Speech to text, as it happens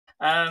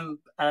And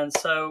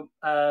so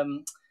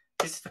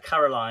this is for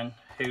Caroline,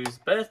 whose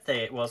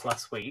birthday it was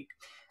last week.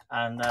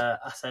 And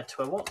I said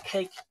to her, what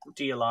cake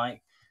do you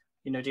like?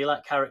 You know, do you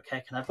like carrot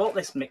cake? And I bought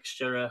this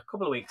mixture a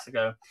couple of weeks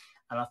ago,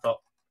 and I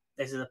thought,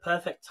 this is a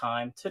perfect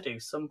time to do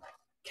some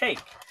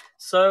cake.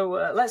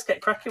 So let's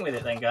get cracking with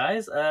it then,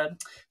 guys.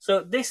 So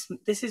this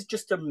is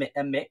just a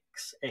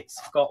mix. It's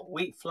got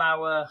wheat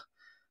flour.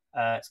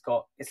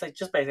 It's like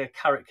just basically a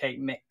carrot cake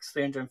mix,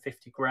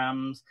 350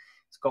 grams.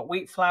 It's got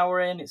wheat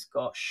flour in. It's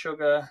got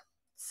sugar,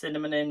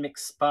 cinnamon in,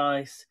 mixed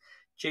spice,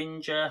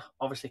 ginger,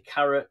 obviously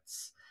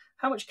carrots.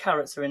 How much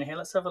carrots are in here?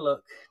 Let's have a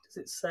look. Does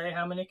it say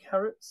how many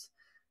carrots?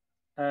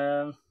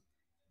 Even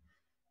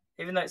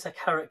though it's a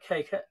carrot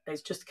cake,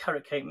 it's just a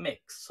carrot cake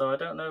mix. So I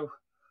don't know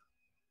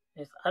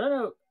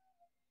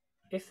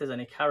if there's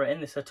any carrot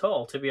in this at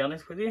all, to be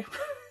honest with you.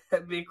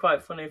 It'd be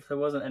quite funny if there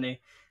wasn't any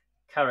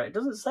carrot. It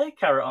doesn't say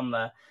carrot on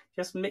there.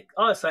 Just mix.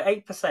 Oh, so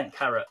 8%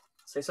 carrot.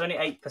 So it's only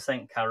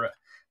 8% carrot.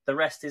 The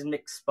rest is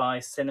mixed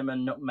spice,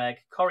 cinnamon, nutmeg,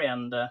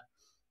 coriander,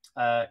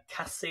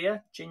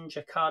 cassia,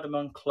 ginger,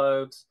 cardamom,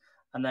 cloves,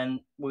 and then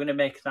we're going to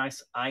make a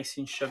nice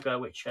icing sugar,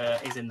 which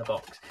is in the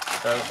box.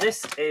 So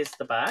this is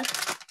the bag,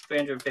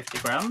 350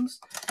 grams,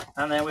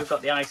 and then we've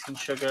got the icing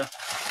sugar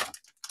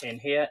in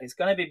here. It's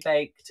going to be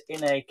baked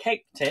in a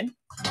cake tin,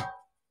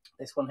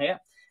 this one here.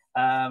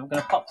 I'm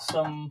going to pop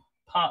some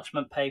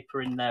parchment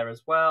paper in there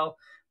as well,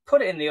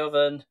 put it in the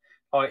oven,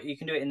 or you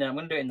can do it in there. I'm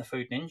going to do it in the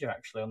Food Ninja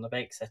actually on the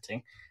bake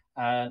setting,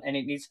 and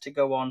it needs to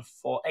go on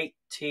for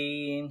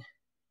 18.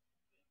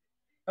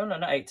 Oh no,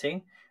 not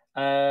 18.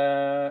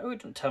 Oh, it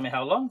doesn't tell me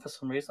how long for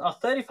some reason. Oh,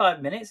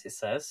 35 minutes it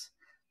says.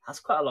 That's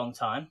quite a long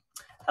time.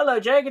 Hello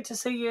Jay, good to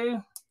see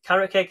you.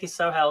 Carrot cake is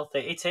so healthy.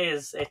 It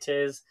is.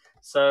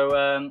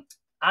 So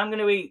I'm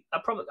going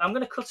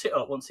to cut it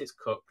up once it's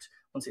cooked,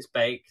 once it's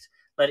baked,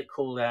 let it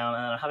cool down,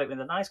 and I'll have it with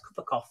a nice cup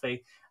of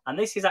coffee. And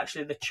this is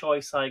actually the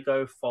choice I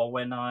go for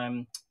when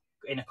I'm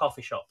in a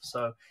coffee shop.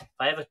 So if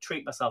I ever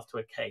treat myself to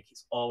a cake,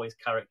 it's always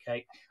carrot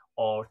cake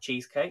or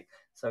cheesecake.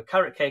 So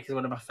carrot cake is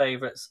one of my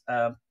favourites,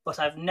 but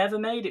I've never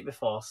made it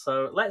before.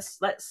 So let's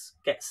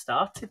get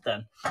started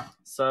then.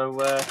 So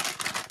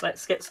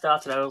let's get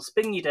started. I'll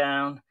spin you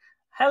down.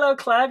 Hello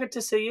Claire, good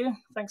to see you.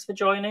 Thanks for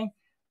joining.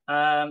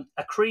 A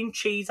cream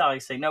cheese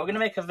icing. Now we're going to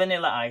make a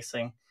vanilla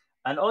icing.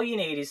 And all you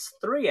need is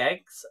 3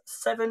 eggs,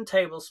 7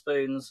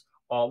 tablespoons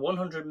or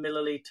 100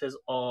 millilitres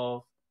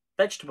of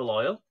vegetable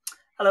oil.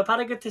 Hello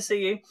Paddy, good to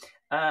see you.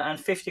 And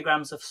 50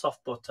 grams of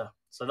soft butter.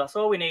 So that's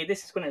all we need.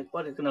 This is what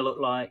it's going to look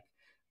like.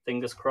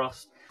 Fingers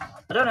crossed.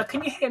 I don't know,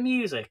 can you hear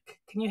music?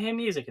 Can you hear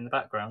music in the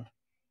background?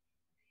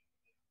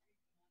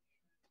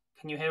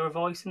 Can you hear a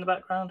voice in the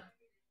background?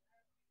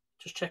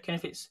 Just checking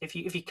if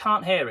you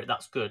can't hear it,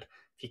 that's good.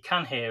 If you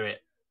can hear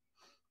it,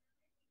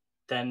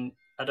 then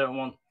I don't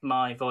want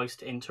my voice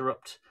to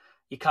interrupt.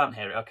 You can't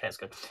hear it. Okay, it's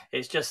good.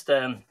 It's just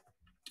there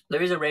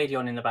is a radio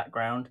on in the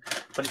background,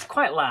 but it's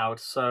quite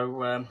loud.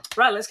 So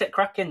right, let's get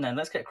cracking then.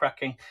 Let's get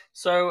cracking.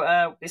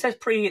 So it says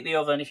preheat the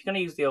oven. If you're going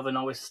to use the oven,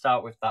 always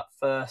start with that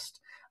first.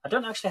 I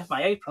don't actually have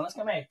my apron. Let's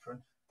get my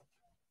apron.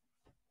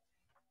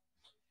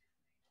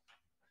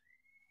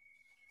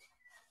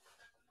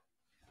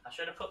 I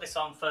should have put this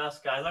on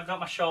first, guys. I've got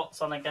my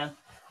shorts on again.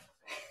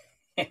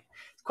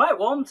 It's quite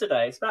warm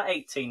today. It's about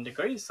 18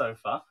 degrees so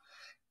far.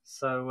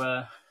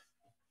 So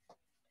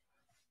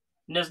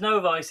there's no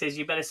voices.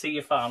 You better see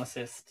your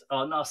pharmacist.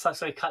 Oh no,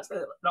 sorry,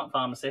 not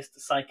pharmacist,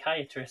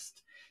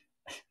 psychiatrist.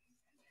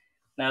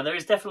 Now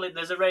there's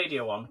a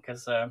radio on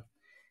because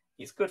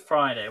it's Good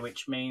Friday,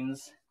 which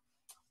means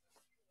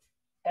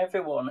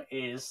everyone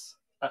is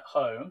at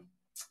home,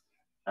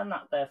 and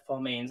that therefore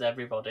means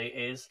everybody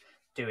is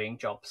doing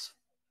jobs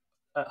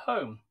at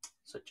home,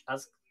 such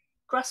as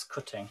grass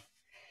cutting.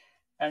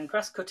 And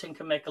grass cutting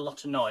can make a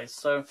lot of noise.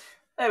 So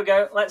there we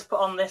go. Let's put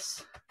on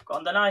this. Got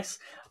on the nice.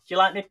 Do you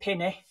like me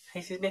pinny?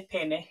 This is me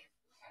pinny.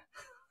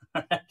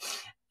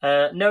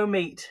 No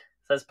meat,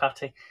 says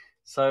Patty.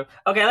 So,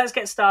 okay, let's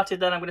get started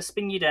then. I'm going to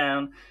spin you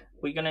down.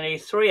 We're going to need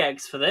 3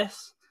 eggs for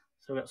this.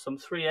 So we've got some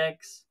 3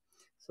 eggs.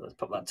 So let's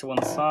put that to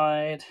one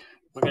side.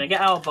 We're going to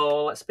get our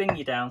bowl. Let's spin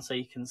you down so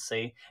you can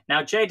see.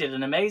 Now, Jay did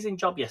an amazing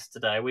job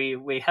yesterday.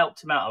 We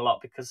helped him out a lot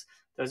because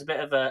there was a bit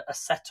of a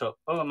setup.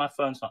 Oh, my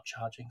phone's not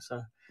charging.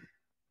 So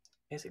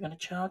is it going to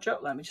charge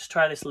up? Let me just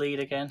try this lead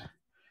again.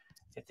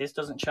 If this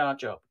doesn't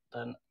charge up,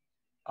 then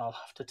I'll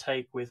have to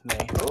take with me.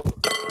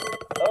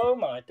 Oh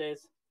my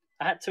days.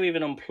 I had to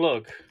even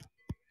unplug.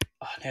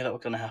 Oh, I knew that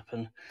was going to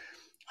happen.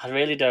 I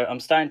really don't. I'm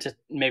starting to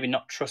maybe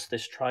not trust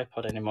this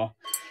tripod anymore.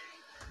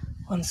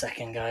 1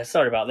 second, guys.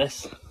 Sorry about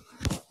this.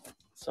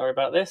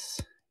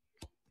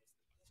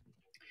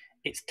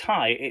 It's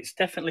tight. It's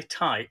definitely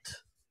tight,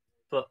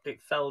 but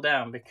it fell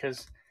down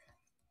because.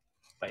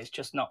 But it's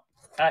just not.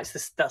 It's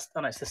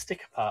the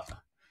sticker part. There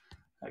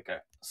we go.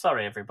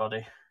 Sorry,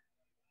 everybody.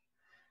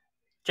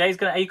 Jay's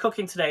gonna. Are you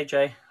cooking today,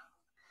 Jay?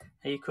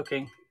 Are you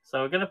cooking?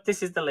 So we're gonna.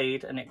 This is the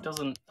lead, and it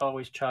doesn't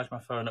always charge my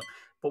phone up.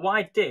 But what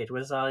I did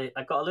was I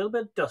got a little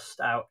bit of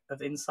dust out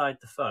of inside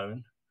the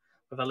phone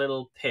with a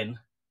little pin.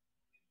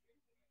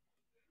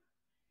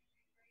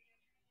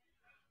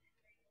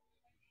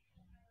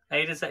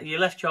 Ada said, you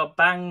left your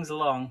bangs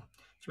long. Do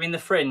you mean the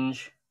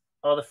fringe?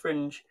 Or the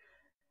fringe?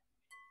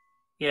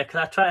 Yeah,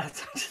 because I tried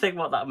to think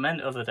what that meant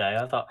the other day.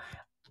 I thought,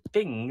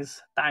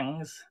 bangs.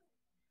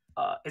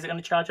 Is it going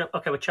to charge up?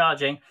 Okay, we're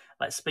charging.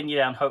 Let's spin you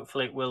down.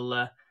 Hopefully it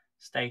will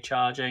stay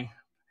charging.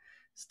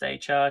 Stay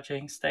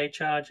charging. Stay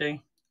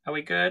charging. Are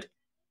we good?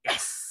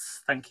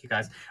 Yes. Thank you,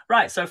 guys.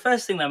 Right, so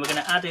first thing then, we're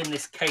going to add in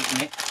this cake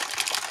mix.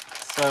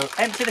 So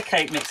empty the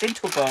cake mix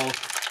into a bowl,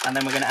 and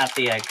then we're going to add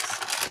the eggs.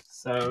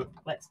 So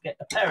let's get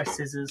a pair of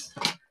scissors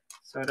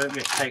so I don't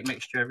get cake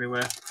mixture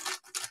everywhere.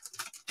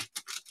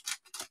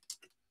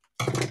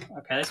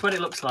 Okay, that's what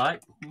it looks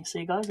like. Can you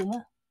see, guys, in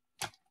there?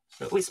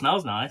 So, it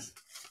smells nice.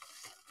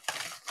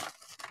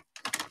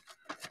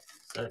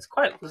 So it's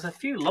quite, there's a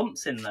few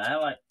lumps in there,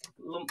 like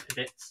lumpy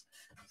bits.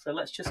 So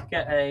let's just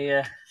get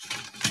a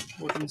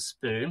wooden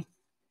spoon.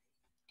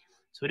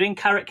 So we're doing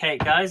carrot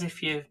cake, guys.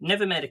 If you've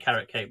never made a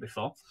carrot cake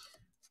before,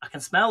 I can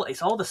smell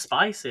it's all the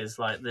spices,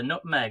 like the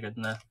nutmeg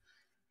and the.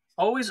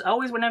 Always,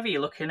 whenever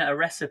you're looking at a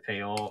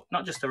recipe, or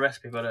not just a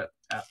recipe, but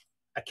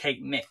a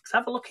cake mix,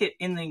 have a look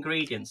in the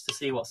ingredients to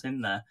see what's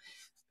in there,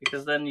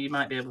 because then you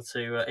might be able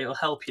to. It'll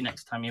help you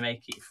next time you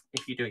make it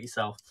if you do it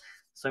yourself.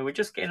 So we're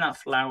just getting that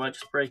flour,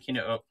 just breaking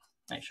it up.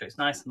 Make sure it's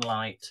nice and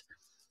light,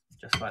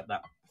 just like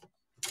that.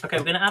 Okay,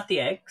 we're going to add the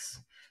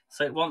eggs.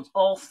 So it wants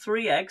all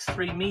 3 eggs,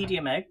 3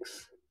 medium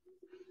eggs.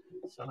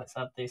 So let's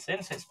add this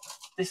in. So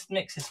this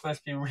mix is supposed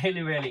to be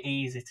really, really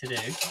easy to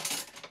do.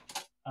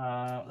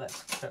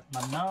 Let's put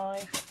my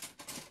knife.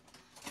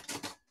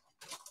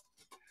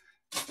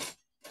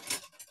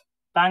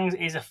 Bangs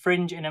is a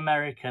fringe in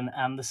American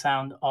and the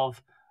sound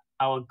of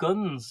our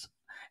guns.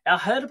 I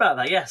heard about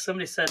that. Yeah,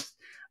 somebody said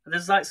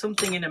there's like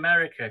something in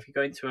America. If you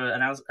go into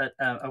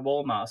a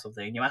Walmart or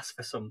something and you ask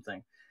for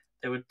something,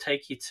 they would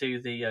take you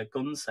to the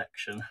gun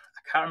section.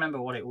 I can't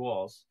remember what it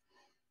was.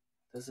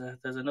 There's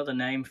another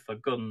name for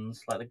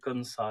guns, like the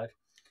gun side,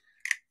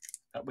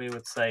 that we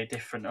would say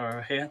different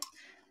over here.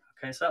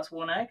 Okay, so that's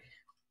 1 egg.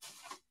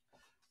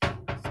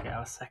 Let's get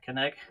our 2nd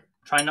egg.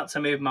 Try not to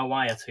move my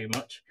wire too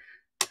much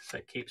so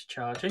it keeps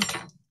charging.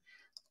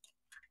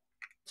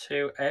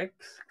 2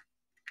 eggs.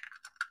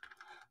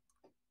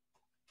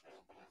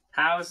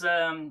 How's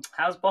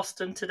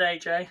Boston today,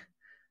 Jay?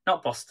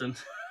 Not Boston,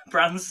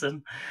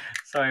 Branson.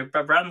 Sorry,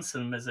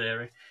 Branson,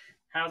 Missouri.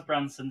 How's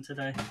Branson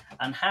today?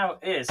 And how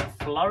is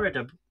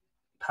Florida,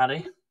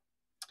 Paddy?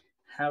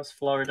 How's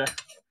Florida?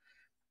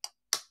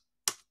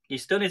 You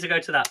still need to go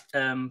to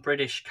that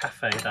British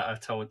cafe that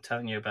I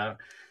telling you about.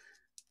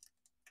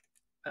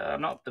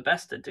 I'm not the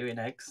best at doing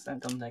eggs. I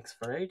haven't done eggs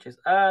for ages.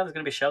 There's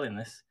going to be shell in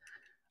this.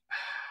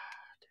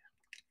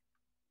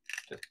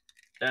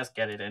 Just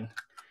get it in.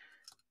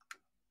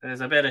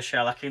 There's a bit of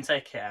shell. I can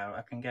take it out.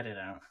 I can get it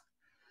out.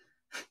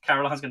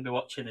 Caroline's going to be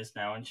watching this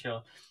now, and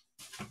she'll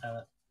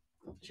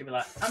be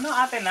like, "I'm not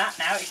having that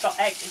now. It's got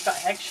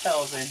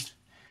eggshells in."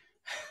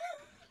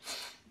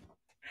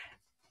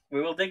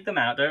 We will dig them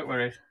out. Don't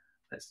worry.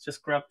 Let's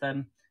just grab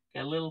them.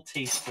 Get a little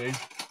teaspoon.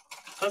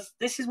 Because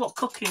this is what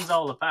cooking's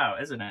all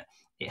about, isn't it?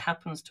 It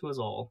happens to us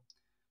all.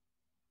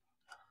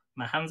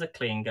 My hands are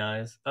clean,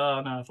 guys.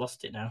 Oh no, I've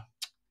lost it now.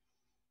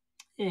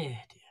 Yeah,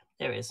 dear.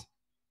 There it is.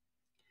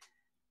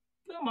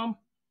 Come on.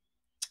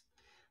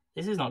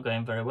 This is not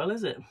going very well,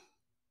 is it?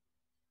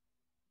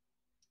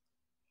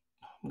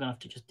 I'm going to have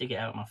to just dig it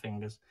out with my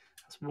fingers.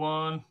 That's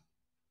 1.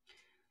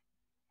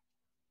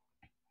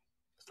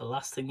 The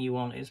last thing you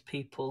want is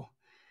people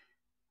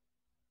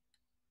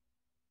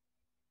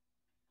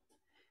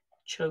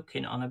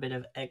choking on a bit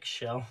of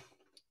eggshell.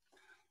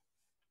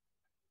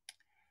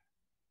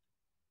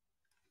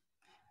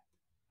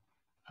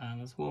 And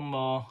there's 1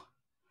 more.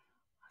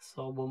 I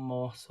saw 1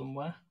 more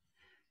somewhere.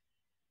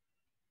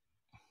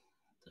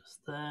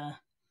 Just there. I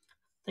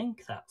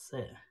think that's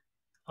it.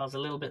 Oh, there's a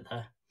little bit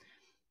there.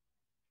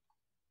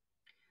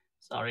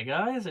 Sorry,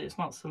 guys. It's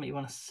not something you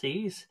want to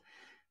see. It's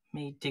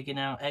me digging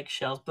out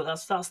eggshells. But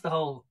that's the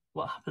whole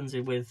what happens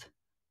with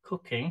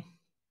cooking.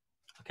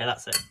 Okay,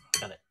 that's it.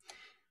 Got it.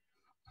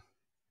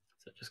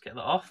 So just get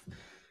that off.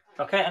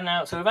 Okay, and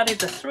now, so we've added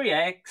the 3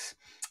 eggs.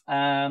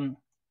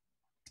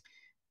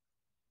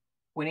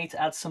 We need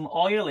to add some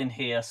oil in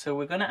here. So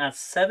we're going to add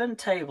 7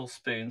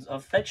 tablespoons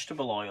of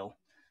vegetable oil.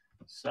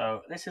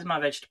 So this is my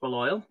vegetable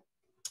oil.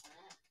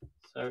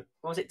 So,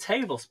 what was it?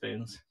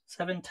 Tablespoons?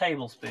 7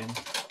 tablespoons.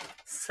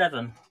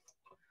 7.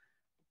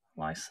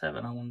 Why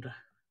 7, I wonder?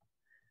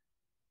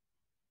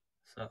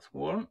 So that's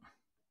 1,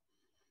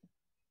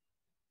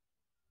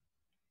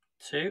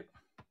 2,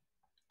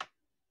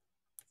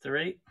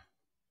 3,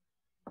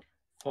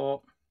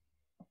 4,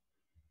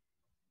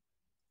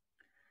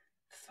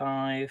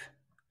 5,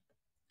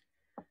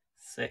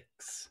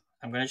 6.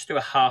 I'm going to just do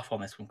a half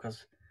on this one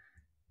because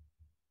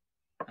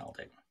that'll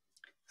do.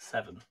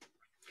 7.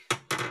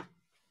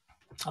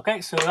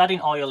 Okay, so we're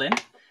adding oil in.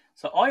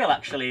 So oil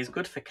actually is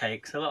good for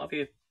cakes. A lot of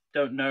you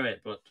don't know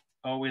it, but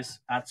always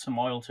add some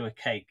oil to a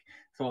cake.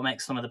 So what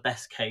makes some of the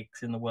best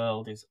cakes in the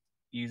world is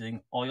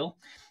using oil,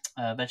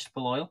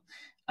 vegetable oil.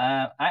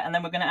 And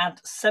then we're going to add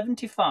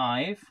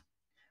 75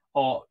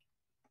 or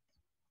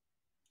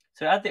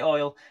to add the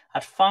oil,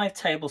 add 5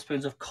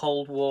 tablespoons of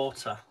cold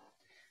water.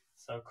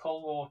 So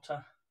cold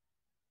water.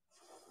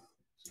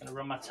 Just going to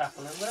run my tap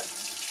a little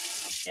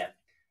bit. Yep.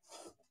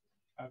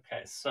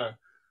 Okay, so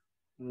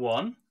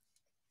 1,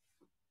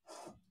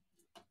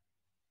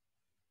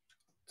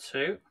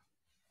 2,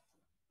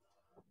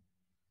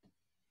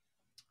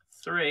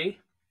 3,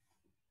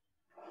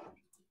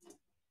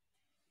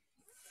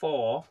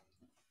 4,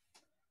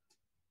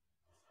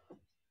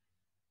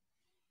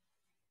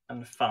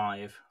 and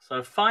 5.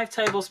 So 5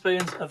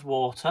 tablespoons of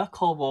water,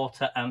 cold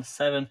water, and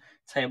 7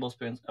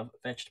 tablespoons of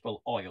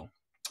vegetable oil.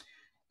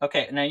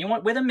 Okay, now you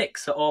want with a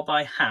mixer or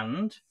by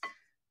hand,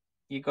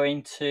 you're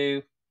going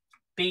to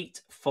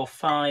beat for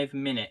 5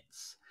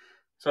 minutes.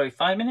 Sorry,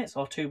 5 minutes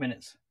or 2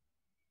 minutes?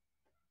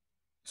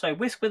 So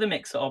whisk with a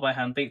mixer or by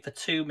hand, beat for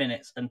 2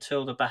 minutes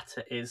until the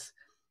batter is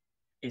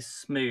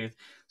smooth.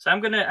 So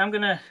I'm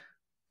gonna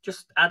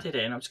just add it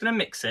in. I'm just gonna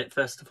mix it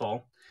first of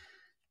all.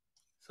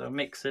 So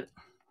mix it.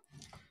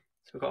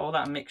 So we've got all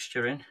that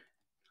mixture in.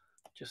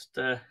 Just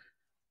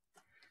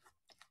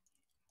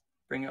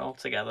bring it all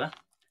together.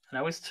 And I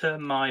always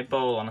turn my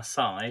bowl on a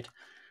side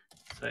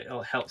so it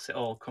all helps it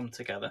all come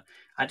together.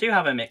 I do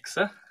have a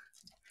mixer.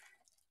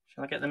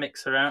 Shall I get the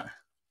mixer out?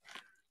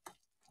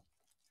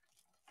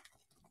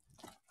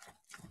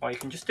 Or you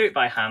can just do it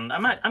by hand.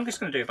 I'm just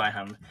going to do it by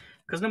hand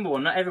because number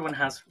one, not everyone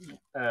has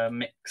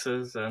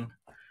mixers, and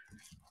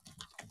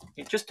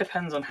it just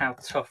depends on how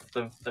tough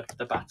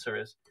the batter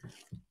is.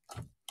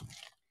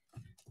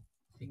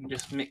 You can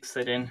just mix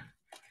it in.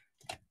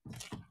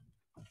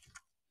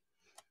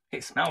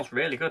 It smells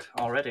really good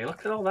already.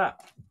 Look at all that.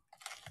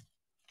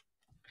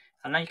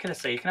 And now you can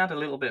see you can add a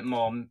little bit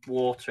more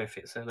water if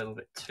it's a little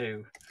bit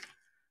too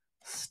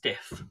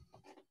stiff.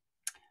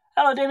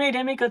 Hello, Dimmy.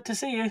 Dimmy, good to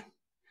see you.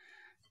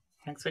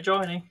 Thanks for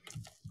joining.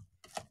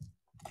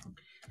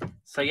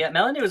 So yeah,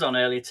 Melanie was on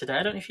earlier today.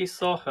 I don't know if you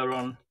saw her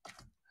on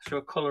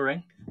show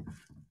colouring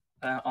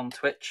on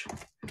Twitch.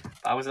 But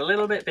I was a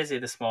little bit busy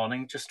this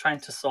morning, just trying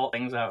to sort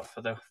things out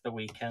for the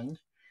weekend.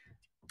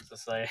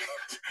 As I say,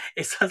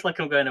 it sounds like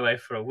I'm going away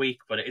for a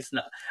week, but it's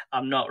not.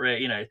 I'm not really,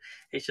 you know.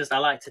 It's just I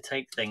like to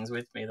take things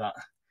with me that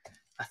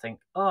I think,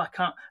 oh, I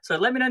can't. So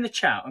let me know in the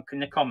chat and in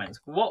the comments,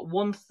 what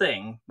one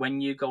thing when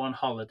you go on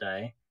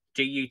holiday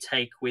do you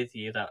take with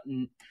you that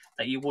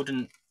you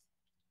wouldn't,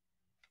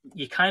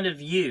 you kind of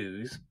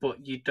use,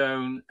 but you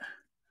don't.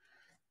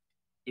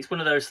 It's one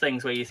of those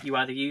things where you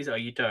either use it or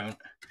you don't,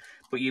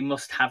 but you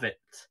must have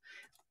it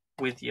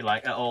with you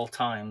like at all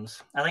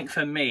times. I think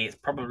for me, it's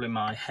probably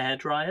my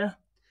hairdryer.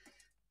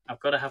 I've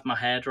got to have my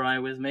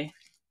hairdryer with me.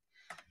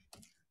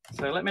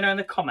 So let me know in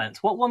the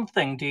comments, what one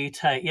thing do you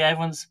take? Yeah,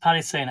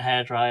 Paddy's saying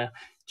hairdryer,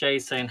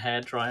 Jay's saying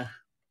hairdryer.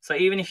 So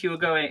even if you were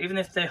going, even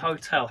if the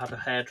hotel had a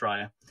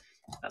hairdryer,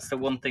 that's the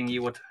one thing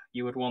you would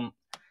want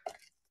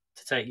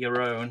to take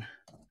your own.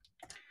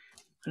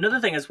 Another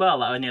thing as well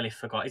that I nearly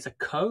forgot is a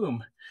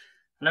comb.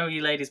 I know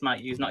you ladies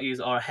might not use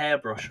or a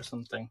hairbrush or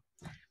something.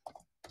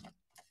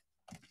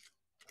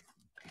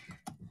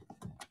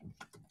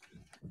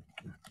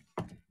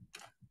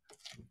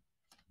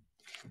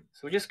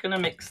 So we're just going to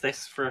mix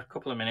this for a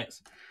couple of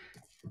minutes.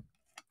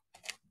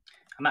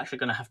 I'm actually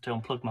going to have to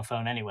unplug my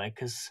phone anyway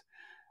because,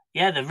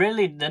 yeah,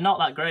 they're not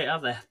that great, are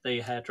they?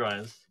 The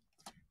hairdryers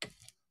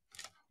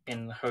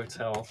in the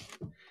hotel.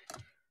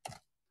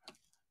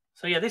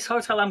 So yeah, this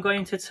hotel I'm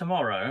going to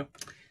tomorrow,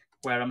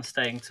 where I'm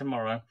staying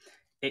tomorrow,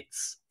 it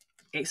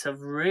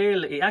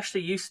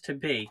actually used to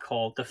be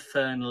called the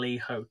Fernley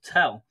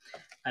Hotel,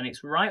 and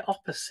it's right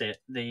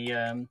opposite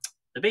the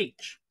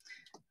beach.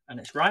 And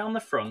it's right on the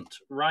front,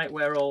 right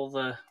where all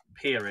the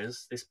pier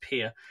is, this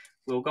pier.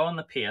 We'll go on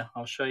the pier.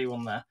 I'll show you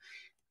on there.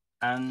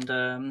 And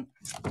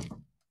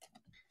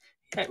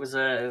yeah, it was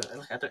a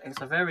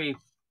very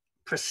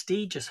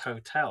prestigious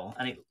hotel.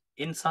 And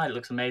inside it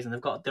looks amazing. They've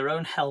got their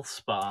own health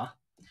spa.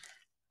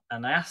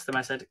 And I asked them,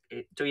 I said,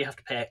 do you have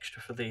to pay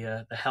extra for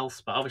the health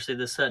spa? Obviously,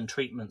 there's certain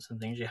treatments and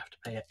things you have to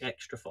pay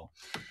extra for.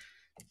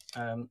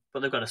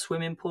 But they've got a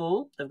swimming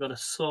pool. They've got a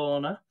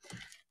sauna.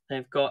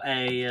 They've got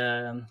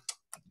a...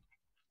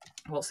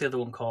 what's the other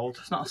one called?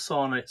 It's not a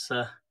sauna, it's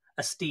a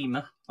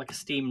steamer, like a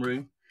steam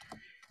room.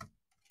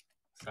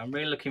 So I'm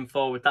really looking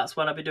forward. That's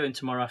what I'll be doing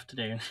tomorrow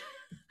afternoon.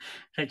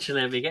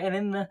 Literally, I'll be getting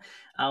in there.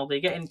 I'll be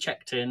getting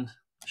checked in,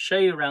 show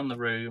you around the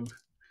room,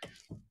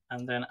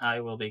 and then I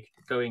will be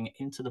going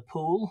into the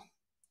pool.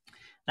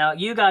 Now,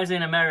 you guys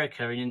in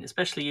America, and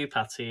especially you,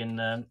 Patty,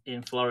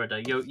 in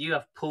Florida, you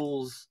have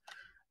pools,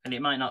 and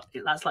it might not.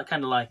 That's like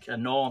kind of like a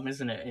norm,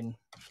 isn't it, in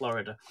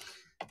Florida?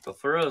 But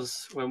for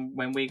us,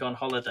 when we go on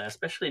holiday,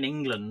 especially in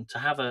England, to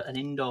have an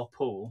indoor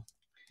pool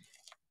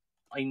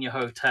in your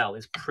hotel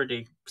is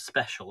pretty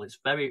special. It's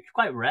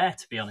quite rare,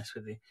 to be honest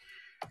with you.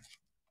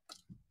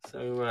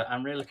 So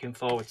I'm really looking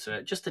forward to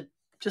it. Just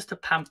a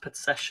pampered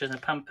session, a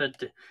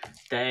pampered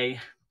day,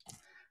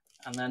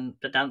 and then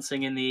the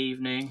dancing in the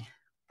evening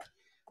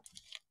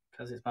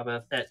because it's my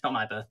birthday. It's not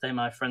my birthday,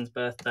 my friend's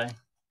birthday.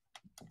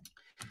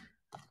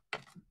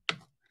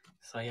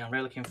 So yeah, I'm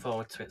really looking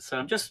forward to it. So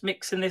I'm just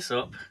mixing this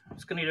up. I'm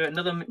just going to do it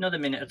another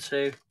minute or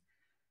two.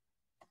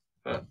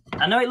 But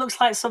I know it looks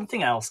like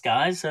something else,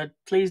 guys, so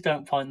please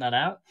don't point that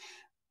out.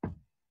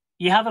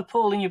 You have a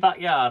pool in your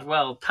backyard?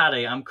 Well,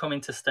 Paddy, I'm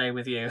coming to stay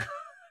with you.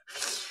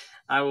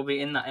 I will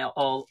be in that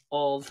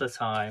all the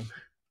time.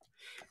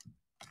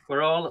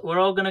 We're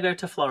all gonna go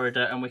to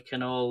Florida, and we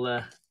can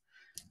all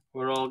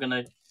we're all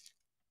gonna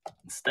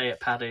stay at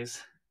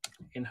Paddy's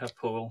in her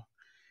pool.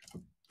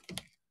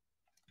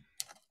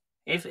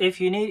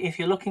 If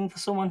you're looking for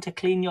someone to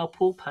clean your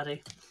pool,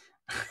 Paddy,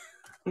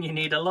 you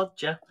need a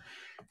lodger.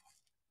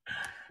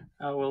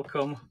 I will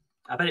come.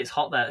 I bet it's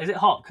hot there. Is it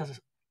hot? Because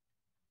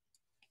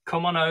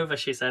come on over,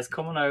 she says.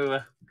 Come on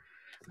over.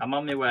 I'm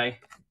on my way.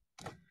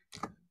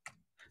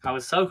 I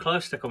was so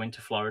close to coming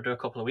to Florida a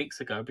couple of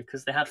weeks ago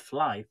because they had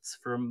flights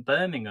from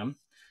Birmingham,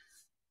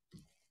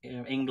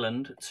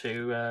 England,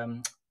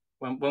 to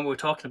when we were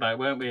talking about it,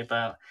 weren't we,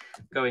 about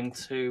going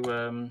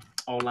to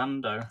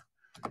Orlando.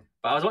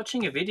 But I was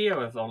watching a video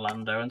of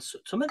Orlando, and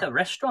some of the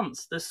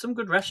restaurants, there's some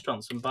good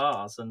restaurants and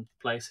bars and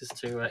places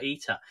to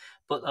eat at.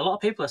 But a lot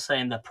of people are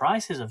saying the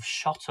prices have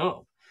shot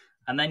up,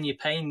 and then you're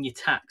paying your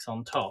tax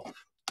on top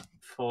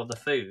for the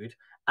food,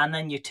 and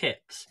then your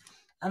tips.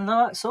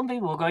 And some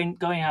people are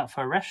going out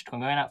for a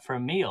restaurant, going out for a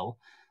meal,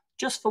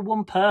 just for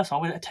one person,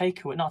 or with a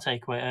takeaway, not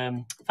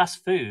takeaway,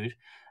 fast food,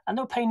 and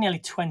they'll pay nearly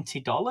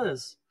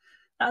 $20.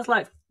 That's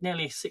like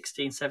nearly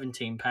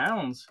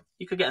 £16-17.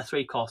 You could get a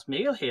 3-course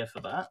meal here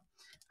for that.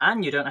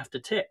 And you don't have to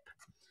tip.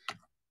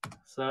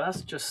 So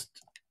that's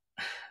just,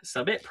 it's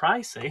a bit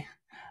pricey.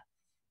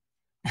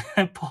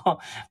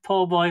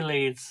 poor boy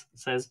Leeds,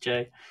 says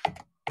Jay.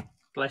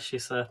 Bless you,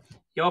 sir.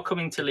 You're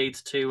coming to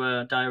Leeds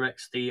to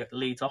direct the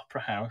Leeds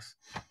Opera House.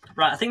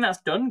 Right, I think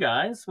that's done,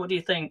 guys. What do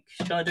you think?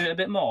 Shall I do it a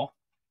bit more?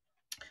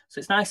 So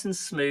it's nice and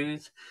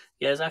smooth.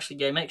 Yeah, it's actually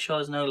good. Make sure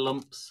there's no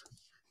lumps.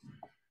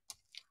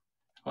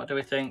 What do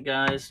we think,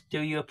 guys? Do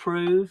you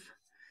approve?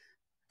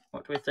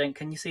 What do we think?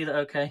 Can you see that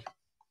okay?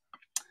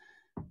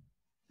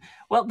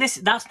 Well,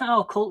 that's not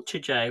our culture,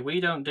 Jay.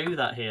 We don't do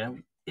that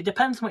here. It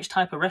depends on which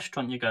type of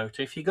restaurant you go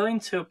to. If you go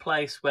into a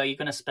place where you're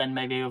going to spend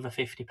maybe over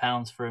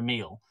 £50 for a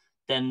meal,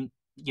 then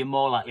you're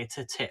more likely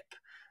to tip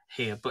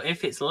here. But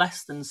if it's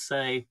less than,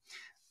 say,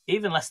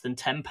 even less than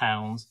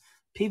 £10,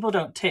 people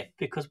don't tip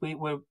because we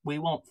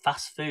want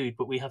fast food,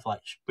 but we have like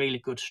really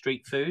good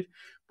street food,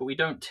 but we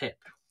don't tip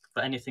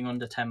for anything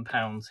under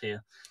 £10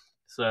 here.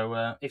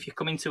 So if you're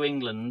coming to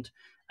England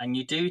and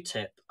you do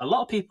tip, a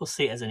lot of people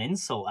see it as an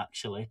insult,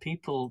 actually.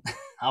 People,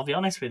 I'll be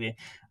honest with you,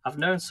 I've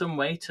known some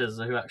waiters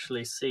who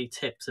actually see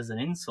tips as an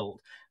insult.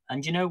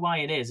 And you know why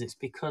it is? It's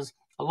because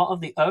a lot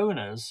of the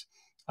owners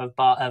of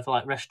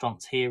like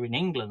restaurants here in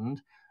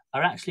England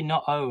are actually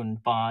not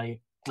owned by,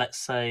 let's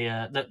say,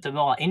 the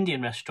more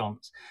Indian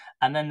restaurants.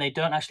 And then they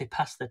don't actually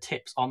pass the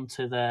tips on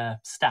to their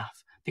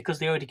staff because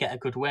they already get a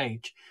good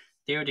wage.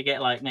 They already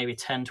get like maybe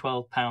 £10,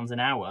 £12 an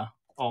hour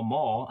or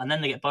more. And then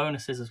they get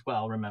bonuses as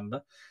well,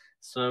 remember.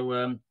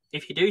 So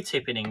if you do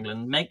tip in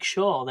England, make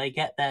sure they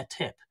get their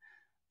tip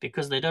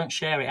because they don't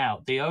share it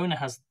out. The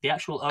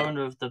actual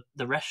owner of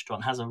the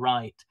restaurant has a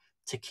right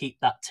to keep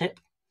that tip.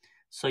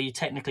 So you're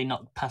technically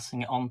not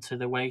passing it on to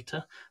the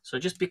waiter. So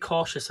just be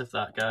cautious of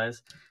that,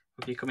 guys,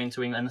 if you come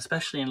into England,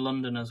 especially in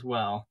London as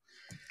well.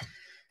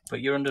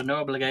 But you're under no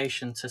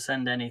obligation to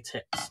send any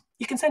tips.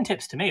 You can send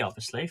tips to me,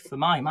 obviously, for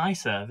my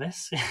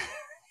service.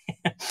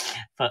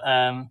 But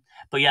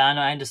yeah,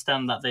 I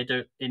understand that they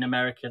do in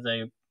America.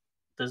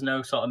 There's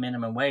no sort of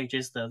minimum wage,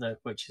 is there?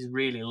 Which is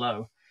really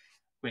low.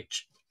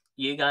 Which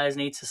you guys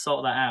need to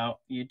sort that out.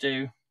 You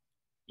do.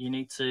 You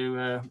need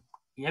to.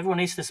 Everyone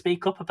needs to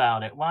speak up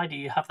about it. Why do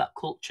you have that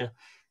culture?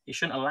 You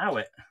shouldn't allow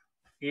it.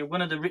 You're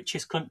one of the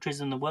richest countries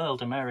in the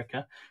world,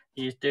 America.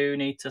 You do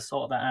need to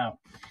sort that out.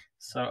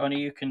 So only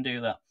you can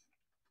do that.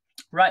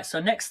 Right, so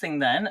next thing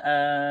then,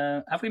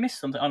 have we missed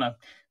something? Oh no.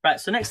 Right,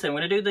 so next thing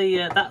we're going to do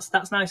the,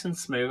 that's nice and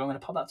smooth. I'm going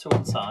to pop that to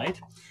one side.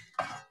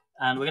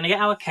 And we're going to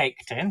get our cake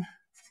tin.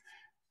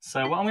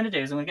 So what I'm going to do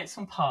is I'm going to get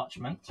some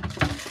parchment.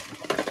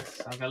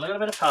 So I've got a little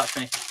bit of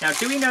parchment. Now,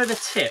 do we know the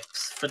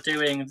tips for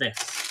doing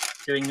this?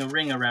 Doing a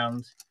ring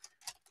around?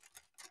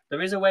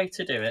 There is a way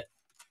to do it.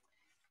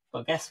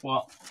 But guess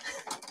what?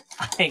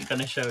 I ain't going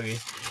to show you.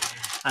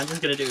 I'm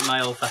just going to do it my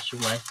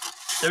old-fashioned way.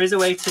 There is a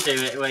way to do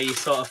it where you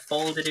sort of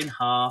fold it in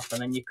half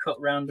and then you cut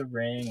round a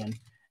ring and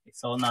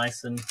it's all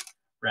nice and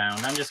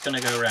round. I'm just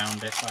going to go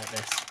around it like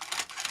this.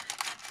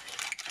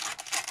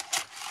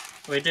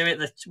 We do it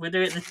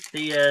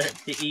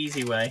the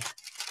easy way,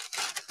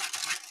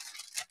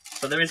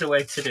 but there is a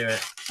way to do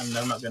it, and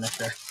I'm not going to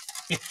show.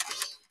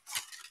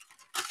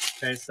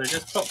 Okay, so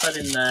just pop that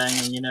in there,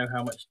 and you know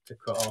how much to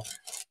cut off.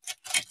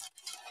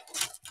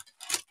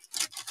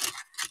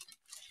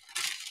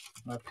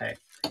 Okay,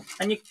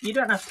 and you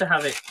don't have to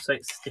have it so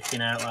it's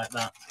sticking out like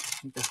that.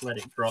 You just let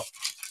it drop.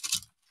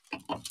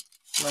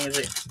 As long as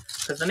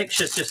because the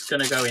mixture's just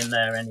going to go in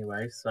there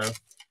anyway, so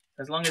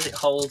as long as it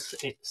holds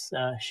its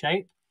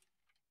shape.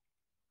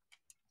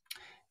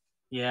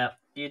 Yeah,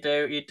 you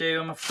do,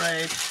 I'm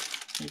afraid.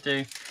 You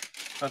do.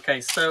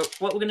 Okay, so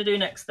what we're going to do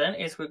next then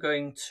is we're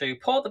going to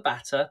pour the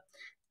batter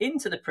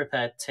into the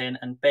prepared tin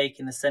and bake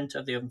in the center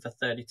of the oven for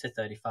 30 to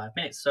 35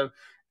 minutes. So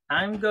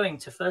I'm going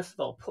to first of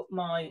all put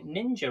my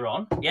Ninja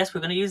on. Yes,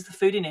 we're going to use the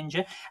Foodie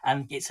Ninja,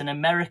 and it's an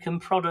American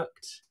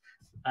product.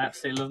 I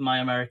absolutely love my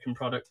American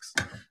products.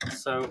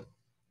 So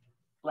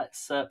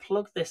let's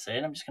plug this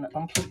in. I'm just going to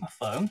unplug my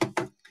phone.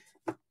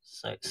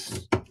 So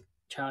it's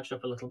charged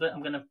up a little bit.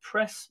 I'm going to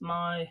press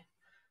my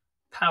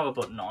power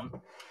button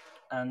on,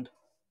 and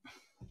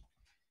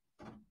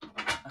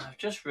I've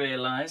just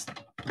realised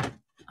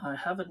I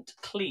haven't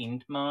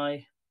cleaned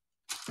my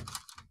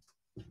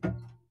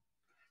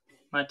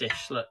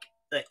dish. Look,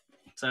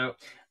 so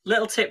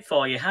little tip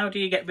for you: how do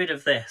you get rid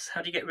of this?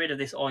 How do you get rid of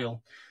this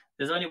oil?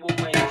 There's only one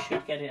way you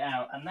should get it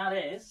out, and that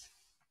is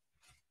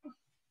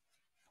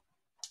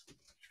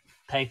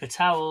paper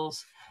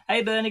towels.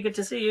 Hey Bernie, good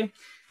to see you.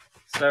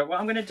 So what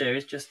I'm going to do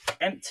is just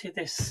empty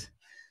this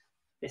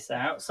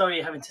out. Sorry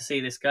you're having to see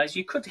this, guys.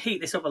 You could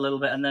heat this up a little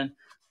bit and then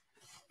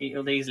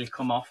it'll easily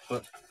come off,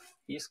 but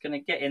you're just going to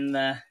get in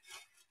there.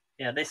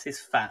 Yeah, this is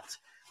fat.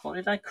 What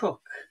did I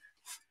cook?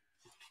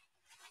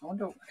 I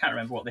can't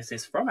remember what this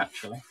is from,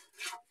 actually.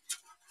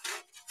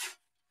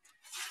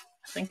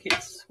 I think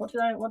it's, what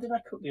did I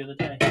cook the other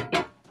day?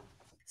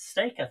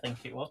 Steak, I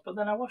think it was, but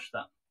then I washed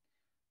that.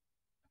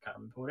 I can't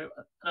remember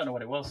I don't know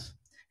what it was.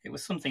 It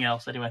was something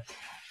else anyway.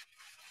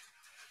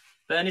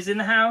 Bernie's in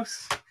the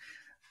house.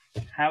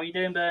 How are you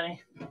doing,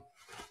 Bernie?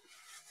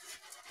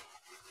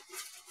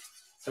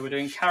 So we're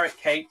doing carrot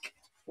cake.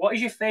 What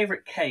is your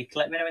favourite cake?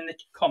 Let me know in the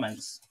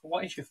comments.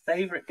 What is your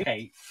favourite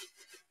cake?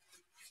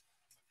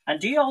 And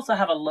do you also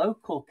have a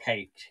local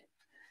cake?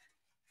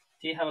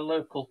 Do you have a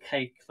local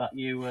cake that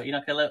you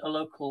know, like a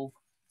local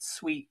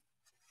sweet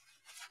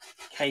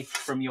cake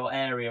from your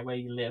area where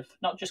you live?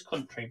 Not just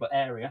country, but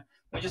area.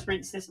 Let me just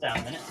rinse this down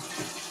a minute.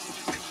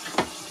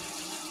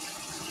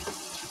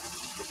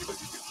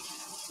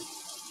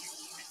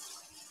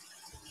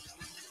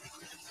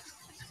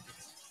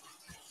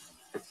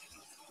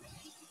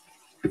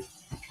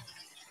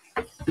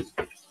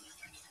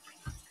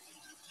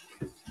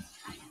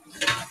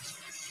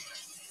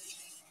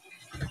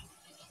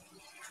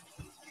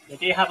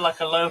 Do you have like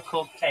a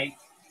local cake?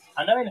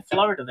 I know in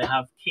Florida they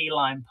have key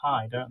lime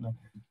pie, don't they?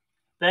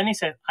 Bernie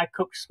said, I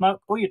cooked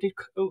smoked... Oh, you did...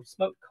 Oh,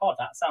 smoked cod.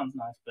 That sounds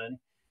nice, Bernie.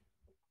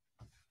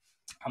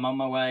 I'm on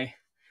my way.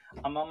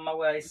 I'm on my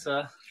way,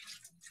 sir.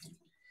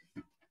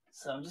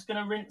 So I'm just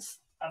going to rinse...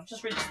 I've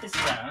just rinsed this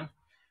down.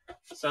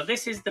 So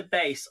this is the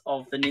base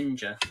of the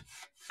Ninja.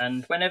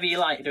 And whenever you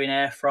like doing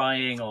air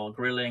frying or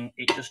grilling,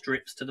 it just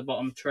drips to the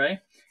bottom tray,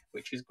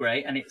 which is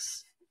great. And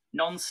it's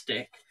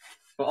non-stick.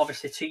 But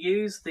obviously to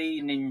use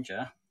the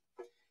Ninja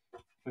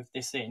with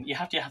this in, you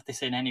have to have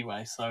this in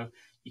anyway. So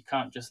you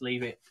can't just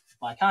leave it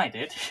like I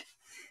did.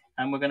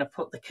 And we're going to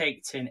put the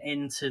cake tin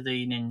into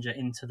the Ninja,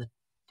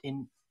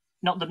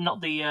 not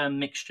the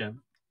mixture,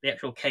 the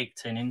actual cake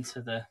tin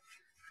into the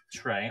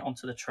tray,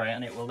 onto the tray,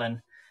 and it will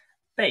then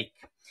bake.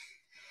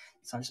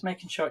 So I'm just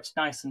making sure it's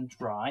nice and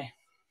dry.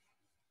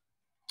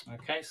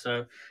 Okay,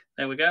 so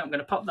there we go. I'm going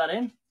to pop that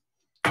in.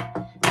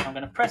 I'm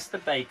going to press the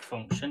bake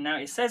function. Now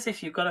it says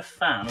if you've got a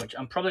fan, which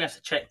I'm probably going to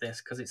have to check this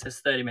because it says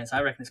 30 minutes.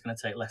 I reckon it's going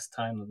to take less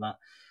time than that.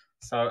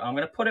 So I'm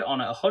going to put it on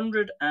at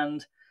 100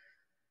 and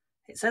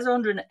it says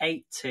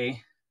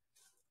 180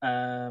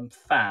 fan.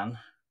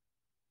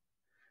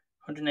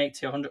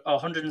 180 or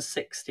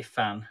 160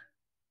 fan.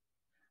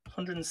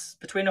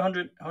 Between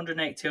 100,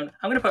 180 and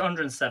I'm going to put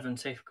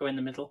 170, go in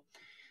the middle.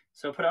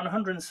 So put it on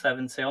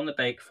 170 on the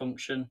bake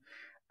function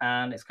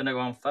and it's going to go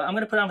on for, I'm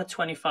going to put it on for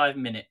 25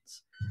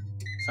 minutes.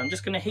 So I'm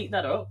just going to heat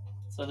that up.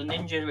 So the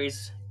Ninja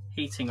is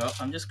heating up.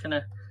 I'm just going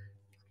to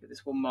give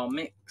this one more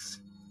mix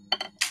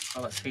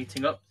while it's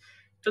heating up.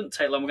 Doesn't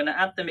take long. We're going to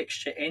add the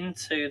mixture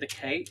into the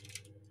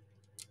cake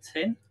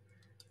tin.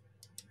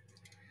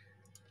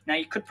 Now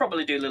you could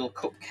probably do little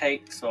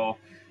cupcakes or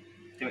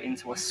do it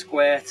into a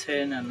square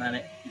tin and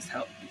then it's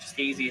just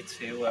easier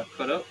to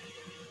cut up.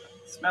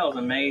 It smells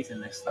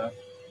amazing, this though.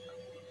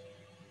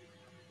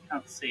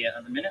 Can't see it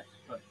at the minute,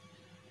 but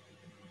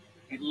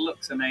it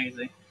looks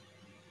amazing.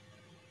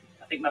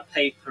 I think my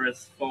paper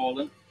has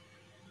fallen.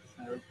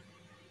 So.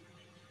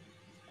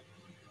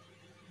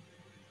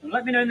 And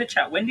let me know in the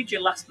chat, when did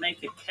you last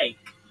make a cake?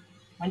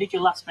 When did you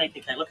last make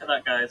a cake? Look at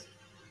that, guys.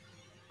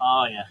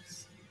 Oh,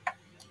 yes.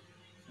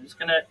 I'm just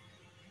going to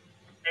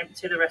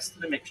empty the rest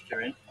of the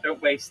mixture in.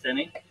 Don't waste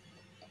any.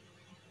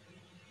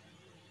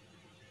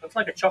 Looks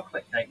like a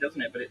chocolate cake,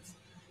 doesn't it? But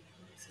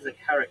this is a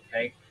carrot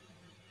cake.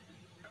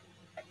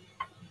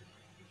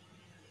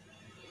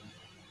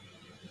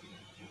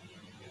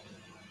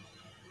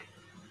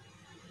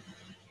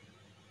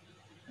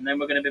 And then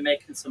we're going to be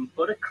making some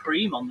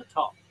buttercream on the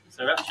top.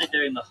 So we're actually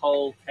doing the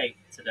whole cake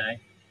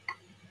today.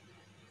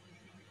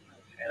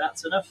 Okay,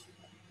 that's enough.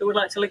 Who would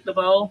like to lick the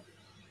bowl?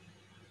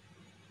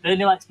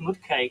 Bernie likes mud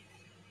cake.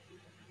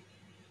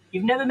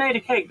 You've never made a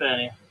cake,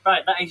 Bernie?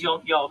 Right, that is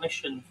your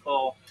mission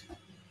for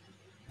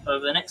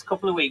over the next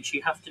couple of weeks.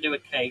 You have to do a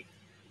cake.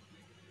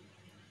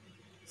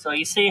 So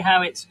you see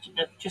how it's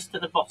just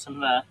at the bottom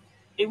there.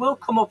 It will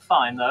come up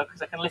fine though,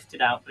 because I can lift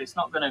it out, but it's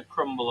not going to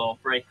crumble or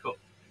break up.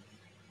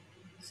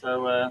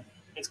 So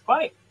it's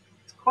quite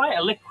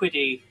a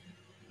liquidy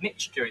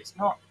mixture. It's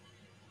not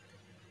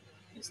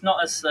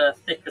as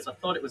thick as I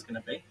thought it was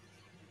going to be.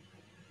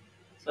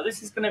 So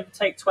this is going to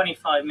take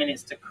 25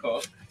 minutes to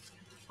cook.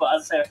 But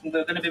as I say,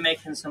 we're going to be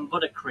making some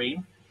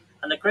buttercream.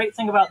 And the great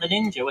thing about the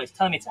Ninja, where it's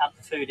telling me to add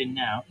the food in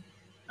now,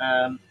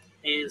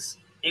 is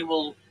it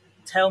will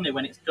tell me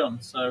when it's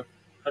done. So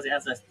because it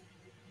has a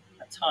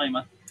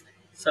timer.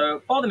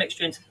 So pour the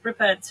mixture into the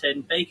prepared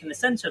tin, bake in the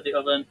centre of the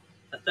oven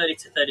for 30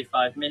 to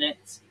 35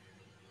 minutes.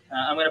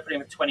 I'm going to put it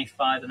in for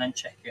 25 and then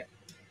check it.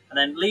 And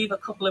then leave a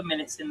couple of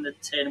minutes in the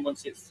tin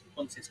once it's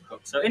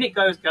cooked. So in it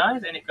goes,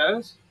 guys, in it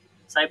goes.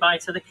 Say bye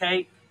to the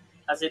cake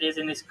as it is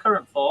in this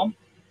current form.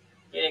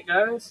 In it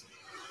goes.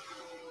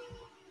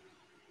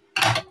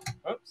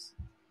 Oops.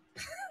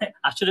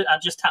 I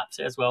just tapped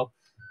it as well.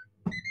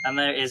 And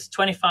there it is,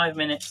 25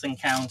 minutes and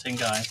counting,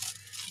 guys.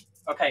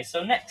 Okay,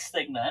 so next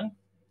thing then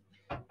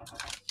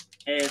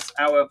is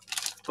we're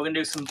going to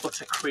do some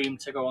buttercream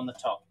to go on the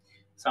top.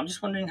 So I'm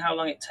just wondering how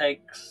long it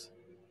takes.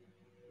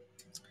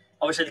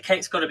 Obviously, the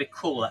cake's got to be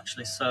cool,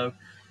 actually. So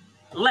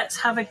let's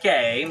have a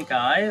game,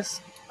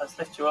 guys. Let's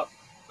lift you up.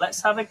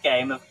 Let's have a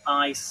game of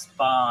I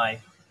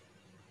Spy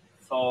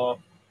do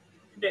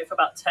it for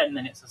about 10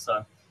 minutes or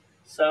so.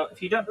 So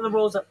if you don't know the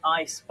rules of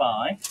I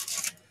Spy,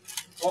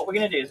 what we're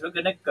going to do is we're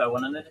going to go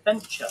on an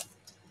adventure.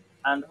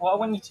 And what I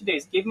want you to do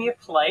is give me a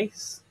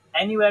place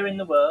anywhere in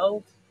the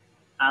world,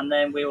 and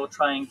then we will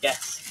try and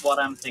guess what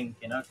I'm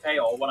thinking, okay,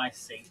 or what I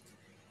see.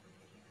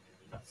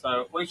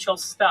 So we shall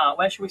start.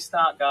 Where should we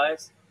start,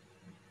 guys?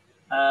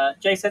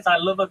 Jay says, I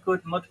love a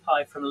good mud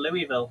pie from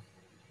Louisville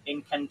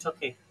in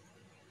Kentucky.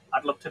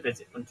 I'd love to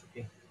visit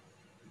Kentucky.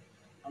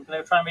 I'm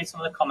going to try and read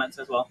some of the comments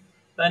as well.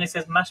 Bernie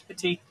says, mashed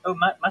potatoes,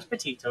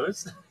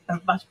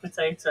 mashed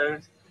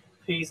potatoes,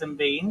 peas and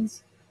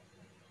beans,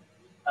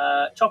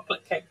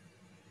 chocolate cake.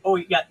 Oh,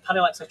 yeah, Paddy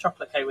likes a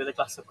chocolate cake with a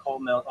glass of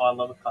cold milk. Oh, I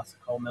love a glass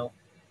of cold milk.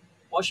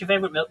 What's your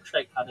favourite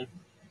milkshake, Paddy?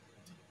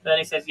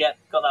 Bernie says, yep,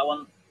 got that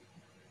one.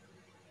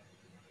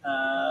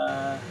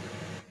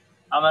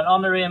 I'm an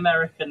honorary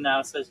American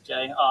now, says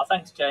Jay. Oh,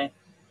 thanks, Jay.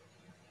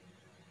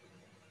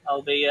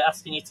 I'll be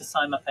asking you to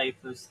sign my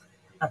papers.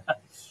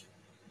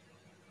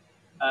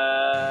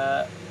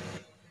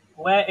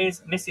 Where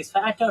is Mrs.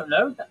 I don't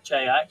know that,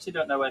 Jay. I actually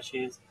don't know where she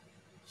is.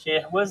 She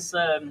was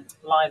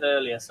live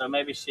earlier, so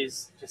maybe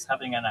she's just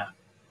having a nap.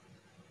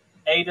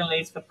 Aiden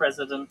leads for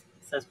president,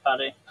 says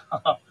Paddy.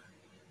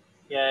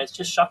 Yeah, it's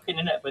just shocking,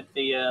 isn't it? With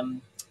the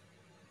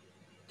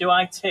do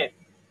I tip?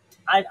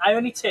 I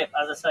only tip,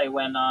 as I say,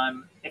 when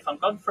if I'm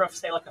going for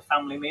say like a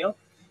family meal,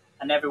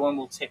 and everyone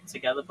will tip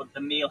together. But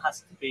the meal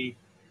has to be,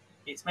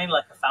 it's mainly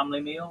like a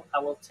family meal. I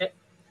will tip,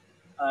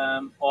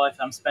 or if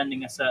I'm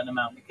spending a certain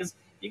amount, because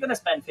you're going to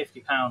spend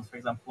 £50, for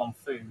example, on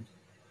food.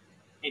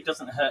 It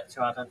doesn't hurt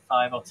to add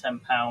 £5 or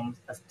 £10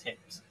 as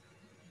tips.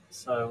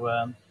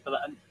 So, but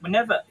we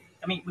never.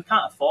 I mean, we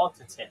can't afford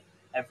to tip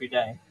every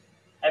day,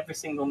 every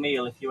single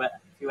meal. If you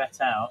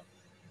ate out,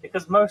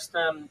 because most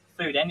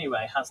food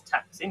anyway has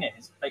tax in it.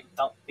 It's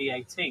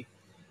VAT.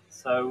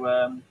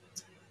 So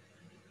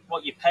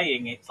what you're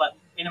paying, it's like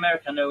in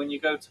America. I know when you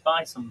go to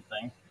buy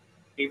something,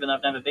 even though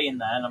I've never been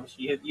there, and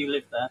obviously you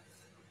live there,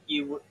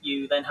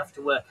 you then have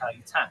to work out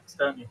your tax,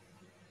 don't you?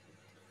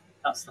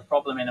 That's the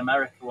problem in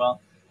America.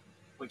 Well,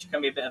 which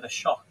can be a bit of a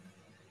shock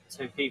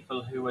to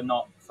people who are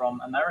not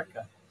from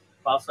America.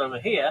 Whilst over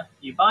here,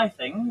 you buy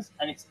things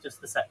and it's just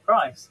the set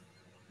price.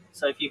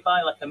 So if you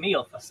buy like a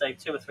meal for say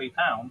 £2 or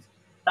 £3,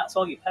 that's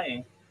all you're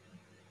paying,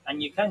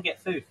 and you can get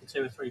food for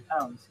 £2 or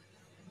 £3,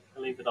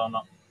 believe it or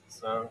not.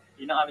 So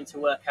you're not having to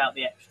work out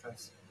the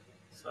extras.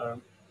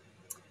 So,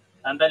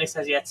 and then he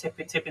says, yeah,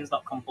 tipping's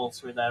not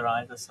compulsory there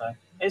either. So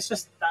it's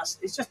just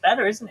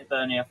better, isn't it,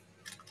 Bernie?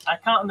 I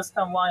can't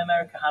understand why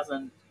America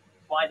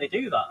why they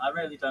do that. I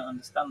really don't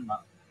understand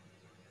that.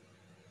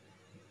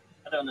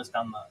 I don't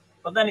understand that.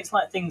 But then it's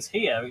like things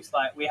here. It's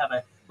like we have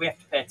to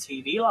pay a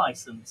TV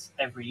license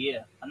every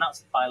year, and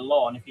that's by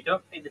law. And if you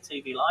don't pay the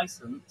TV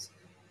license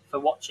for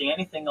watching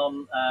anything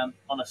on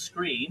a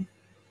screen,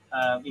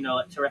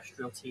 like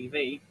terrestrial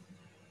TV,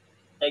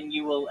 then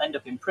you will end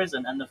up in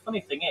prison. And the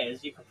funny thing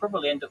is, you could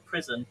probably end up in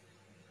prison,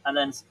 and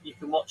then you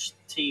can watch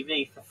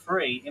TV for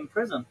free in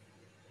prison.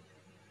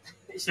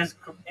 It's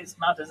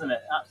mad, isn't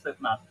it? Absolute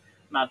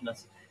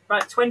madness.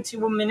 Right,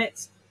 21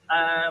 minutes.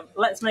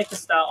 Let's make a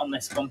start on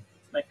this one.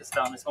 I'm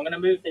going to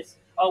move this.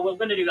 Oh, we're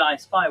going to do I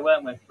Spy,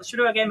 weren't we? Let's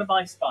do a game of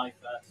I Spy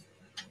first.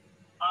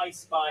 I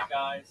Spy,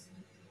 guys.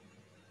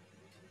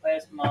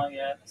 Where's my?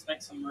 Let's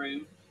make some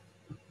room.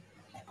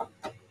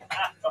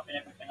 Dropping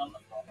everything on the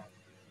floor.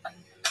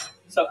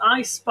 So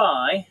I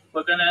Spy.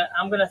 We're gonna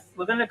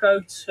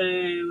go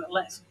to.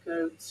 Let's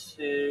go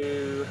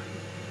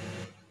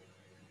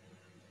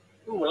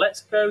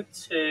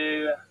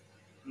to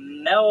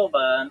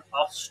Melbourne,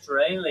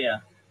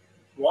 Australia.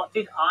 What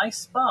did I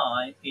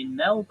spy in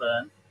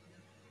Melbourne,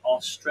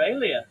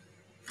 Australia?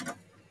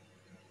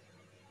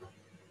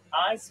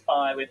 I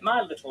spy with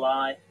my little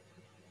eye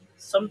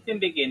something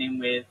beginning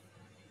with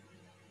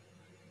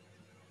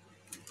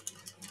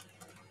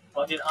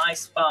What did I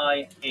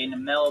spy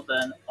in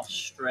Melbourne,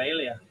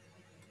 Australia?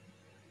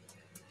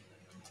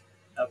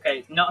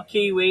 Okay, not a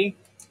kiwi,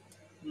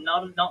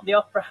 not the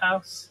Opera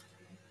House.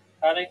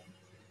 Paddy,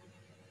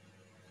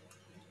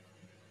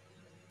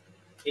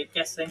 keep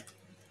guessing.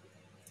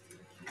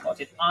 What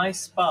did I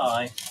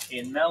spy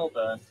in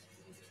Melbourne,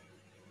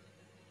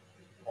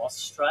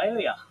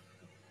 Australia?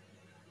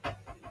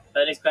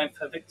 Bernie's going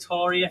for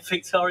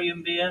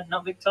Victorian beer,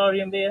 not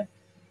Victorian beer.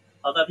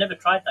 Although I've never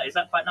tried that. Is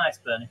that quite nice,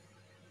 Bernie?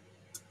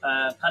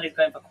 Paddy's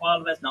going for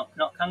koala bears, not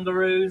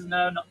kangaroos.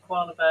 No, not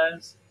koala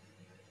bears.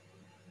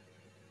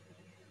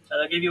 So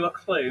I'll give you a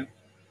clue.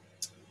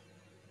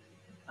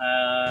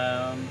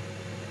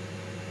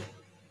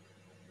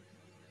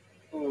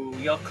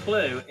 Your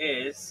clue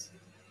is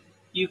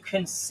you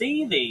can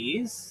see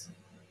these,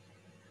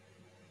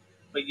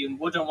 but you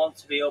wouldn't want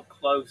to be up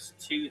close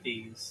to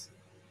these.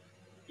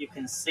 You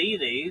can see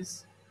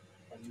these,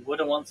 but you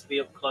wouldn't want to be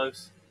up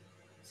close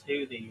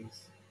to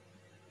these.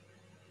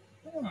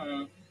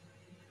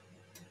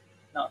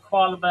 Not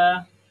koala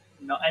bear,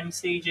 not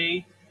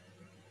MCG.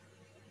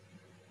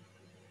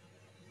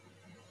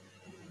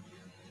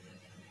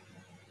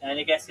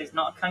 Any guesses?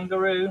 Not a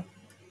kangaroo,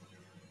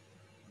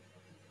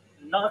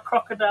 not a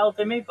crocodile,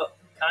 Dimmy, but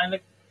kind of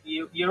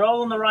you're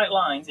all on the right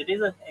lines. It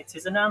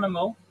is an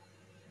animal,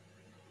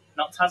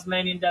 not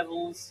Tasmanian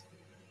devils.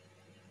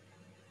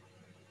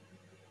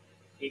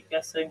 Keep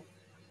guessing.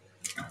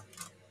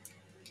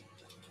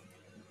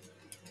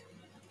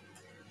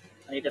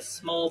 I need a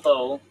small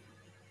bowl.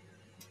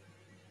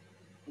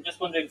 I'm just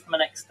wondering for my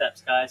next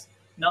steps, guys.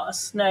 Not a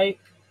snake,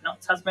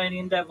 not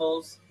Tasmanian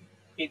devils.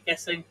 Keep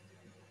guessing.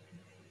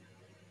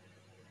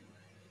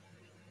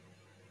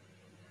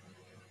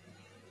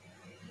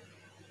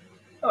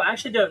 Oh, I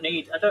actually don't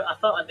need. I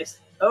thought this.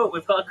 Oh,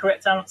 we've got a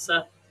correct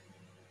answer.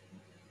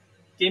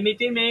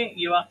 Dimmy,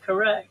 you are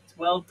correct.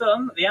 Well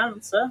done. The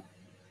answer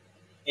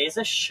is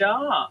a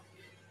shark.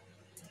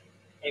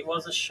 It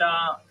was a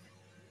shark.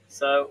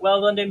 So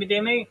well done,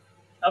 Dimmy.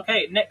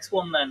 Okay, next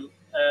one then.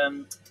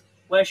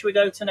 Where should we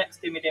go to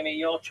next, Dimmy?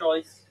 Your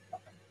choice.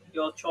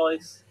 Your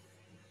choice.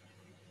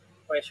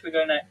 Where should we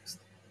go next?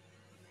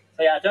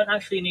 So yeah, I don't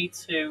actually need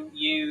to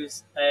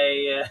use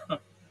a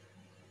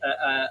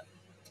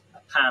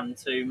pan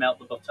to melt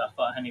the butter. I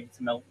thought I needed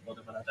to melt the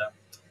butter, but I don't.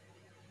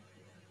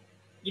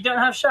 You don't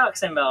have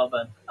sharks in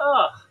Melbourne?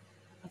 Oh,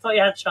 I thought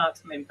you had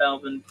sharks in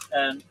Melbourne.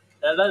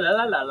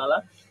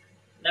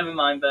 Never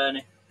mind,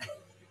 Bernie.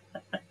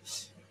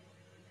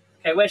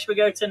 Okay, where should we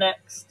go to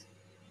next?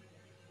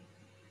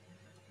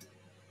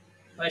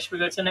 Where should we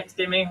go to next,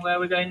 Dimmy? Where are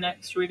we going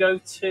next? Should we go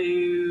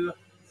to...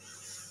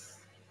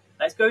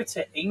 Let's go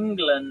to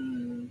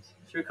England.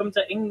 Should we come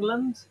to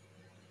England?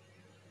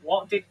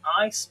 What did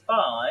I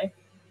spy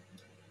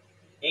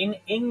in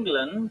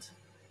England?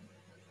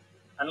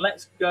 And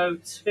let's go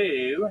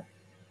to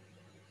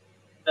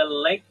the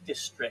Lake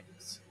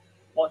District.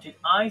 What did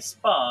I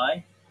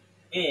spy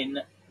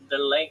in the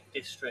Lake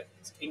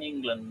District in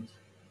England?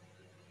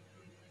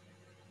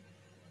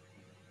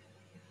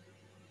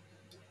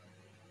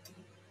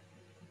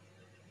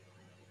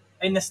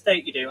 In the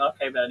state you do.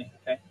 Okay, Bernie.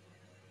 Okay.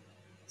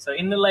 So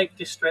in the Lake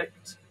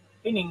District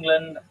in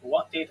England,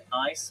 what did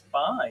I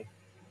spy?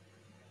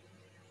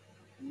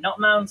 Not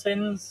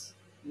mountains,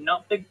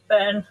 not Big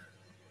Ben,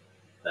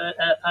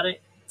 Paddy.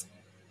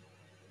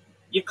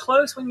 You're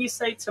close when you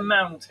say to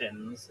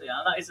mountains.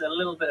 Yeah, that is a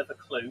little bit of a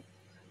clue.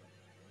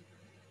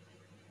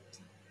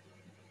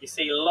 You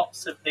see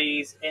lots of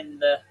these in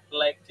the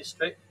Lake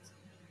District.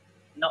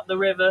 Not the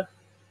river,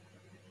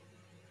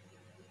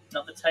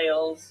 not the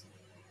tails.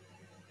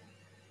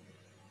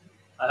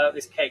 I hope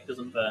this cake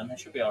doesn't burn. It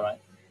should be all right.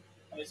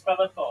 Let me just grab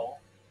a bowl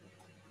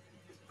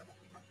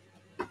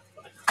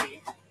for the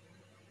cream.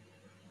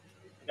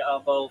 Get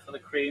our bowl for the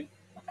cream.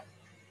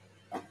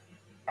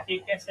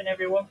 Keep guessing,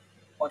 everyone.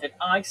 What did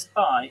I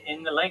spy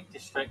in the Lake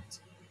District?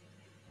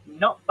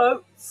 Not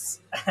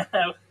boats.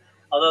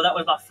 Although that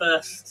was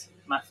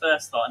my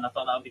first thought, and I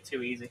thought that would be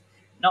too easy.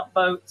 Not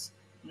boats.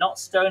 Not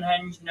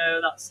Stonehenge. No,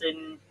 that's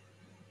in.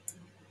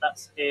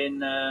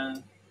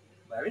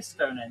 Where is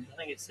Stonehenge? I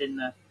think it's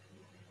in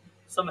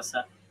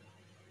Somerset.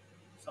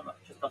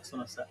 Just off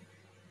Somerset.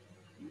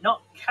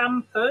 Not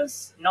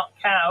campers. Not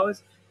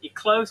cows. You're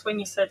close when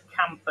you said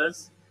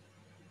campers.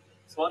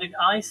 So what did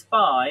I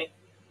spy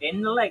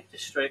in the Lake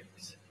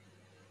District?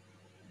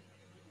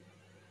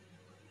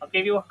 I'll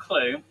give you a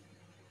clue.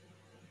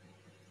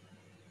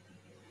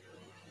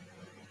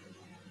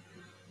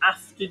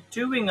 After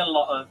doing a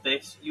lot of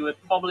this, you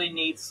would probably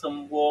need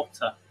some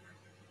water.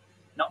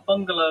 Not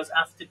bungalows.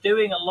 After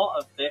doing a lot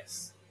of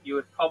this, you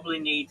would probably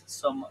need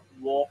some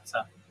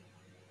water.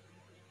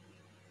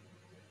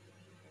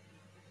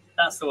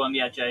 That's the one,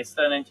 yeah, Jay.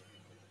 Stonehenge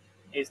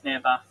is near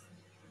Bath,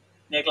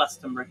 near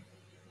Glastonbury.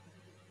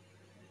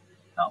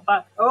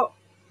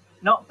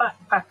 Not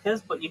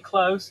backpackers, but you're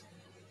close.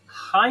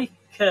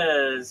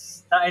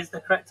 Hikers. That is the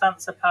correct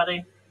answer,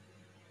 Paddy.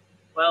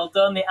 Well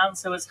done. The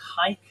answer was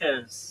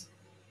hikers.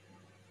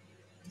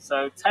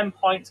 So 10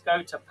 points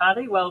go to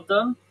Paddy. Well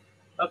done.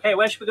 Okay,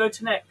 where should we go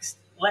to next?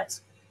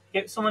 Let's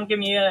Someone give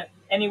me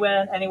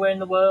anywhere in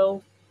the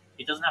world.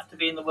 It doesn't have to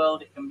be in the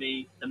world. It can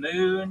be the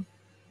moon,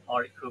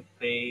 or it could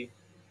be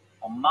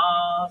on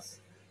Mars.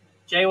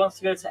 Jay wants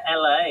to go to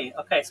LA.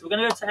 Okay, so we're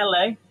going to go to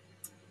LA.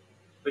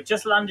 We've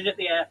just landed at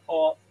the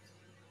airport.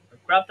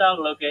 We've grabbed our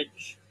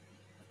luggage.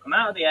 We've come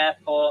out of the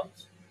airport.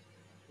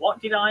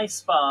 What did I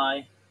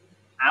spy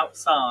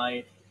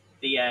outside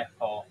the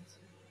airport?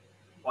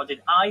 What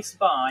did I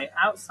spy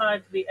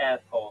outside the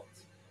airport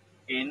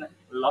in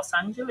Los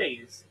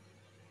Angeles?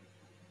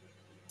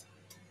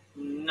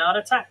 Not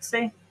a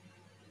taxi.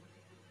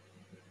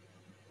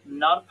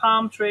 Not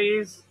palm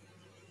trees.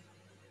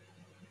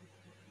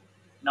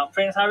 Not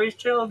Prince Harry's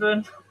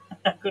children.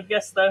 Good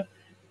guess though.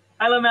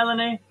 Hello,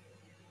 Melanie.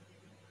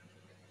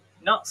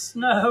 Not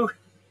snow.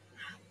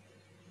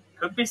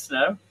 Could be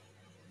snow.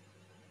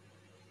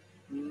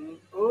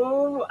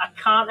 Ooh, I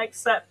can't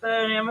accept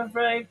Bernie, I'm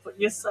afraid, but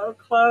you're so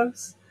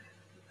close.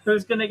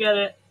 Who's going to get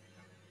it?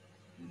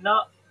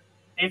 Not.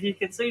 If you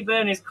could see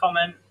Bernie's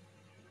comment,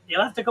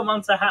 you'll have to come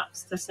on to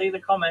Haps to see the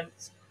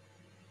comments.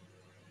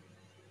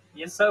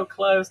 You're so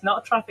close.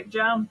 Not a traffic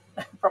jam.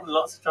 Probably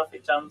lots of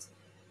traffic jams.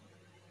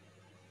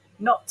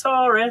 Not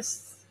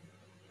tourists.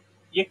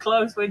 You're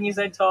close when you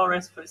say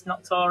tourists, but it's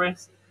not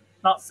tourists.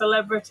 Not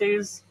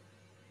celebrities.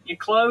 You're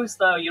close,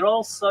 though. You're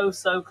all so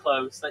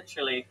close,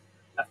 literally.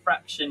 A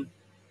fraction.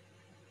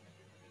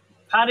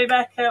 Paddy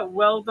Becker,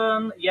 well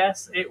done.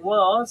 Yes, it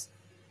was.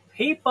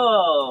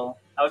 People.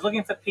 I was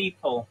looking for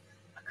people.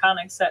 I can't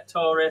accept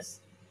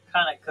tourists.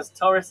 Because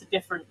tourists are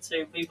different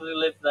to people who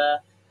live there,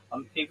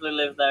 and people who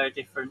live there are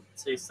different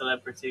to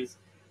celebrities.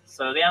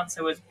 So the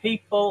answer was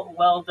people.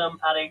 Well done,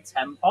 Paddy.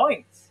 10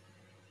 points.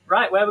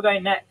 Right, where are we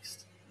going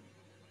next?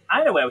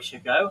 I know where we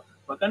should go.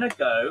 We're going to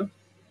go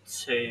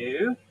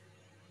to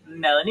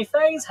Melanie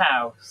Faye's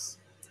house.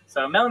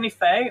 So Melanie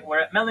Faye,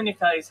 we're at Melanie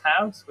Faye's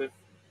house. We've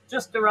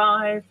just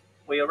arrived.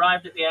 We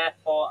arrived at the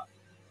airport,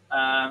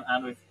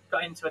 and we've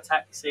got into a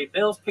taxi.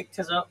 Bill's picked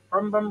us up,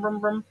 brum brum brum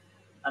brum,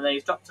 and then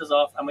he's dropped us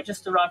off. And we've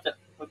just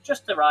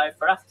arrived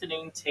for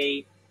afternoon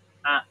tea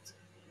at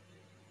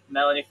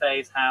Melanie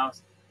Faye's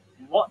house.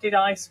 What did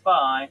I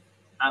spy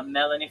at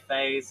Melanie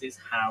Faye's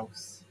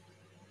house?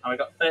 And we've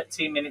got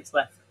 13 minutes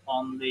left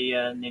on the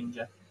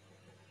Ninja.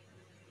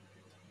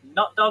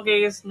 Not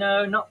doggies,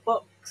 no, not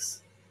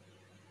books.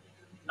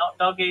 Not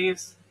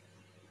doggies.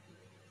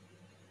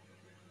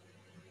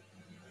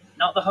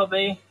 Not the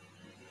hubby.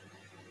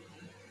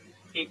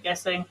 Keep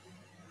guessing.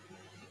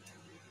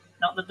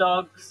 Not the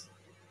dogs.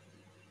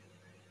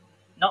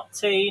 Not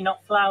tea,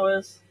 not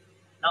flowers.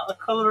 Not the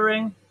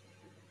colouring.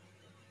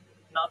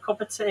 Not a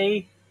cup of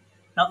tea.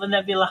 Not the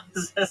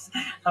nebulizers.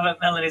 I bet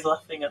Melanie's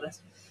laughing at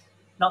this.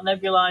 Not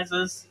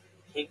nebulizers.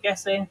 Keep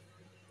guessing.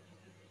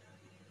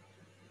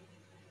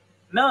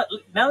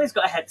 Melanie's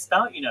got a head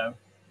start, you know.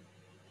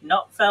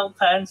 Not felt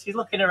pens. She's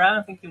looking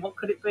around thinking, what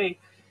could it be?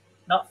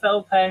 Not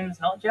felt pens,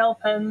 not gel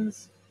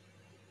pens,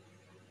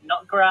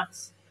 not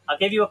grass. I'll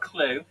give you a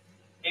clue.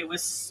 It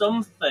was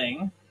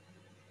something.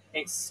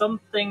 It's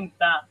something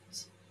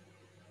that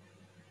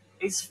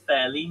is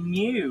fairly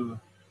new.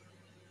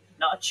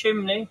 Not a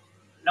chimney.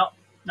 Not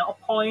a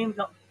poem.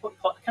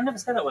 I can never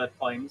say that word.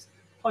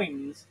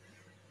 Poems.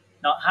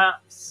 Not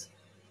hats.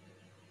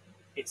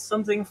 It's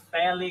something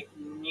fairly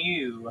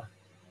new.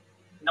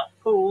 Not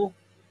pool.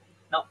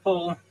 Not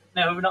pool.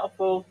 No, not a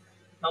pool.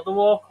 Not the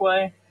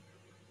walkway.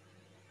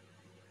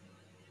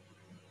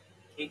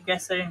 Keep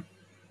guessing.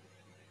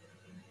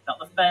 Not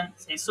the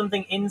fence. It's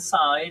something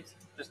inside.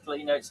 Just to let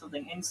you know, it's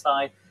something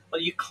inside.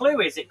 But your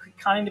clue is it could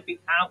kind of be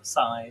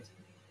outside.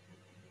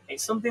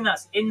 It's something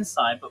that's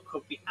inside but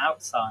could be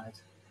outside.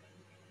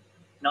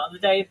 Not the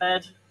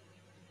daybed.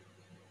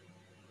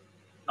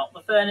 Not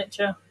the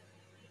furniture.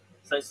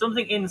 So it's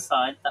something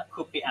inside that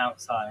could be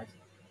outside.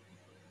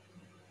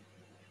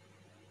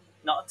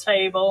 Not a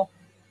table.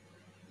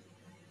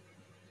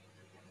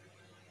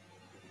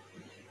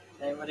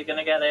 Anybody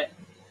gonna get it?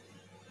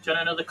 Do you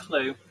want another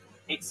clue?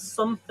 It's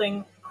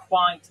something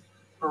quite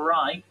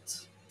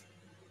bright.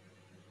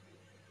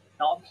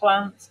 Not a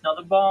plant, not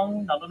a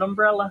bong, not an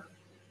umbrella.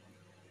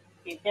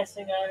 Keep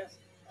guessing, guys.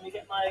 Let me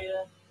get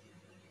my...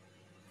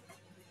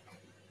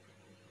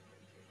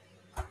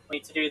 We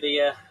need to do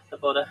the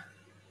butter.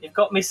 You've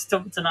got me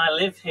stumped and I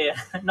live here.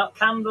 Not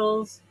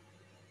candles.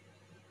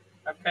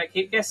 Okay,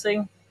 keep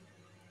guessing.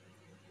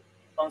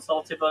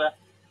 Unsalted butter.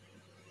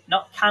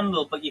 Not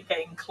candle, but you're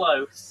getting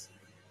close.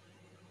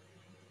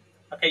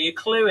 Okay, your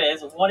clue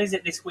is, what is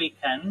it this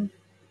weekend?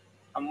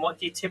 And what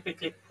do you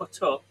typically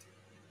put up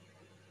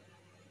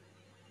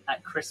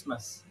at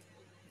Christmas?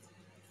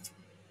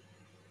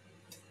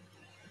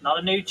 Not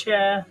a new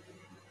chair.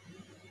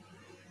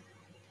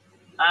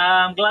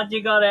 I'm glad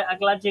you got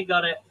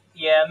it.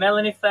 Yeah,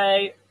 Melanie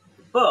Faye.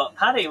 But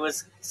Paddy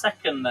was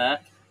second there.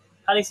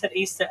 Paddy said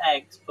Easter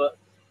eggs, but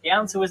the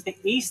answer was the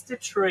Easter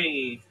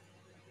tree.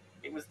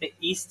 It was the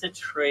Easter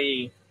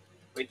tree,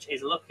 which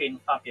is looking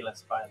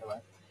fabulous, by the way.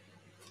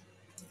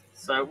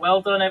 So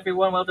well done,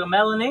 everyone. Well done,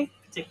 Melanie,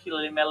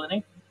 particularly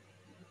Melanie.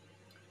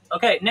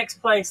 Okay, next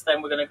place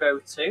then we're going to go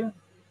to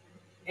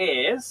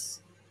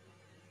is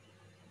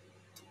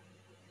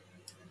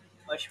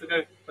Where should we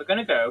go? We're going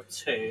to go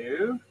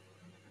to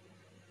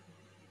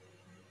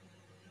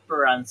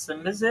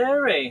Branson,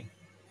 Missouri.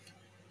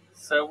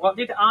 So what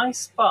did I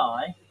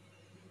spy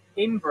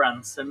in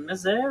Branson,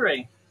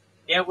 Missouri?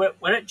 Yeah,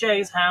 we're at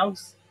Jay's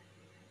house.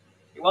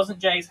 It wasn't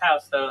Jay's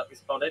house, though, that we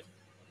spotted.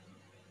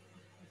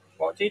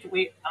 What did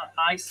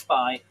I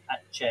spy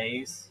at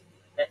Jay's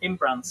in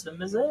Branson,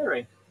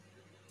 Missouri?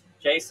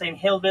 Jay's saying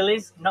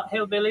hillbillies, not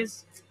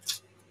hillbillies.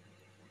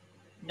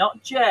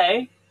 Not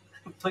Jay,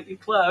 but you're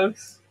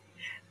close.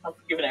 I've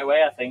given it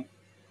away, I think.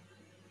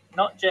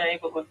 Not Jay,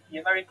 but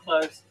you're very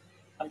close.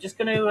 I'm just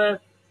going to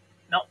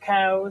not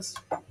cows.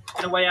 I'm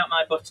going to weigh out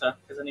my butter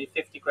because I need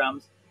 50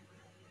 grams.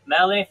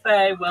 Melanie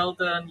Faye, well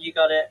done. You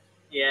got it.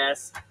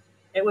 Yes.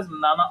 It was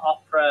Mama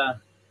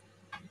Opera.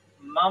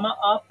 Mama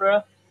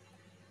Opera.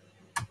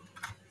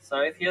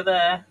 So if you're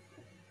there,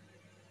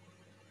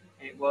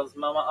 it was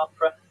Mama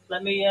Opera.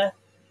 Let me,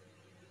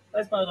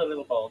 where's my other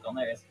little bowl gone?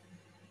 There it is.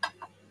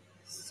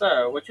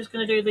 So we're just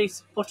going to do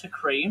this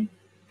buttercream.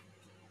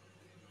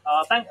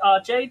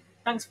 Jade,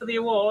 thanks for the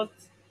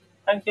awards.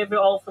 Thank you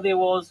all for the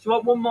awards. Do you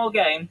want one more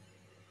game?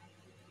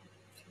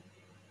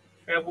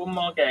 We have one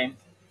more game.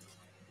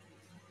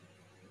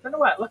 I don't know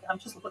where. Look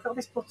at all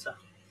this butter.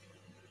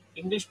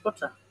 English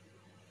butter.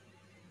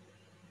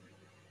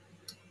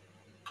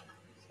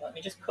 So let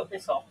me just cut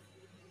this off.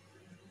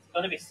 It's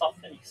got to be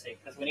softened, you see,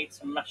 because we need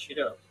to mash it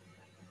up.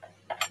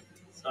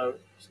 So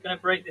just going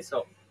to break this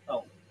up.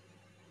 Oh,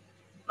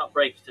 not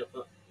break it up,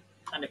 but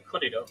kind of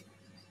cut it up.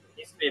 It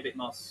needs to be a bit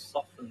more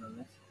softened than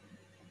this.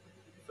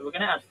 So we're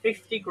going to add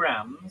 50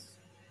 grams.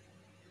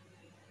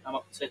 I'm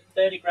up to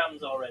 30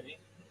 grams already.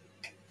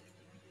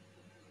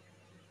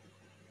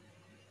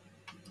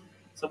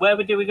 So where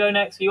do we go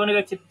next? You want to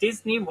go to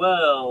Disney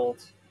World.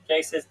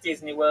 Jay says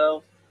Disney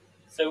World.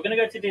 So we're going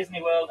to go to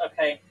Disney World.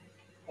 Okay.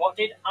 What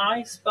did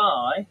I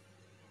spy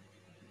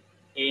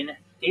in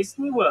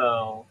Disney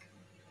World?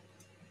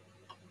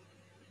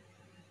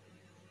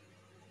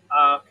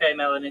 Okay,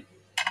 Melanie.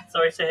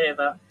 Sorry to hear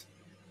that.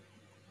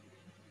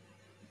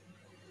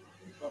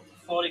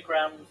 40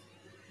 grams.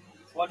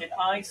 So what did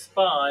I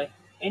spy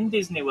in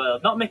Disney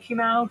World? Not Mickey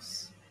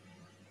Mouse.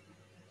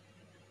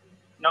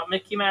 Not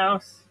Mickey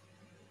Mouse.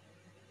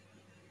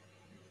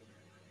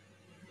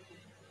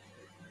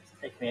 It's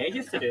taking me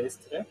ages to do this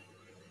today.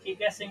 Keep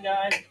guessing,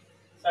 guys.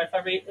 Sorry if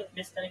I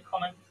missed any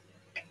comments.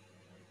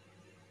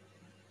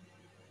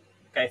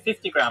 Okay,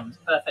 50 grams.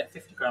 Perfect,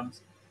 50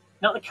 grams.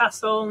 Not the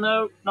castle,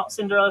 no. Not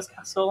Cinderella's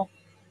castle.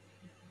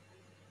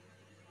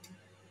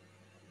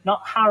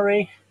 Not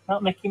Harry.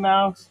 Not Mickey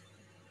Mouse.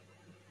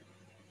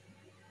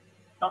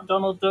 Not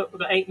Donald Duck. We've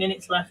got 8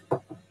 minutes left. I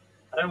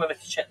don't know whether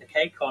to check the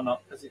cake or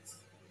not because it's.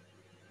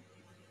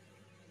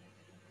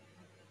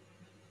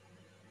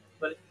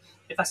 But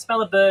if I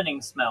smell a burning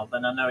smell,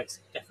 then I know it's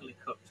definitely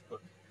cooked.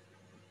 But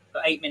we've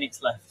got 8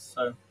 minutes left,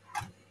 so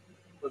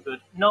we're good.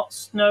 Not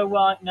Snow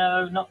White,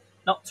 no.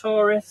 Not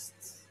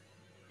tourists.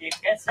 Keep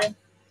guessing.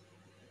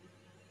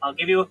 I'll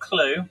give you a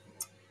clue.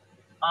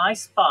 I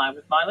spy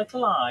with my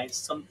little eyes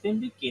something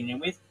beginning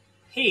with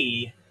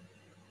P.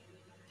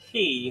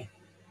 P.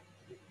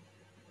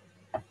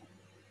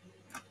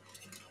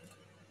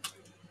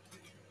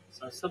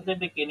 So something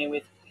beginning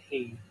with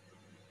P.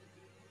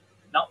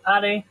 Not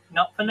Paddy,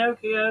 not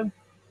Pinocchio,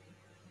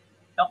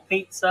 not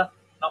pizza,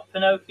 not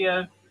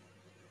Pinocchio.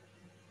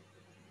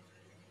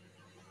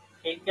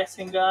 Keep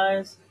guessing,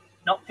 guys.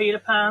 Not Peter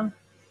Pan,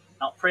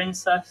 not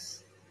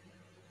Princess.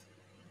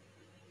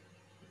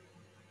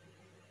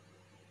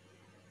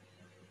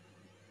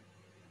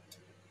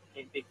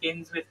 It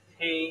begins with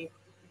P.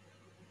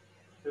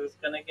 Who's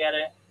going to get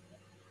it?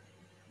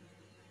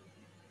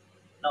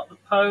 Not the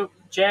Pope.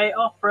 J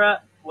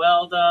Opera.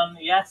 Well done.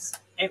 Yes,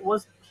 it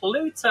was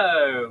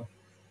Pluto.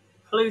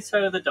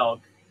 Pluto the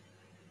dog.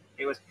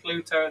 It was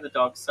Pluto the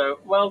dog. So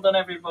well done,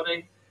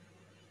 everybody.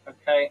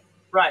 Okay.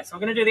 Right, so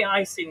we're going to do the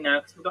icing now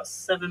because we've got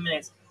 7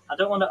 minutes. I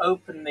don't want to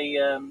open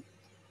the...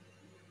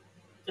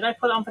 Did I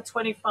put it on for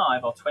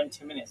 25 or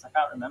 20 minutes? I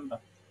can't remember.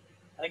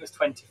 I think it was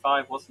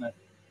 25, wasn't it?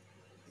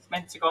 It's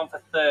meant to go on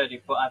for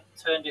 30, but I've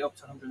turned it up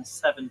to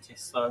 170,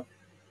 so...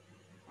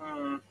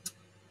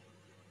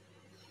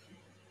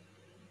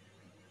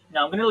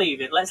 No, I'm going to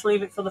leave it. Let's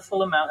leave it for the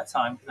full amount of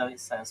time, as it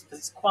says, because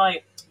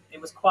it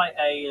was quite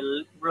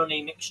a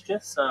runny mixture,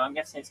 so I'm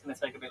guessing it's going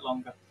to take a bit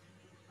longer.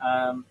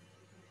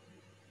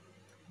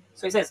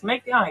 So it says,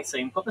 make the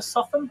icing, put the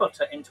softened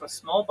butter into a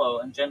small bowl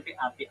and gently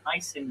add the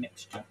icing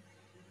mixture.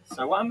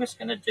 So what I'm just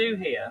going to do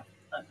here,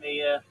 let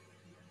me...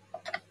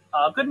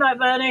 good night,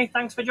 Bernie.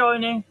 Thanks for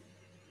joining.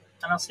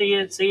 And I'll see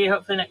you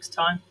hopefully next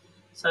time.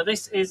 So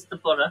this is the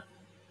butter.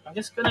 I'm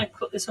just going to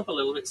cut this up a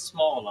little bit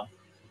smaller.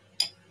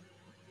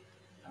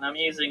 And I'm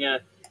using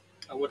a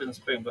wooden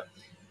spoon, but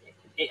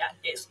it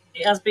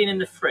has been in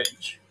the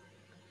fridge.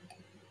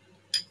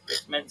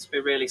 It's meant to be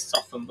really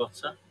softened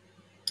butter.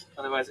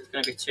 Otherwise it's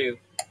going to be too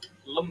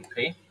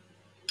lumpy.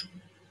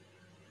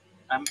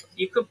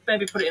 You could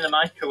maybe put it in the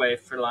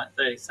microwave for like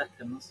 30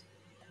 seconds.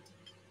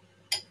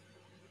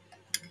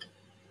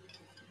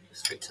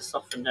 Just for it to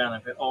soften down a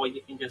bit. Or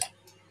you can just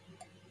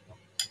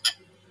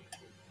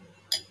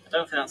I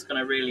don't think that's going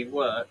to really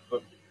work,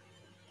 but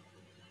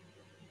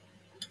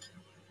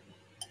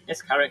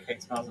this carrot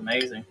cake smells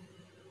amazing.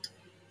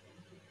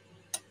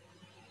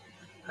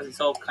 Because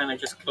it's all kind of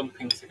just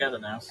clumping together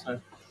now,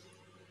 so.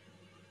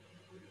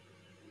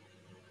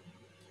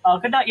 Oh,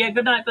 good night,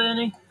 good night,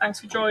 Bernie. Thanks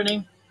for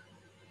joining.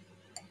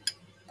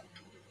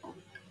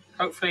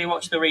 Hopefully you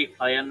watch the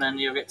replay and then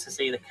you'll get to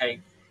see the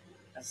cake.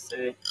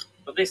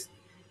 But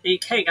the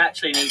cake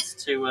actually needs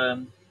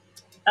to,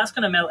 that's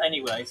going to melt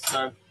anyway,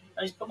 so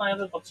I just put my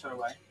other butter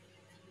away.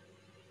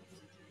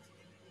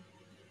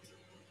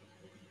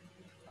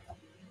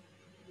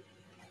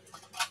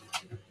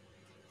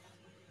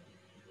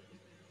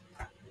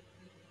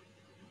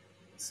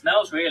 It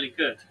smells really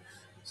good.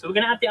 So we're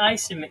going to add the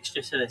icing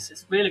mixture to this.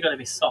 It's really going to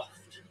be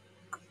soft.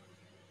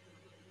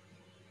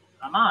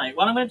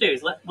 What I'm going to do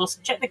is we'll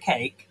check the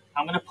cake.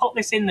 I'm going to pop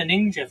this in the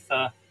Ninja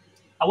for.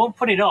 I won't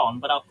put it on,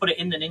 but I'll put it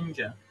in the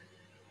Ninja,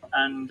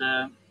 and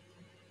I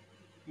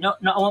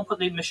won't put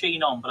the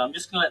machine on, but I'm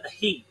just going to let the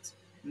heat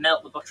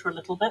melt the butter a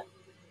little bit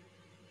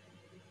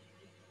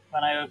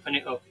when I open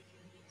it up.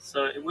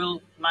 So it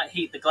might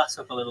heat the glass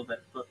up a little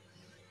bit, but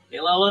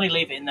I'll only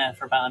leave it in there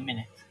for about a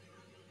minute,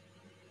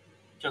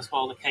 just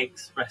while the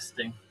cake's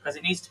resting, because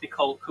it needs to be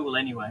cool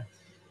anyway.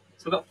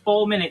 So we've got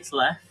 4 minutes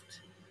left.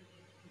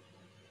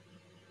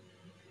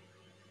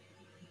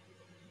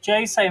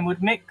 Jay saying,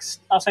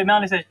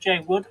 Melanie says, Jay,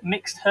 would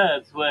mixed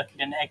herbs work in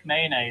an egg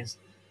mayonnaise?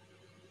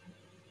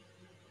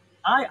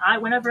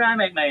 Whenever I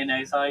make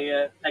mayonnaise,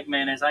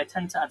 I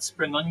tend to add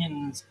spring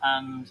onions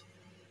and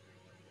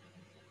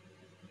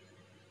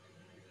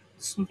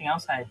something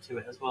else I add to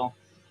it as well.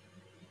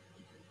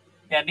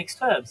 Yeah, mixed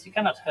herbs. You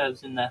can add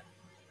herbs in there.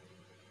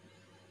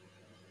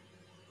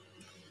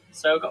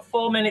 So we've got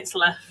 4 minutes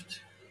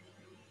left.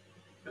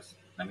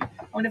 I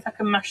wonder if I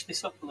can mash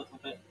this up a little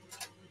bit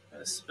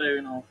with a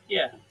spoon or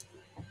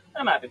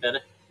that might be better.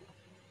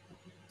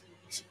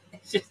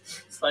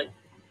 It's like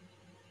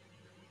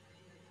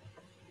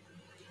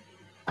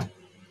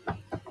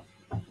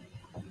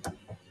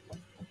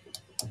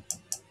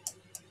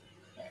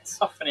it's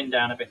softening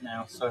down a bit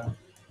now, so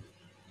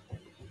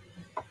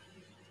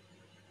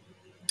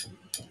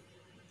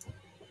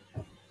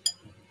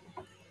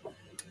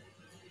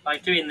by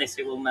doing this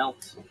it will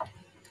melt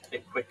a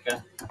bit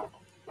quicker.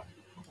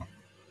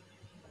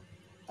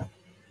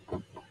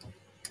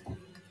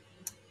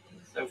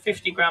 So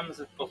 50 grams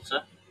of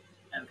butter.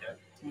 There we go.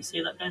 Can you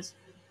see that, guys?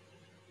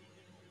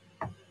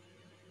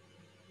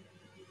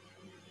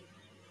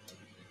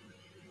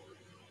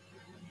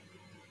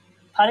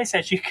 Paddy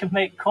says you can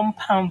make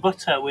compound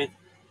butter with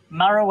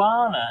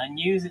marijuana and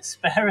use it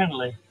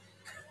sparingly.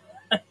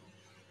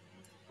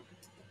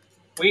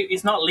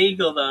 It's not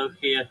legal though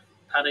here,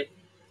 Paddy.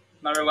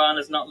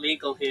 Marijuana's not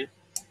legal here.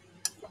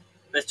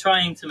 They're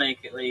trying to make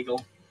it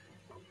legal,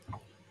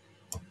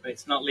 but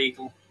it's not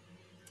legal.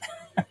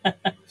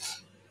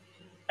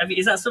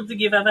 Is that something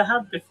you've ever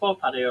had before,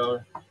 Paddy,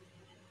 or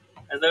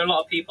are there a lot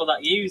of people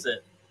that use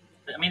it?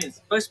 I mean, it's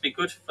supposed to be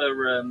good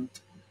for.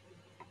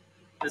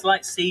 There's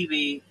like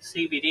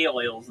CBD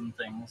oils and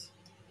things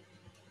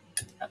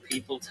that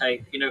people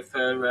take,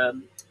 for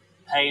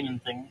pain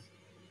and things.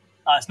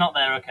 Oh, it's not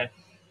there. Okay.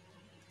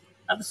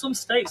 There's some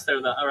states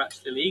though that are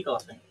actually legal, I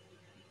think.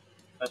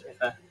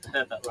 If I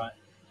heard that right,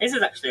 this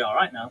is actually all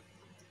right now.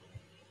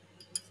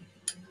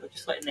 We're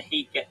just letting the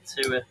heat get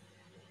to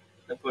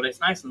the butter. It's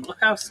nice and look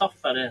how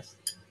soft that is.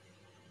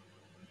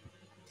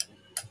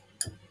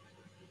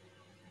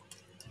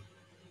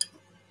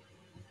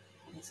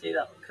 You see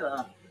that? Look at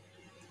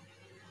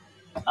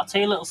that. I'll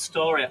tell you a little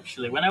story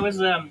actually. When I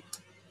was,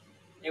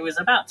 it was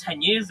about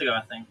 10 years ago,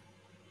 I think,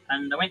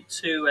 and I went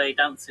to a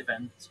dance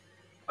event.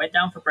 Went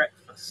down for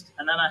breakfast,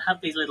 and then I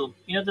had these little,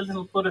 the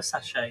little butter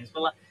sachets.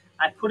 Well,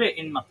 I put it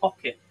in my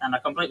pocket, and I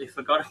completely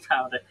forgot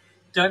about it.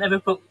 Don't ever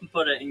put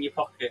butter in your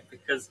pocket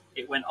because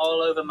it went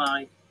all over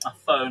my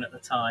phone at the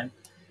time.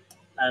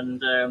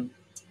 And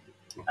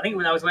I think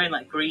when I was wearing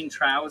like green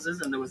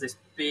trousers, and there was this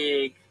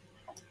big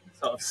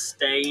sort of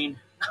stain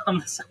on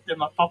the side of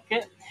my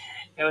pocket.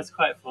 It was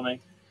quite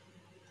funny.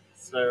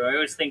 So I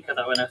always think of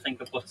that when I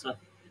think of butter.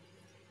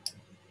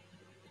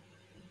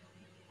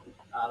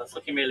 That's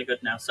looking really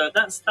good now. So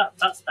that's that.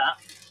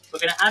 We're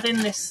going to add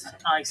in this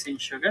icing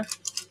sugar.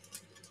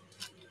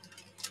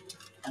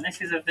 And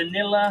this is a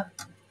vanilla.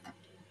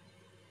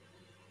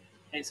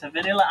 It's a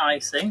vanilla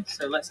icing.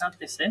 So let's add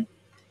this in.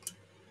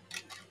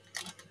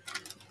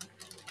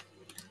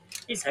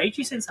 It's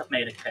ages since I've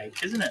made a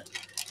cake, isn't it?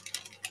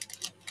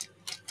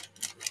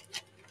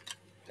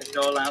 Get it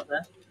all out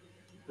there.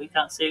 We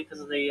can't see it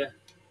because of the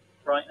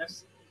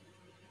brightness.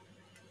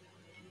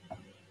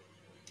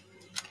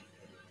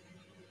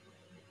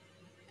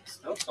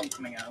 Still some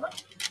coming out of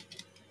that.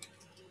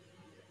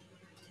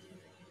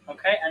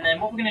 Okay, and then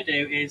what we're going to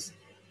do is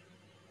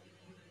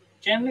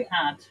gently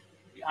add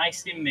the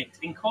icing mix,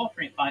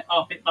 incorporate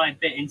bit by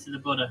bit into the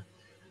butter,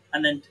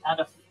 and then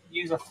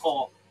use a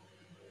fork.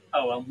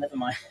 Oh well, never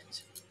mind.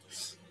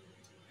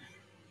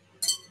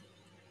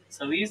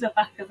 So we use the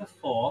back of a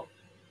fork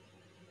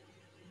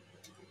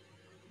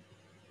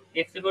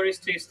If the butter is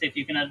too stiff,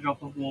 you can add a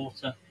drop of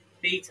water.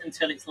 Beat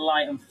until it's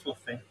light and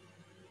fluffy.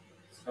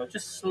 So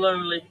just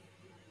slowly,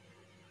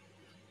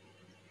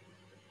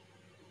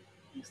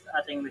 just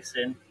adding this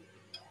in.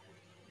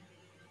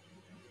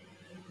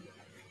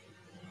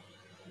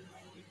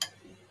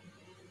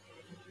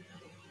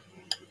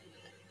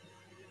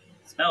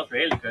 It smells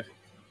really good.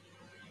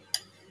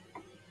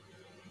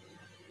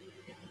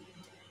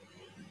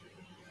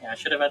 Yeah, I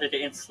should have added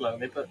it in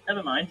slowly, but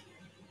never mind.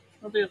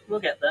 We'll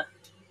get there.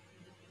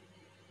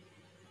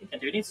 I think I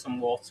do need some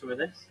water with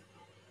this.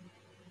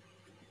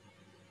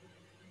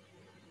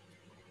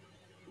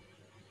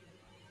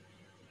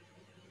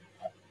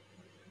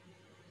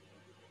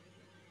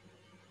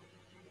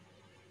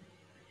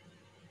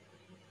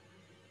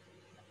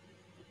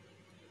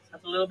 Let's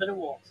add a little bit of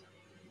water.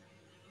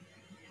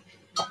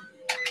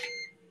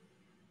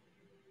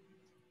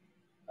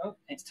 Oh,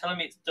 it's telling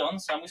me it's done,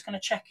 so I'm just going to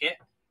check it.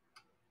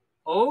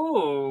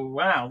 Oh,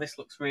 wow, this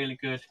looks really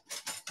good.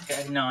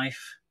 Get a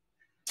knife.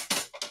 I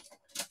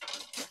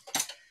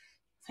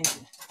think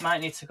it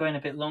might need to go in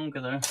a bit longer,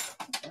 though.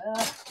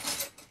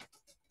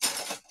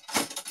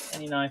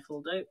 Any knife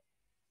will do.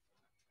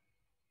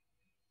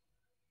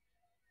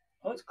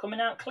 Oh, it's coming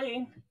out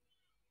clean.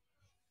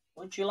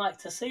 Would you like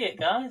to see it,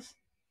 guys?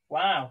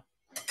 Wow.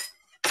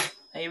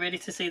 Are you ready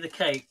to see the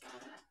cake?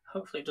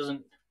 Hopefully it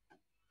doesn't...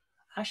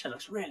 Actually, it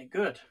looks really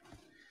good.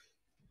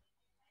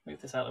 Move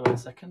this out of the way a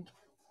second.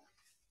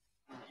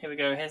 Here we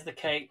go. Here's the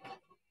cake.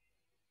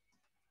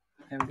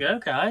 Here we go,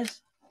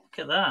 guys. Look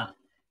at that.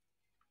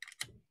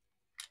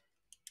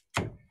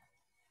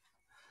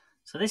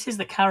 So this is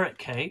the carrot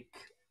cake.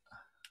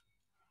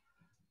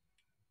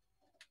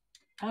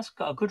 That's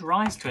got a good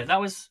rise to it.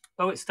 That was...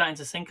 Oh, it's starting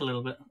to sink a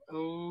little bit.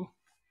 Oh.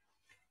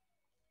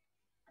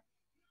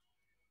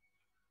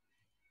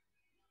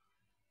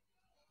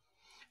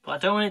 But I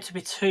don't want it to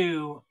be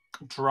too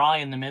dry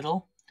in the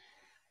middle.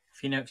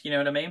 If you know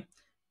what I mean.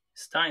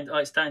 It's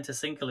starting to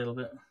sink a little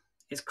bit.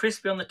 It's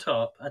crispy on the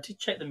top. I did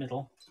check the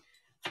middle.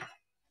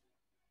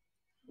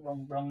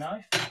 Wrong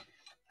knife.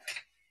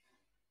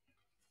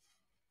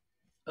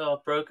 Oh,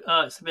 it broke.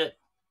 Oh, it's a bit...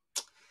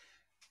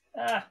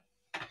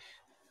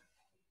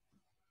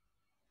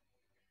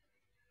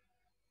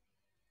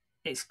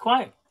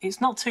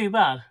 It's not too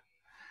bad.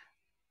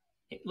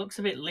 It looks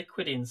a bit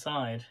liquid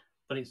inside,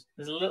 but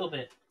there's a little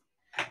bit.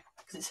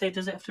 Does it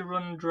have to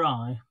run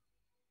dry?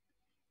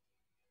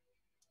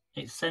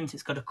 It's sent,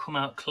 it's got to come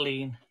out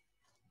clean.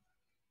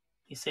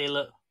 You see,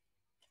 look.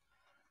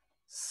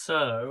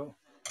 So,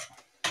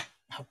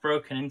 I've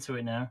broken into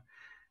it now.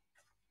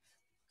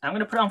 I'm going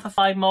to put it on for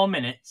 5 more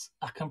minutes.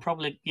 I can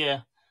probably,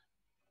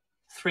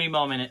 3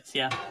 more minutes,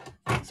 yeah.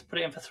 Let's put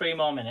it in for 3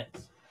 more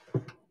minutes.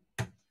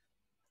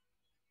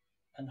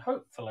 And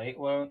hopefully it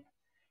won't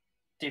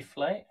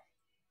deflate.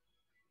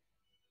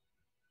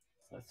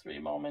 So 3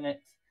 more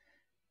minutes.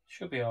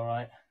 Should be all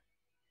right.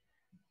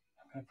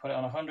 I'm going to put it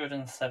on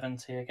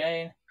 170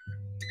 again.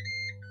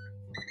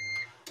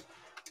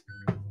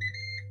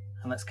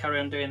 And let's carry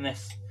on doing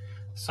this.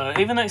 So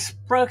even though it's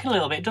broken a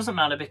little bit, it doesn't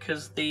matter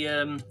because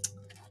the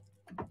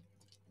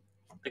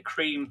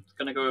cream is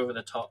going to go over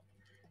the top.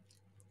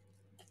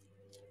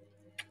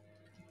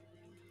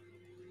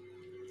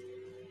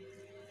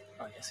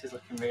 Oh yes, it's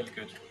looking really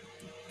good.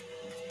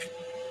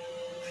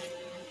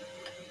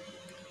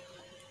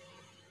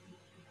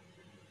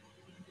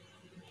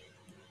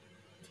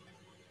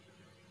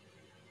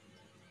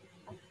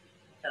 Look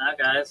at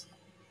that, guys.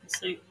 Let's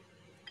see.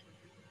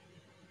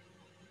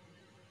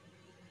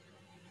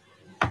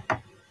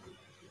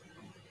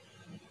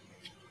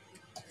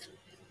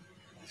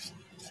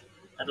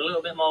 Add a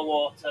little bit more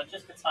water,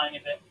 just a tiny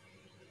bit.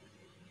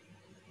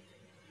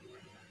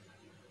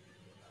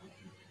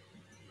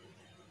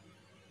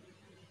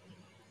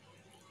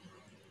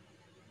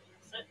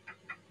 That's it.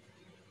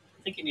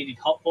 I think it needed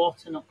hot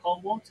water, not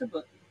cold water,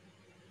 but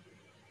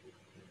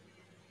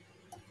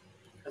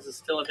because there's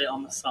still a bit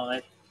on the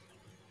side.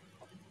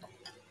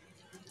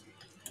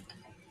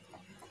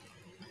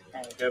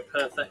 There we go,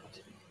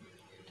 perfect.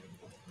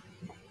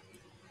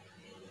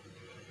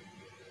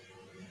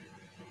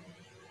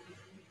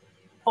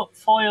 Put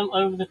foil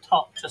over the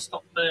top to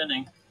stop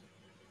burning.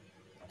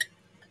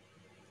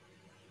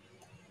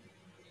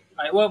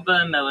 It won't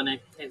burn, Melanie.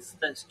 It's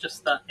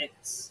just that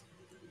it's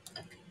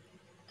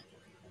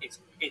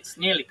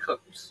nearly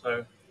cooked,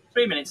 so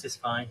 3 minutes is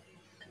fine.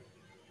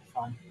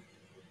 Fine.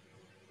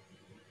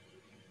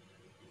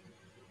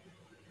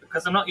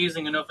 Because I'm not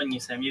using an oven,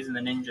 you see, I'm using the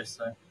Ninja,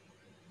 so.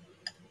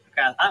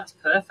 Okay, that's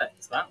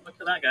perfect. Look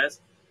at that, guys.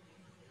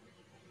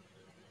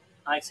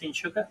 Icing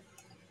sugar.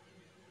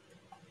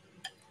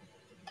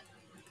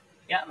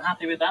 Yeah, I'm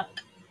happy with that.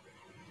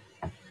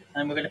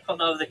 And we're going to put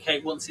that over the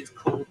cake once it's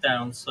cooled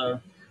down. So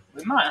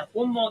we might have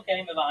one more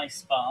game of I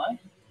Spy.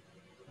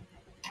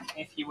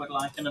 If you would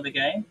like another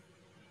game.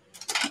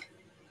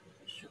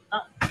 Shut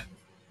that.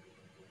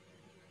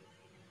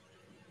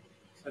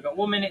 So I've got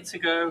 1 minute to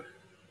go.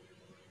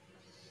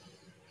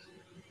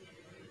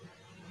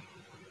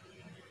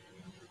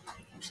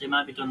 Actually, it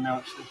might be done now,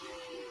 actually.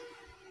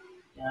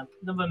 Yeah,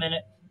 another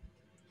minute.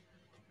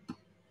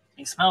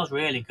 It smells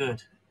really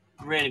good.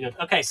 Really good.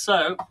 Okay,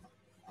 so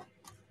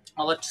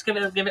I'll just give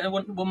it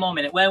one more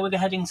minute. Where are we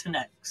heading to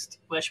next?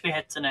 Where should we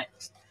head to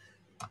next?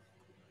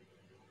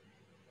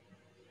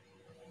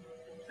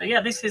 So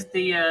yeah, this is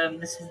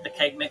the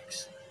cake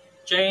mix.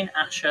 Jane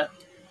Asher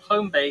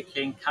home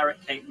baking carrot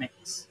cake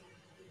mix.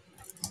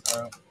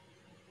 So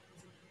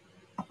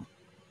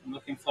I'm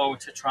looking forward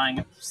to trying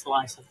a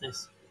slice of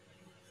this.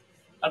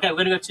 Okay, we're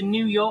going to go to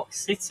New York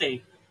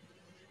City.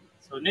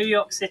 So New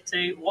York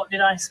City, what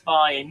did I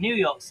spy in New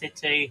York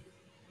City?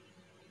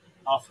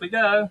 Off we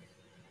go.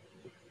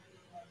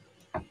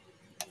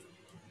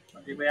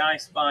 What did I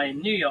spy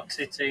in New York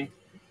City?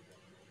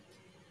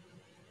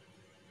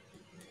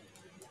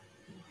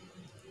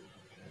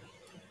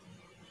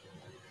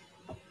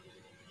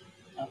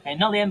 Okay,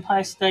 not the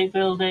Empire State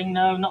Building.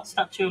 No, not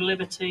Statue of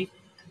Liberty.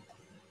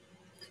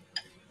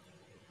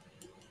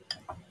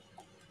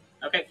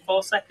 Okay,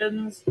 4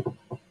 seconds.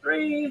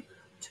 3,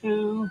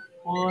 2,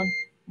 1.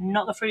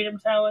 Not the Freedom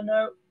Tower,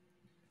 no.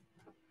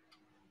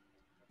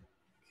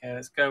 Okay,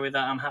 let's go with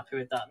that. I'm happy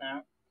with that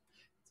now.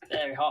 It's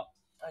very hot,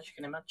 as you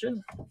can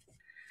imagine.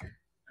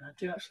 And I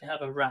do actually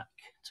have a rack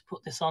to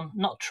put this on.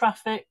 Not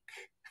traffic.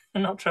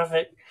 Not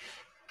traffic.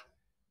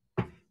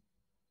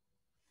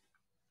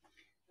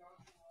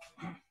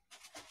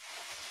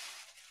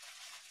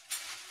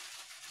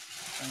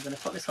 I'm going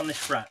to put this on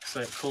this rack so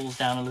it cools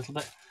down a little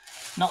bit.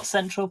 Not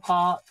Central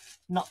Park,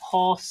 not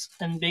Horse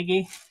and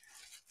Biggie.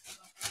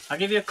 I'll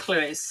give you a clue.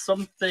 It's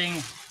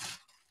something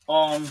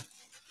on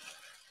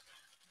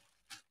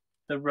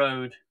the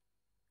road.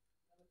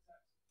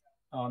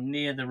 Or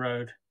near the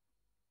road.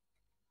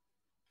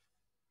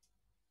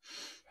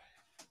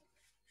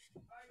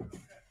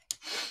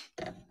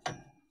 Can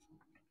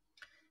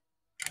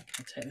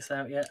we take this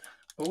out yet?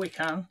 Oh, we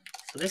can.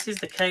 So this is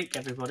the cake,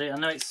 everybody. I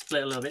know it's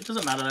split a little bit. It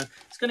doesn't matter, though.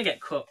 It's going to get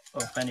cut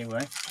up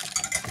anyway.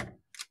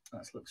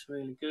 That looks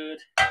really good.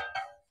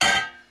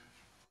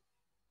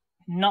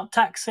 Not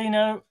taxi,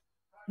 no.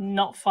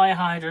 Not fire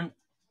hydrant.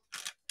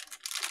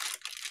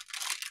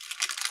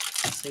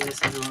 See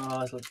this, everyone.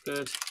 Oh, this looks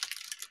good.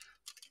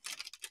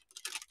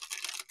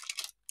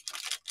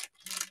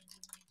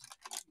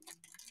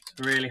 It's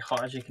really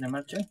hot, as you can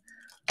imagine.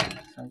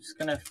 So I'm just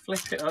going to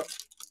flip it up.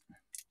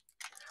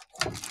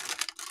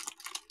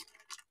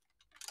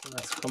 So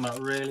that's come out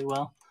really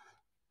well.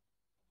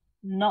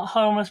 Not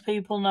homeless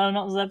people, no.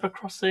 Not zebra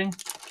crossing.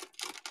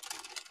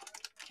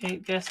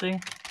 Keep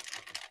guessing.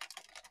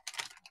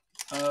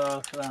 Oh,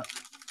 look at that.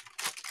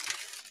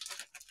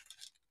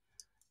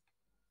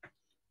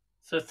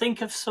 So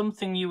think of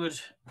something you would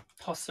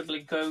possibly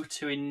go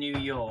to in New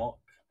York.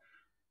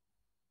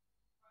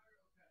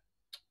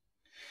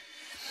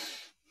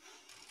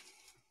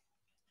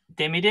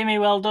 Dimmy,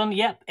 well done.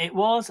 Yep, it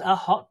was a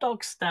hot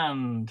dog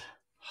stand.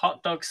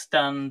 Hot dog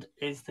stand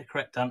is the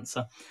correct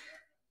answer.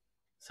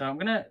 So I'm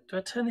gonna, do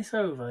I turn this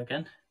over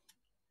again?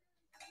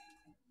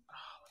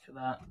 Oh, look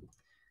at that.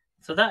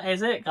 So that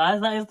is it, guys.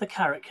 That is the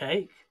carrot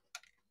cake.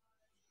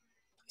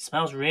 It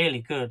smells really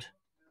good.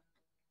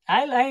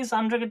 Hey,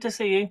 Sandra, good to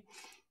see you.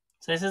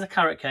 So this is a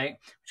carrot cake. I'm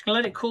just gonna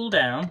let it cool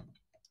down.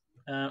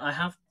 I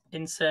have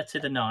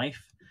inserted a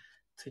knife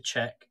to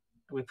check.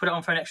 We put it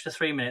on for an extra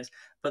 3 minutes,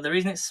 but the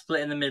reason it's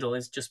split in the middle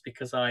is just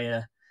because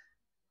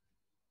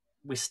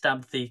we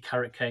stabbed the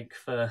carrot cake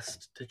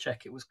first to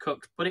check it was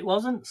cooked, but it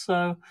wasn't.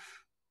 So,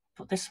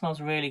 but this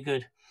smells really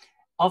good.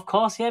 Of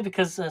course, yeah,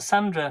 because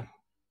Sandra,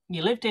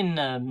 you lived in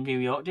New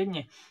York, didn't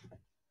you?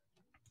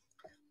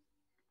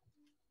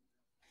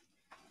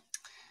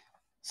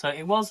 So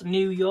it was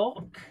New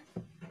York.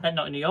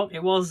 Not New York.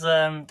 It was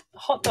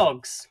hot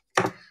dogs.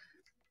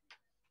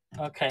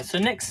 Okay, so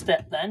next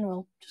step then,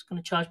 we're just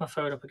going to charge my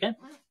phone up again.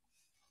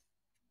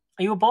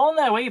 You were born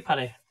there, were you,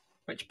 Paddy?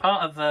 Which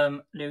part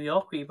of New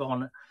York were you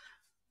born at?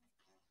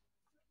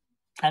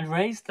 And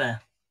raised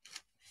there?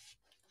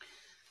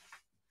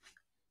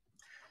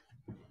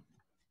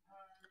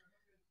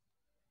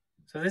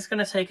 So this is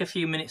going to take a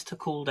few minutes to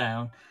cool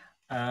down.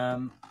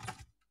 I'm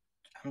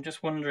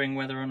just wondering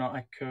whether or not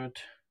I could...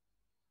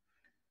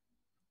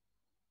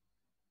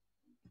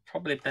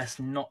 Probably best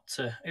not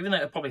to, even though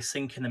it'll probably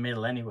sink in the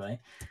middle anyway.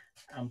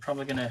 I'm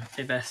probably going to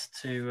be best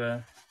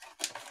to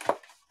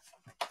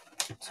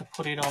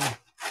put it on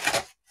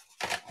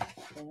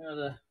for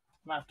another. I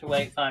might have to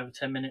wait 5 or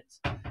 10 minutes.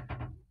 But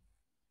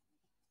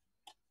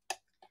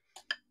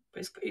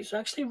it's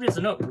actually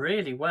risen up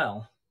really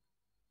well.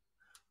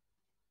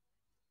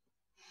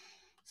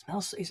 It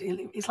smells.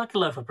 It's like a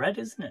loaf of bread,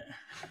 isn't it?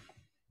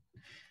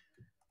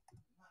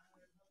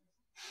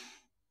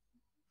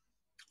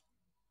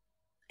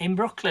 In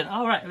Brooklyn.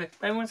 All right. Wait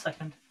 1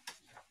 second.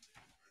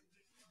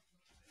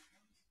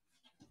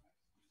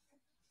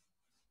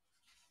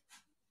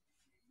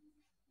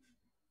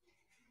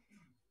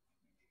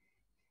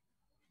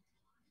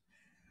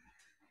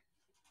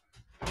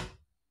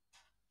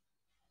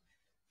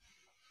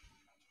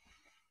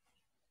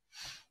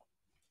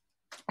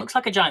 Looks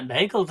like a giant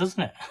bagel,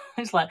 doesn't it?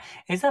 It's like,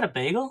 is that a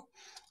bagel?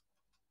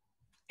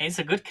 It's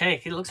a good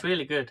cake. It looks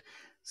really good.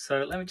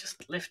 So let me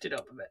just lift it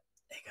up a bit.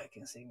 There you go, you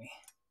can see me.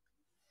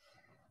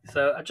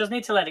 So I just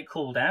need to let it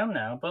cool down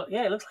now. But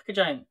yeah, it looks like a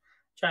giant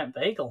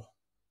bagel.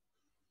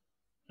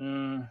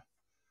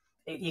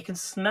 You can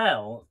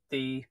smell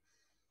the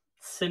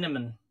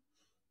cinnamon.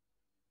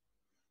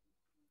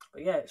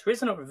 But yeah, it's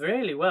risen up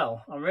really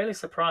well. I'm really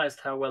surprised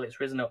how well it's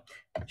risen up.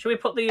 Should we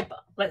put the...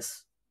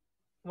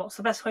 What's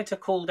the best way to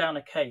cool down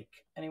a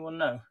cake? Anyone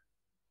know?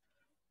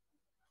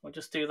 We'll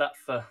just do that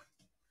for a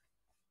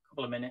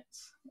couple of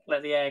minutes.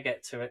 Let the air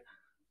get to it.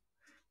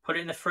 Put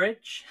it in the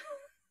fridge.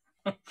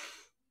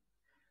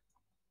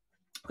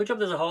 Good job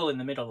there's a hole in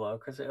the middle though,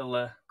 because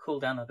it'll cool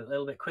down a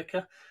little bit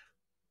quicker.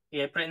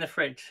 Yeah, put it in the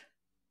fridge.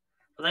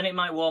 But then it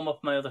might warm up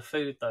my other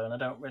food though, and I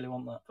don't really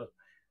want that. But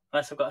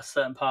unless I've got a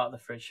certain part of the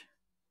fridge.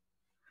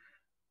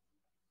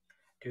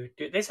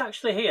 This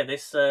actually here,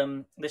 this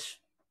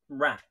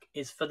rack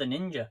is for the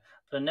Ninja,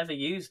 but I never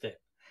used it.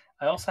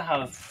 I also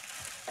have,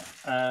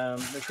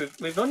 which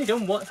we've only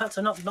done one. In fact,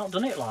 I've not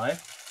done it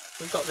live.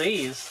 We've got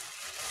these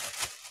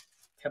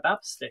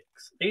kebab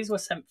sticks. These were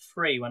sent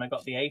free when I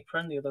got the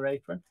apron, the other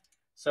apron,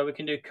 so we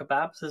can do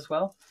kebabs as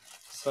well.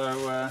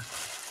 So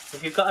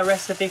if you've got a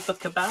recipe for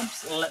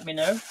kebabs, let me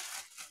know,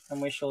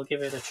 and we shall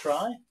give it a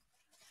try.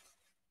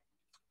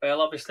 But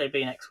it'll obviously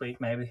be next week,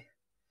 maybe.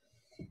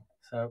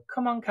 So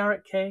come on,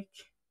 carrot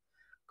cake,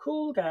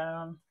 cool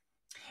down.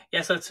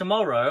 Yeah, so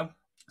tomorrow,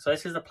 so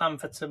this is the plan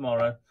for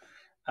tomorrow.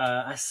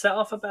 I set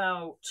off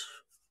about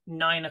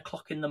 9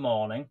 o'clock in the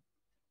morning,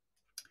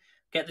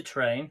 get the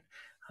train.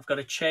 I've got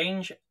to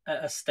change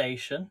at a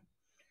station.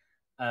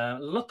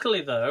 Luckily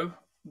though,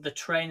 the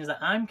trains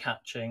that I'm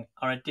catching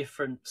are a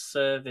different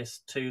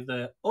service to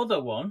the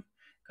other one,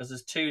 because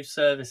there's 2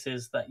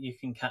 services that you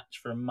can catch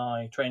from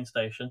my train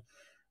station,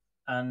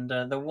 and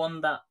the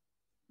one that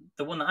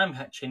I'm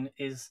catching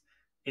is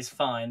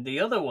fine.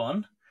 The other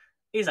one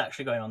is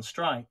actually going on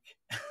strike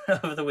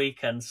over the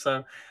weekend,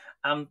 so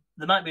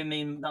there might be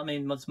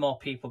more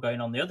people going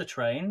on the other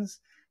trains.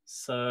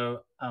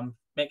 So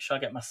make sure I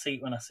get my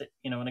seat when I sit,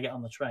 when I get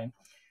on the train.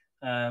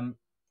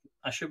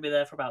 I should be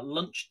there for about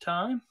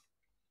lunchtime,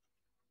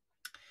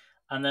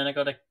 and then I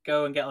got to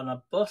go and get on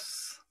a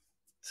bus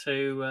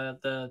to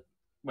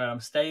where I'm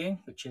staying,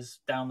 which is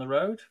down the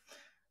road.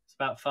 It's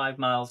about 5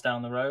 miles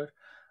down the road,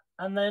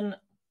 and then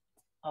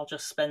I'll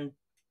just spend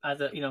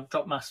either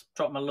drop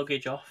my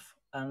luggage off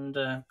and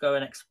go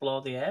and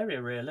explore the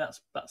area. Really,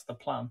 that's the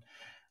plan,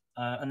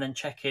 and then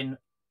check in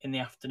the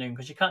afternoon,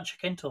 because you can't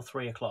check in till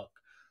 3 o'clock.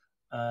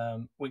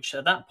 Which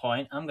at that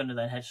point I'm going to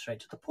then head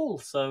straight to the pool.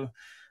 So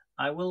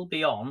I will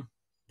be on.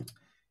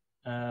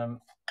 I'll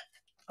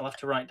have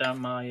to write down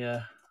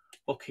my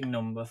booking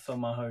number for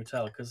my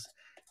hotel, because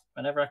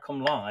whenever I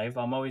come live,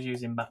 I'm always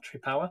using battery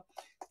power.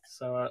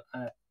 So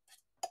I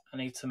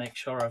need to make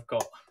sure I've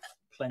got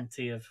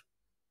plenty of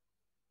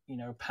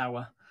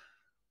power.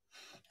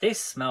 This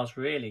smells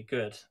really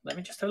good. Let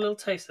me just have a little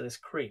taste of this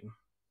cream.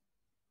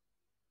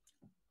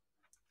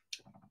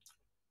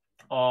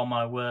 Oh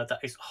my word, that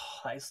is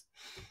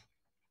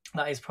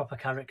proper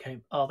carrot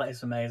cake. Oh, that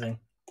is amazing.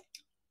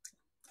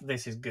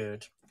 This is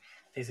good.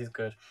 This is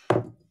good.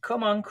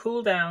 Come on,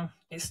 cool down.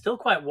 It's still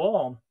quite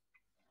warm.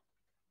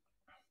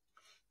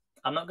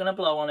 I'm not going to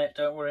blow on it,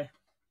 don't worry.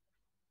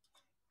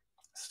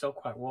 It's still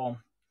quite warm.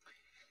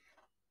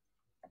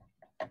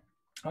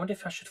 I wonder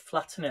if I should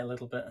flatten it a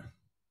little bit.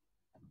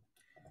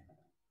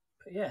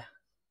 But yeah.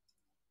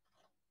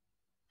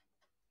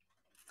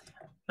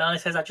 Melanie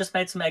says, I just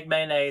made some egg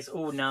mayonnaise.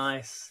 Oh,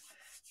 nice.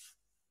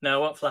 No, I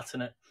won't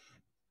flatten it.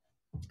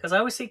 Because I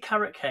always see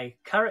carrot cake.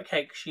 Carrot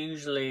cake's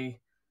usually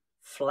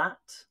flat.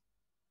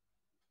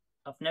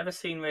 I've never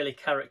seen really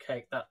carrot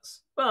cake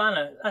that's... Well, I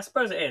know. I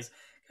suppose it is.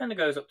 Kind of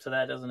goes up to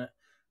there, doesn't it?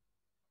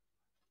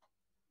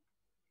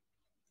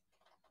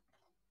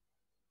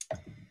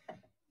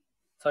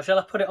 So shall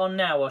I put it on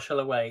now or shall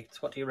I wait?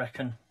 What do you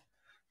reckon? Do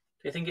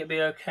you think it'd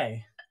be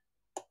okay?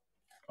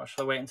 Or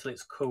shall I wait until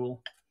it's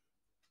cool?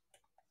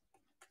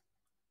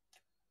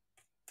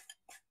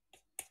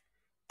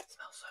 It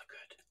smells so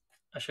good.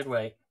 I should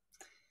wait.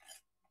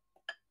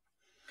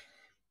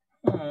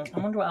 I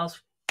wonder what else.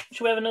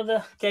 Should we have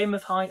another game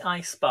of I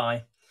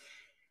Spy?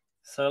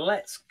 So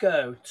let's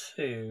go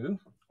to...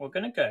 We're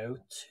going to go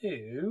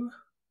to...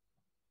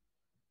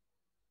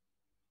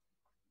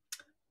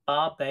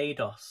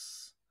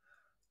 Barbados.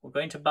 We're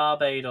going to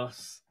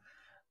Barbados.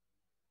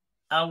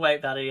 I'll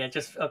wait, Daddy. Yeah,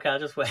 okay, I'll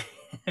just wait.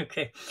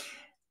 Okay.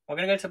 We're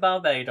going to go to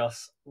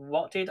Barbados.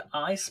 What did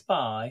I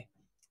spy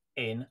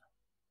in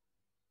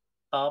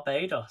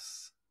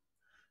Barbados?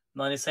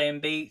 Mine is saying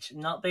beach,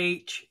 not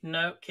beach.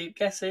 No, keep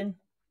guessing.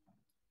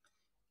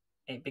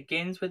 It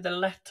begins with the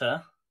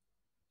letter.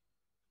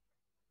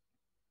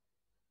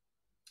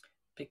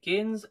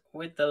 Begins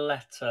with the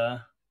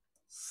letter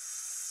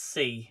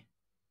C.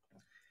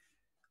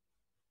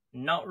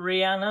 Not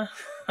Rihanna.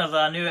 Although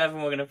I knew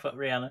everyone were going to put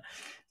Rihanna.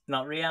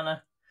 Not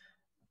Rihanna.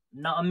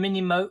 Not a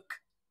mini moke.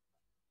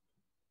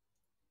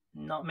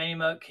 Not mini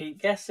moke.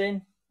 Keep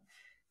guessing.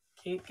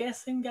 Keep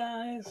guessing,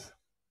 guys.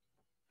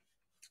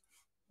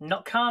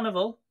 Not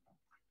Carnival.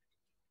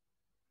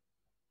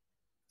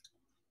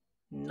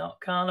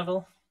 Not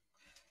Carnival.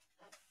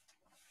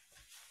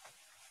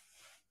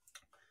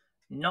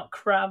 Not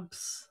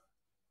crabs.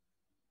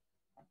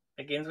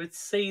 Begins with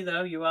C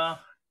though. You're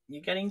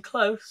getting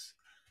close.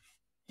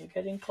 You're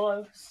getting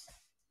close.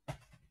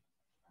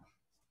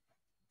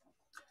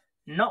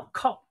 Not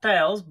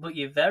cocktails, but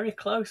you're very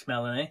close,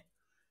 Melanie.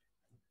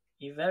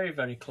 You're very,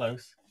 very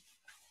close.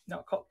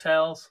 Not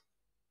cocktails.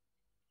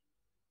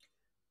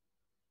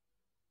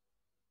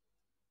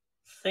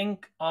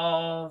 Think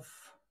of...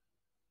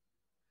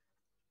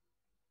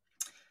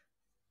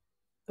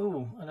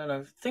 Ooh, I don't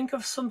know. Think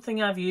of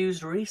something I've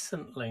used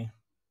recently.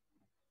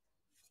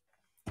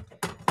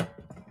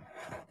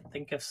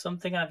 Think of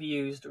something I've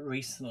used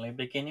recently,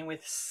 beginning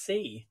with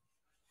C.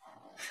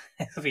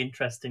 It'll be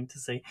interesting to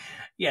see.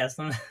 Yes.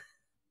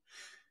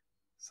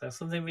 So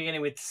something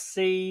beginning with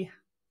C.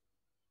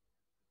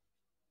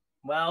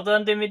 Well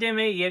done, Dimmy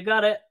Dimmy. You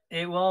got it.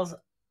 It was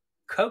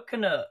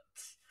coconut.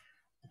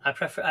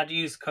 I'd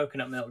used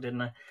coconut milk,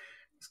 didn't I?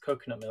 It's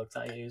coconut milk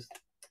that I used.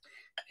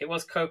 It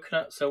was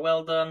coconut, so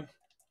well done.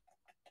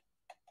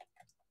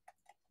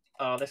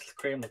 Oh, this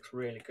cream looks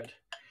really good.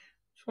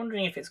 Just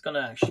wondering if it's going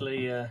to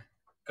actually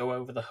go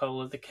over the whole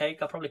of the cake.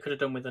 I probably could have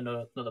done with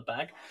another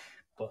bag.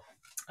 But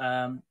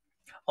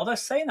although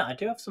saying that, I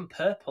do have some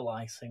purple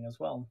icing as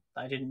well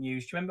that I didn't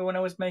use. Do you remember when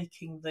I was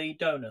making the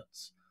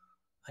donuts?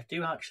 I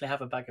do actually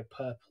have a bag of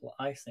purple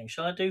icing.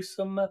 Shall I do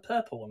some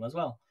purple one as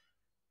well?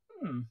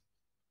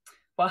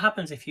 What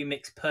happens if you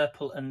mix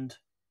purple and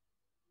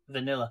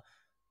vanilla?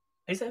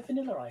 Is it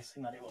vanilla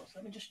icing that it was?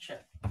 Let me just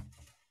check.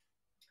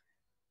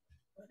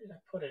 Where did I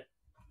put it?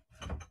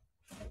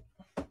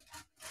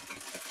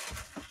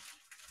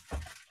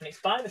 And it's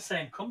by the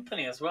same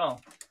company as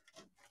well.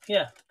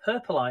 Yeah,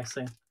 purple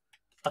icing.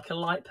 Like a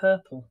light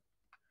purple.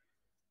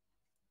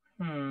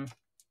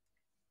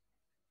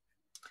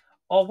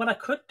 Or what I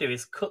could do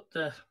is cut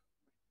the...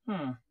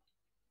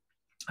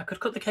 I could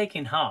cut the cake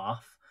in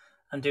half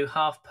and do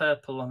half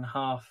purple and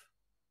half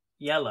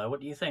yellow. What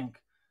do you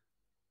think?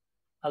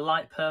 A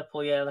light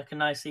purple, yeah, like a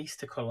nice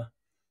Easter colour.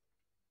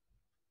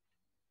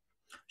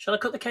 Shall I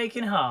cut the cake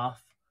in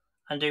half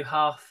and do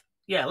half?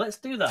 Yeah, let's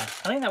do that.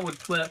 I think that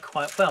would work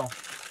quite well.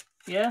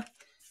 Yeah?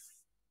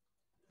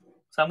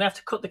 So I'm going to have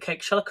to cut the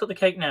cake. Shall I cut the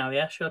cake now,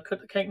 yeah? Shall I cut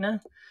the cake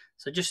now?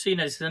 So just so you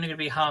know, this is only going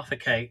to be half a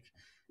cake.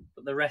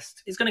 But the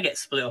rest is going to get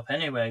split up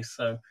anyway,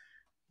 so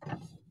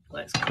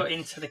let's cut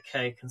into the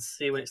cake and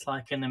see what it's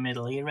like in the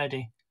middle. Are you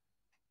ready?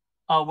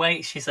 Oh,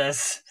 wait, she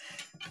says.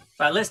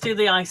 Right, let's do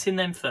the icing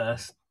then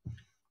first.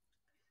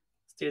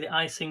 Let's do the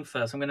icing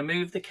first. I'm going to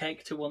move the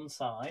cake to one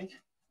side.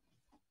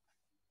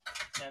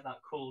 Let that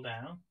cool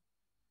down.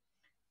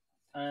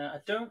 I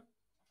don't...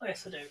 Oh,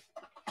 yes, I do.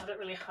 I don't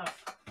really have...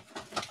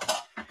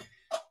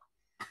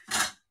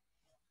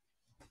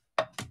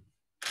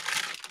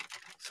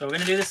 So we're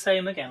going to do the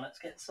same again. Let's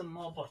get some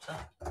more butter.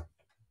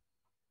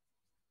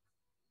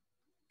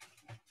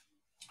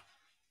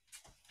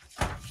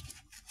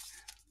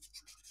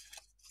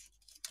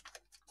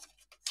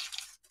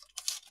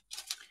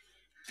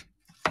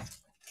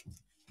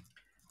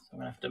 I'm going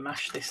to have to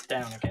mash this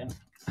down again.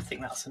 I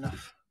think that's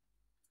enough.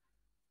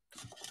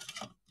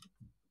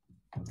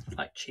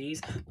 Like cheese.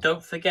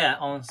 Don't forget,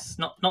 on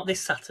not this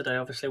Saturday,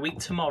 obviously, a week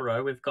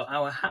tomorrow, we've got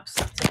our Hap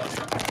Saturday.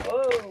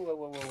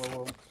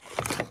 Whoa.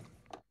 I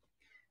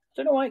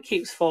don't know why it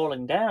keeps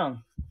falling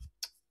down.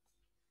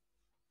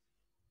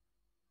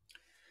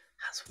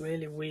 That's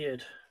really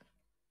weird.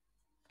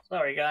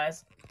 Sorry,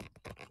 guys.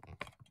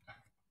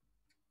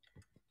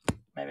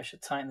 Maybe I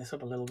should tighten this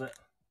up a little bit.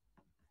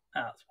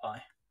 That's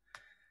why.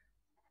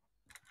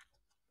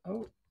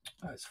 Oh,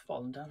 it's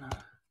fallen down now.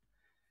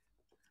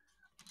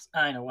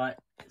 I know why.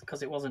 It's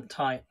because it wasn't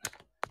tight.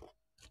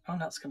 Oh,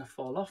 that's going to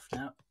fall off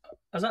now.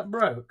 Has that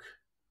broke?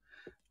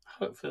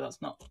 Hopefully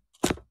that's not...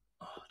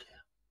 Oh,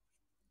 dear.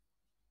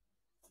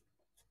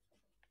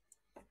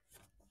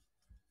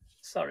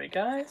 Sorry,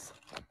 guys.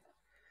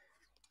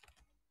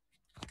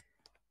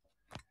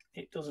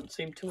 It doesn't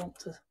seem to want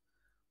to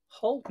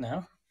hold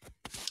now.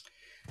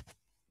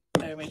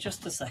 Bear with me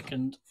just a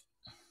second.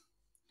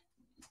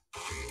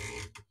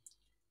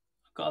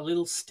 I've got a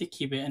little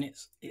sticky bit, and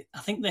I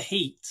think the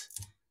heat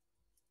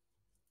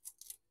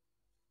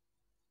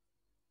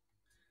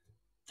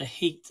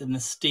and the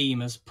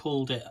steam has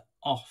pulled it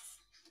off,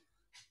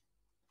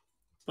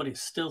 but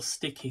it's still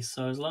sticky.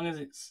 So as long as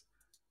it's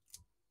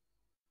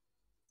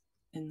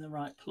in the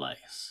right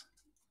place,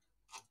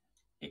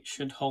 it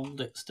should hold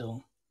it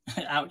still.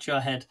 Out your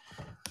head.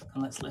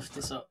 And let's lift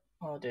this up.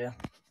 Oh dear.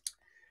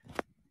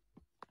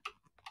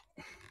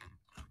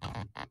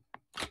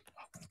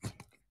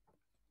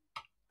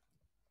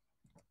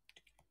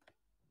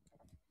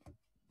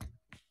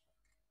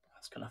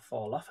 That's going to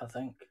fall off, I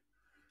think.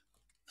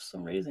 For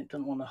some reason, it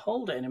doesn't want to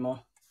hold it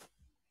anymore.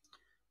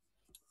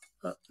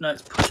 Oh, no,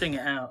 it's pushing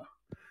it out.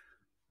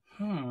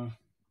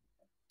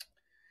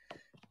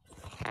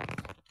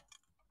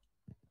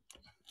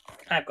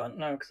 I've got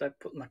no, because I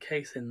put my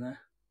case in there.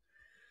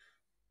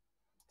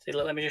 See,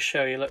 look, let me just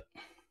show you, look.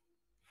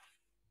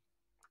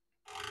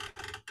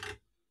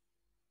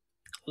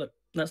 Look,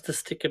 that's the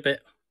sticker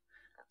bit.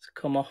 It's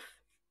come off.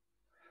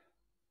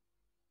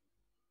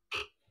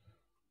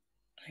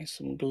 Need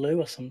some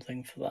glue or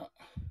something for that.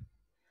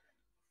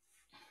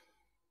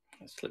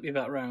 Let's flip you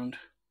back round.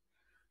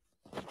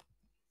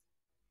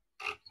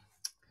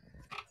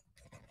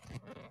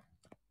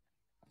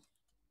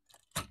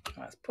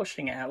 That's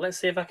pushing it out. Let's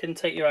see if I can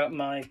take you out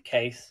my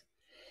case.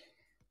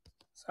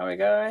 Sorry,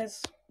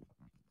 guys.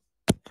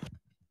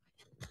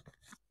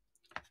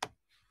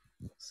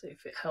 Let's see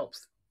if it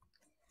helps.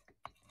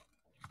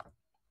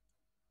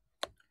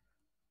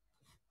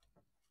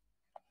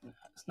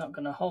 It's not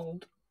going to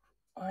hold.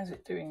 Why is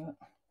it doing that?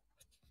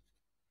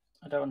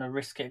 I don't want to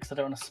risk it because I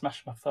don't want to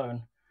smash my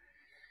phone.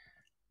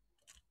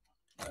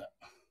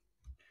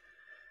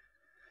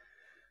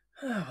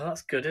 Oh, well,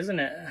 that's good, isn't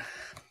it?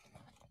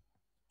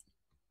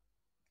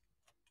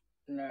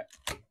 No,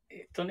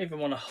 it doesn't even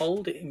want to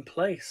hold it in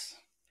place.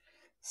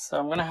 So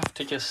I'm going to have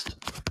to just...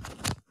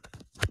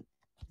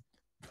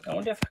 I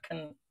wonder if I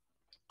can...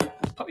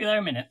 Let's pop you there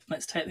a minute.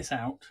 Let's take this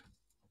out.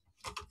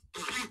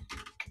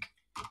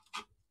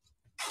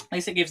 At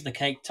least it gives the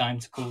cake time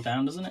to cool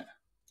down, doesn't it?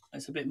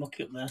 It's a bit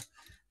mucky up there.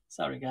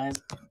 Sorry, guys.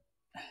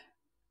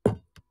 That's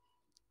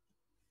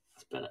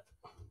better.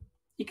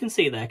 You can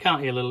see there,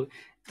 can't you? A little.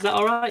 Is that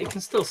all right? You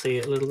can still see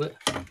it a little bit.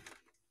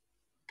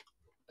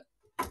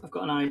 I've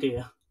got an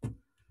idea.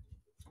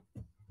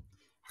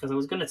 Because I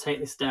was going to take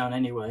this down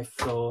anyway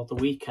for the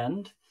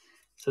weekend.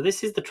 So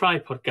this is the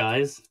tripod,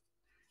 guys.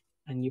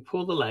 And you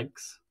pull the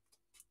legs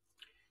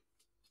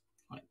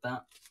like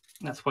that.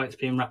 That's why it's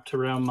being wrapped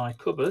around my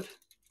cupboard.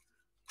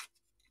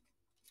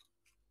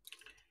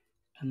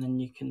 And then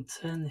you can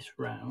turn this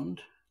round.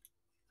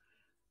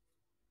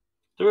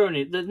 They're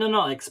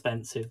not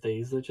expensive,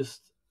 these. They're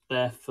just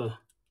there for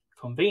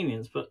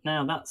convenience. But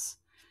now that's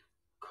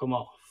come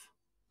off.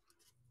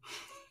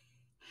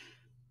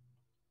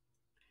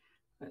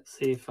 Let's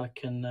see if I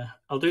can...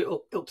 I'll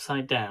do it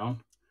upside down.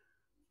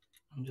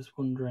 I'm just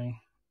wondering...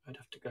 I'd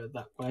have to go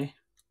that way.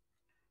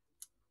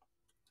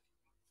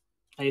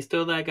 Are you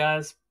still there,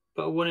 guys?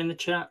 Put a 1 in the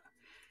chat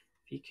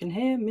if you can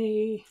hear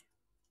me.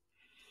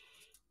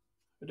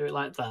 We'll do it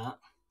like that.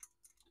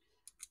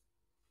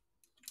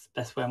 It's the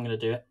best way I'm going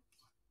to do it.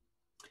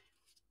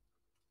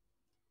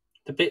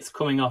 The bit's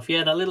coming off.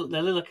 Yeah, they're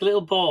like a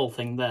little ball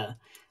thing there. And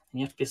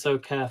you have to be so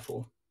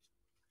careful.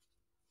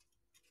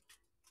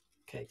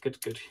 Okay, good.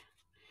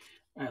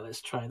 All right,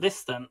 let's try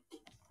this then.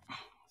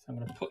 So I'm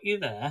going to put you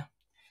there.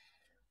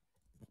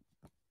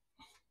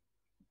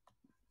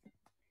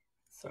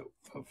 So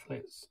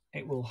hopefully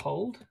it will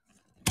hold.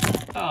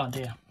 Oh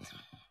dear. I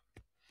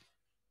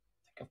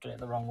think I've done it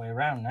the wrong way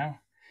around now.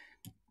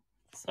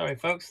 Sorry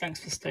folks, thanks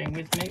for staying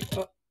with me,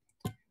 but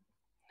it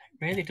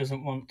really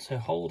doesn't want to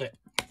hold it.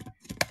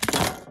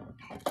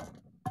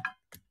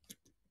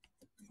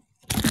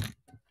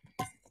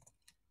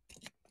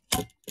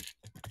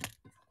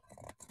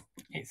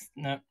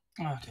 No,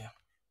 oh dear.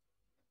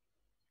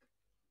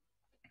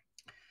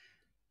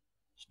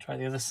 Let's try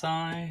the other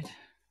side.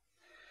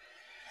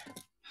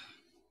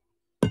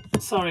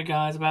 Sorry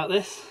guys about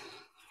this.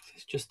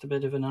 It's just a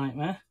bit of a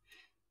nightmare.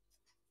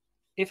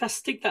 If I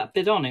stick that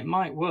bit on, it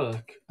might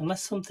work,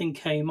 unless something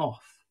came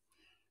off.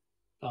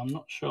 But I'm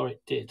not sure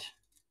it did.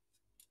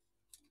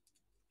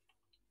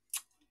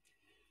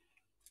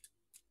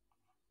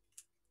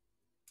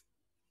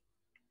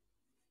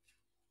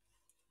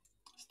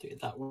 Let's do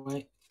it that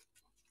way.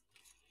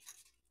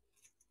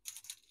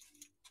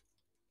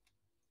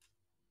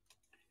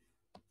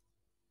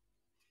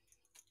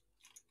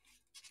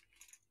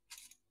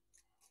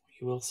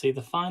 You will see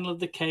the final of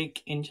the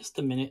cake in just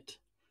a minute.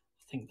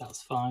 I think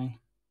that's fine.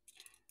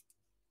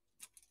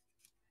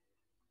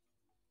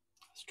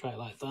 Let's try it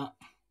like that.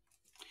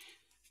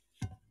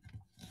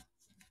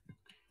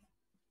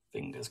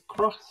 Fingers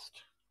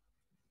crossed.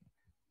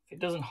 If it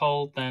doesn't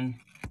hold, then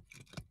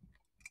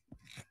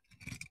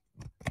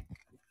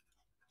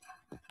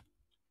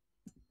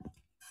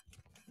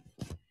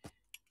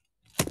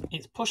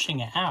it's pushing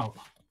it out.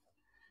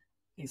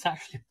 It's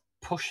actually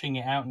pushing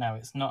it out now.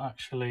 It's not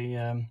actually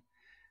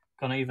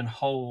going to even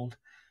hold.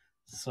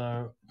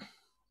 So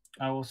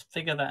I will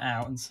figure that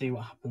out and see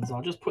what happens.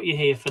 I'll just put you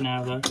here for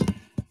now, though.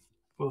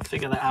 We'll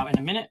figure that out in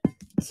a minute.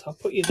 So I'll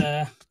put you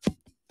there.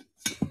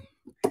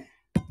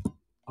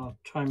 I'll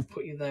try and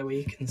put you there where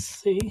you can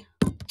see.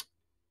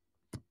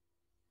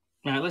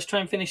 Now, let's try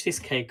and finish this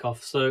cake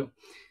off. So,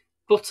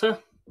 butter.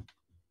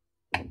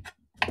 Because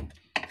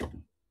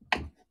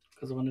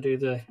I want to do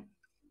the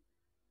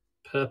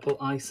purple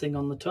icing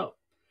on the top.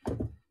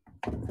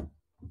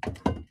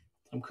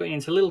 I'm cutting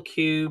into little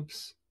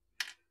cubes.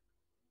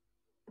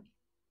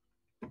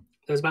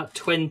 There's about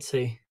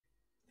 20.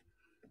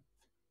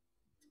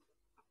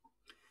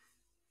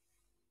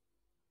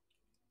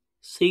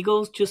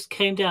 Seagulls just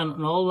came down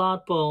on all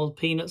lard balls,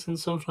 peanuts and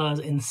sunflowers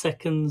in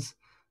seconds.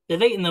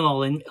 They've eaten them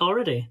all in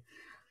already.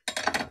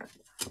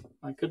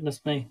 My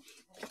goodness me.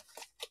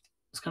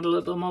 Let's kind of a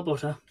little bit more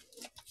butter.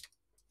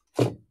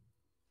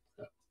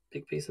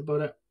 Big piece of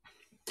butter.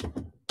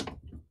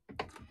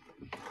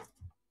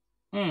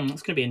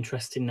 It's going to be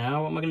interesting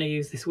now. What am I going to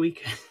use this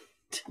weekend?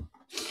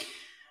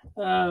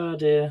 Oh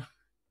dear.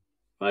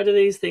 Why do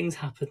these things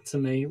happen to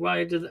me?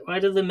 Why do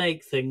they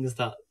make things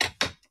that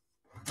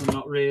are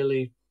not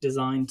really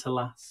designed to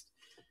last?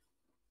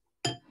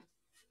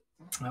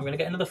 I'm going to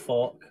get another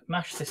fork,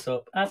 mash this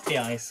up, add the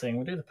icing.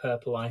 We'll do the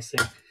purple icing.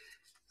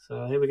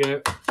 So here we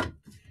go. I'm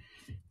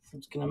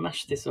just going to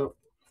mash this up.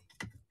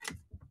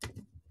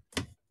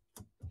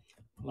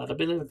 I'll add a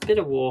bit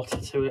of water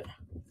to it.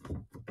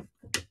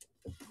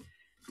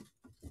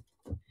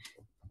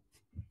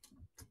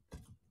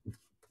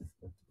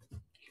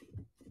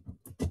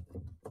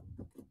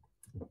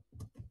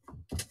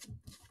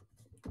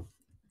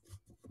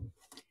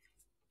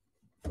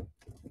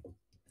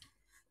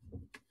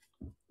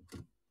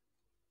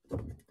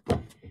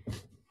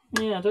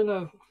 Yeah, I don't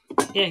know.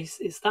 Yeah,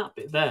 it's that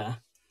bit there.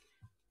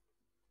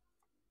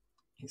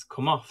 It's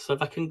come off. So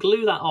if I can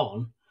glue that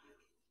on,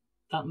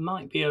 that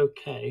might be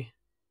okay.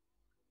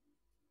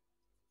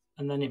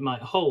 And then it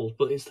might hold,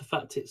 but it's the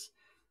fact it's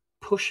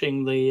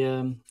pushing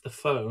the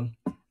phone,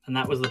 and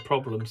that was the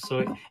problem.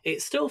 So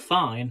it's still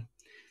fine.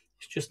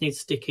 It just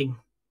needs sticking.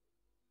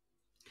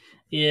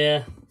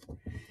 Yeah.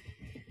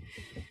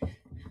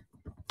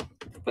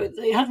 But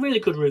it had really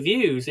good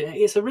reviews.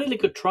 It's a really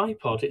good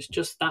tripod. It's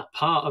just that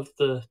part of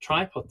the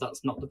tripod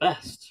that's not the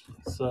best.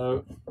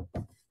 So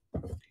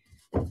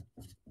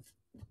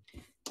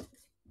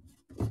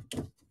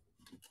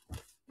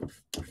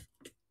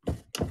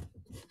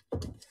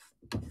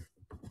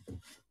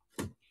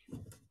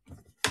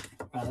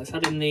right, let's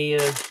add in the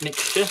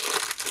mixture.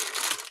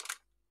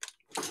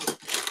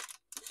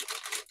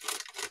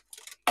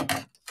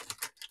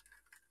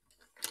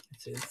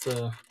 It's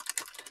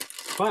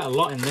quite a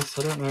lot in this.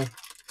 I don't know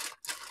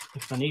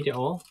if I need it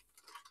all.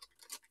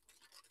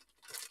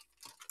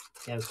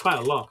 Yeah, there's quite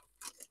a lot.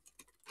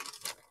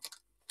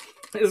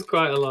 There's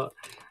quite a lot.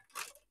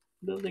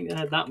 I don't think I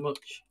had that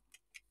much.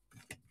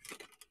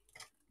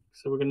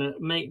 So we're going to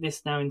make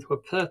this now into a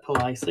purple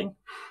icing. A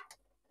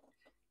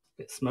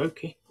bit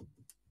smoky.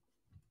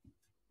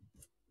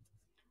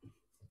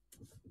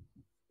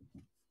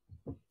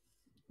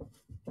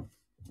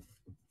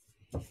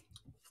 I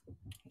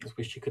just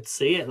wish you could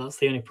see it. That's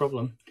the only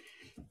problem.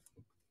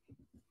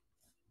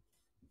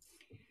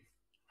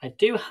 I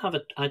do have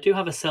a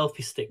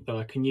selfie stick though.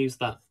 I can use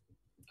that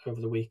over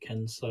the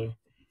weekend. So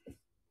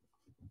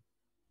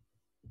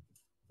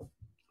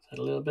add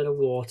a little bit of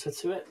water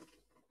to it.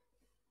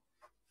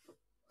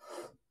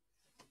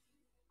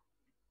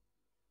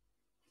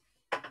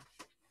 I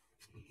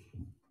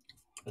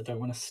don't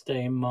want to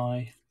stain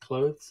my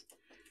clothes.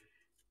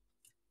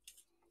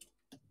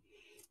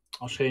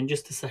 I'll show you in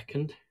just a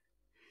second.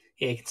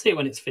 Yeah, you can see it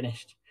when it's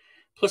finished.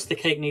 Plus the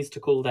cake needs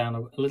to cool down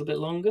a little bit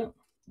longer.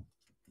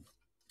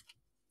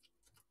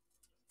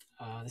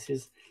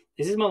 This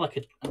is more like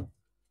a,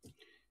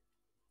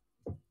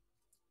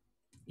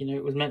 you know,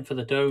 it was meant for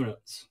the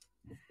donuts.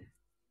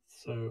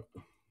 So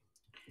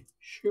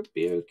should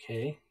be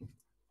okay.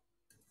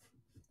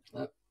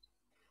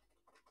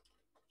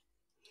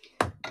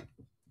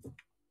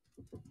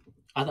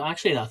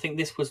 Actually, I think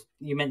this was,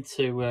 you meant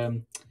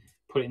to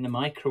put it in the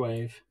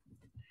microwave.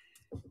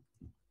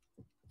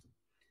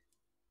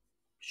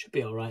 Should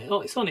be all right.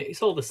 Oh, it's on it.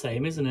 It's all the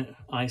same, isn't it?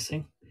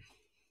 Icing.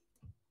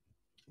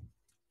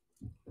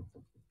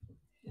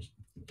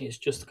 It's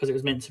just because it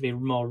was meant to be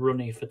more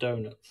runny for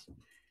donuts.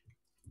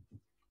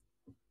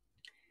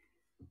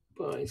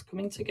 But it's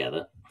coming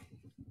together.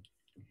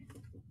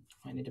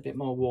 I need a bit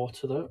more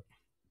water though.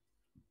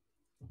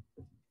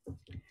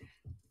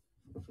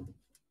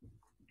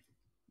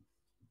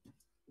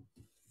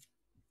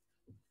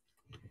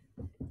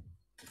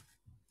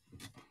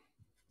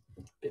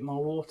 Bit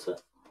more water.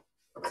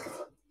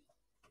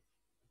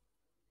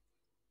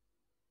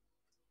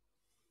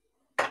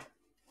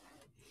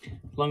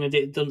 As long as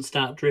it doesn't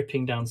start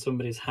dripping down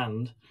somebody's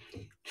hand.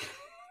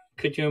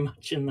 Could you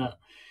imagine that?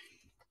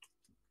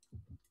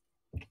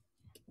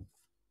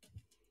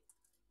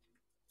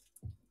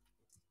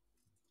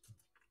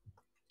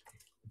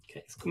 Okay,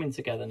 it's coming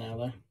together now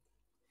though.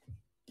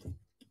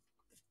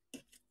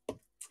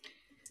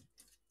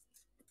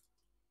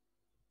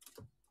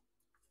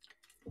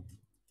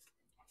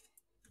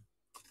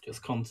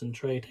 Just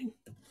concentrating.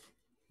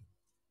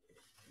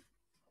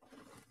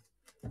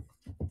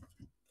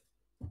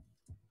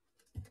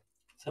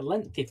 It's a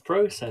lengthy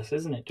process,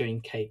 isn't it, doing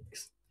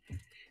cakes?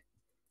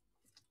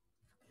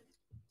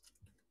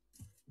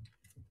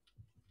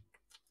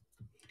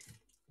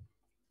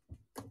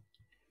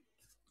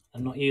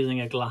 I'm not using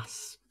a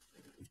glass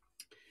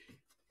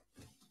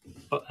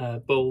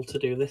bowl to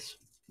do this.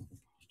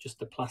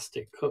 Just a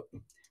plastic cup. I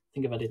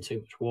think I've added too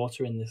much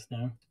water in this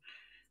now.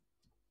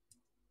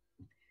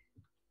 Do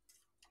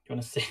you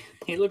want to see?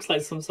 It looks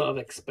like some sort of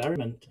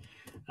experiment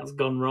that's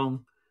gone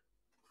wrong.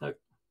 Look.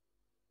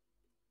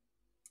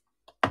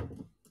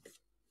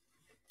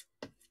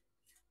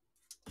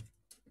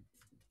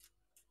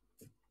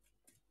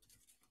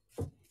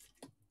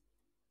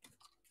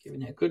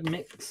 Giving it a good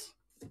mix.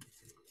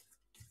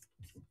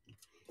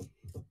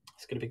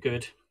 It's going to be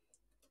good.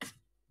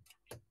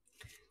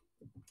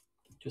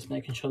 Just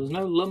making sure there's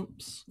no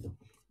lumps.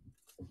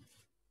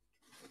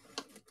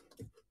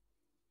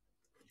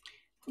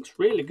 Looks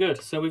really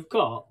good. So we've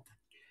got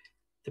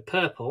the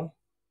purple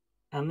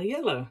and the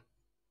yellow.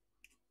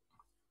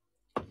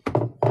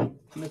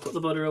 Let me put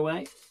the butter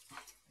away.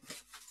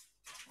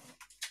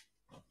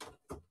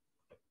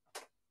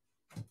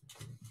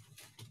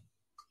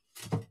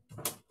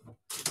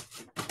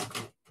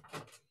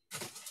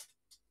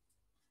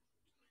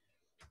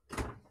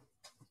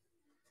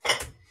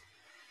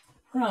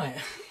 Right,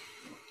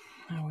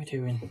 how are we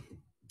doing?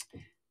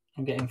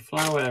 I'm getting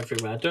flour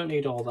everywhere. I don't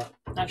need all that.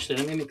 Actually,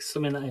 let me mix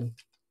some of that in.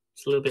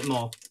 It's a little bit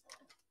more.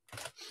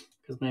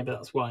 Because maybe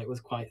that's why it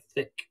was quite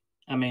thick.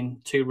 I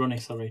mean, too runny,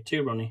 sorry.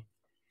 Too runny.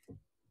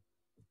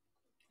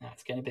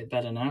 It's getting a bit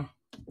better now.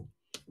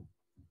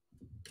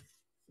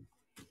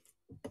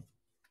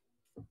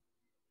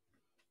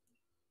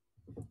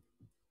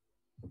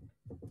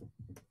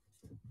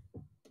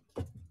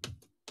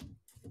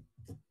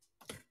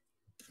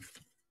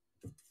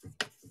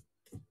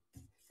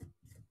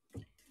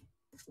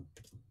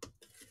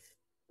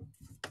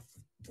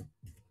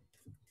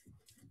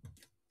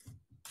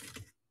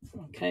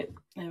 Okay,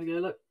 there we go,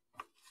 look.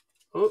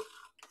 Oh,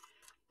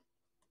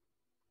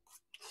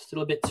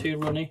 still a bit too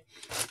runny.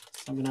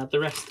 I'm going to add the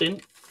rest in.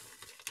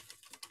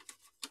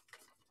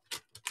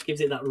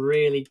 Gives it that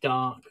really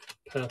dark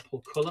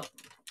purple colour.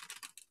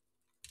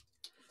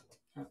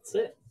 That's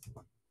it.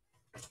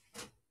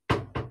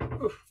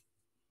 Oof.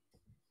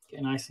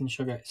 Getting icing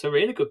sugar. It's a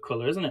really good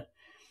colour, isn't it?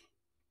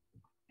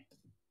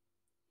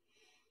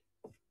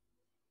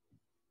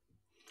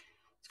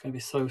 It's going to be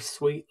so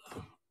sweet.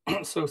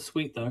 So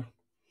sweet, though.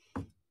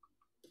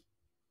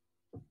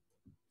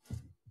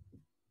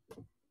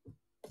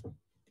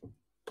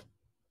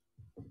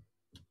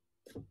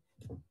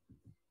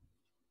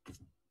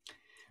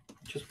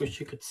 Just wish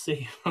you could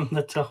see from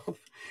the top.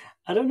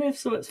 I don't know if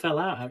something's fell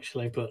out,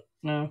 actually, but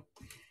no.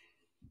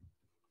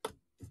 I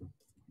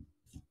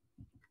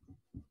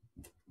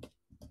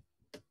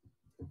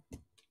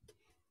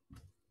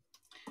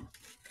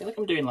feel like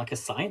I'm doing like a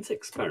science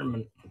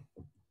experiment.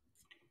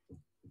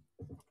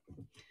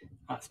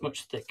 That's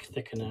much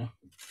thicker now.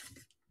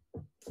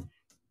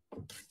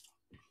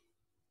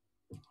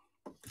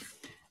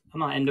 I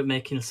might end up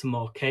making some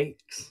more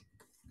cakes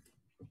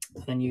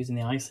and then using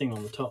the icing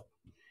on the top.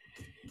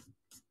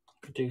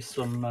 Could do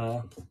some,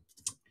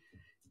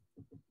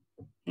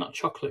 not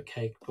chocolate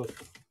cake, but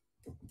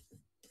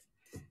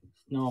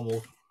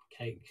normal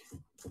cake.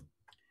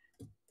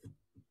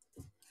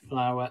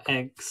 Flour,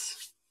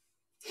 eggs.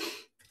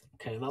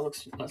 Okay, that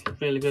looks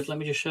really good. Let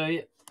me just show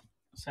you.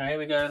 So here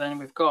we go then.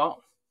 We've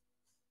got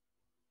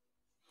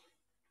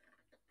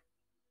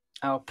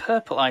our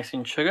purple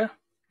icing sugar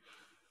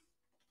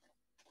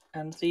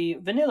and the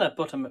vanilla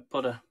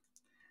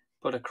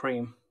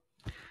buttercream.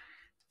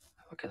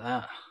 Look at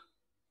that.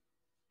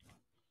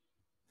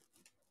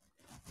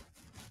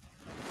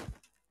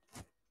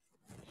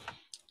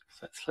 So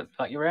let's flip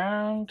that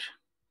around.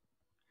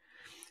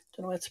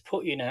 Don't know where to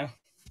put you now.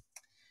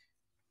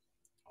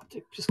 I'll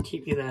just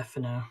keep you there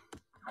for now.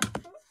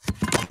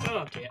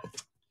 Oh dear.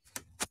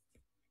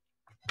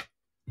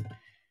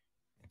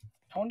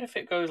 I wonder if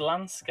it goes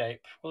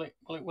landscape. Will it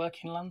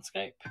work in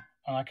landscape?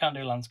 Oh, I can't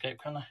do landscape,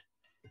 can I?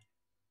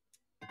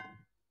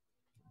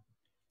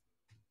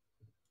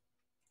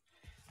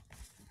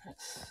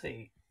 Let's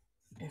see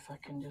if I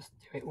can just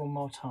do it one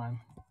more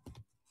time.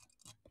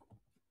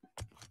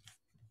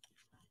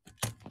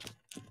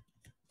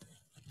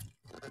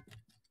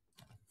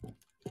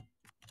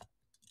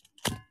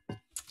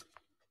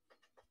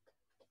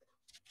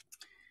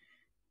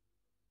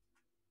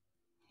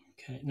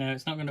 Okay, no,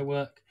 it's not going to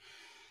work.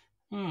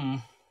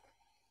 I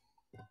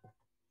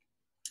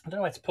don't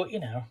know where to put you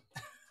now.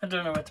 I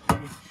don't know where to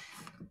put you.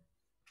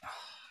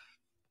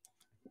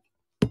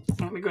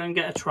 Let me go and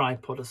get a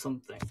tripod or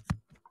something.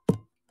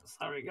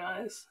 Sorry,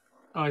 guys.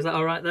 Oh, is that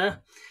all right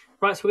there?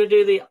 Right, so we're going to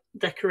do the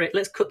decorate.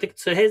 Let's cut the...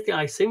 So here's the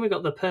icing. We've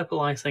got the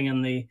purple icing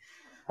and the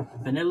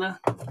vanilla.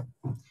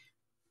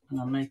 And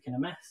I'm making a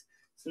mess.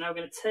 So now we're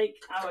going to take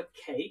our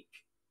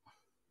cake.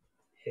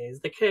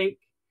 Here's the cake.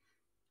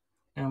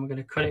 And we're going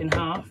to cut it in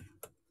half.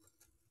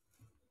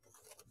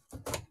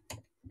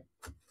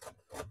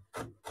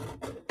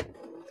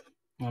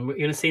 And you're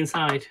going to see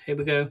inside. Here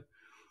we go.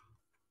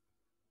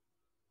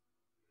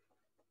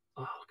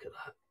 Oh, look at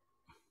that.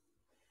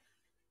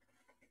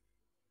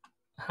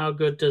 How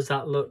good does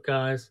that look,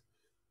 guys?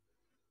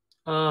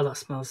 Oh, that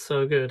smells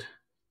so good.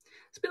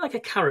 It's a bit like a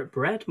carrot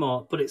bread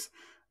more, but there's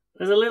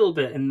a little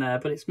bit in there,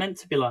 but it's meant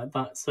to be like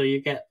that, so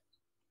you get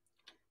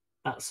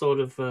that sort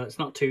of, it's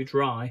not too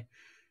dry.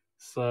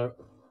 So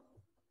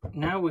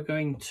now we're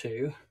going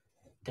to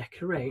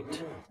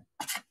decorate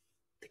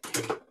the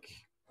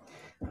cake.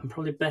 I'm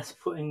probably best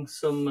putting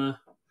some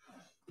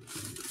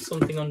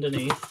something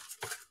underneath.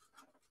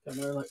 Don't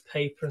know, like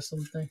paper or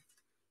something.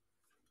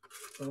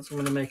 Else I'm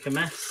going to make a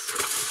mess.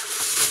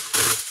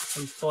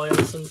 Some foil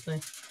or something.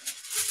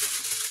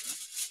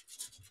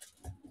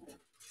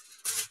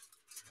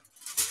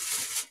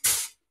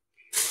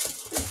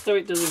 So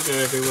it doesn't go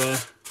everywhere.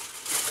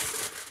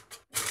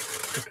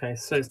 Okay,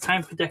 so it's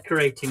time for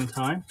decorating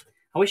time.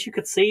 I wish you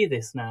could see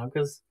this now,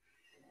 because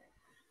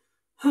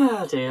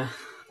Oh dear.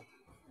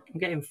 I'm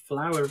getting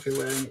flour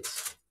everywhere and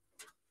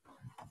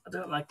I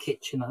don't like a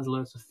kitchen that has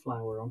loads of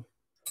flour on.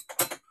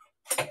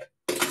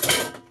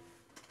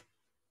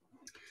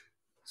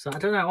 So I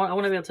don't know, I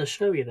want to be able to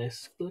show you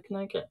this. But can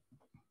I get...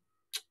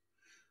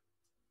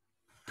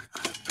 I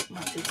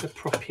might need to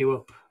prop you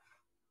up.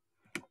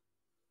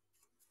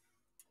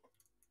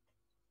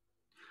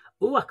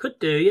 Oh, I could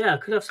do, yeah, I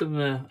could have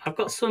some... I've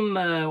got some,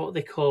 what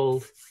they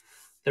called...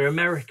 They're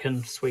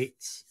American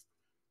sweets.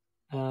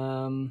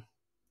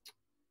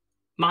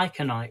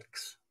 Micah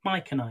Nikes.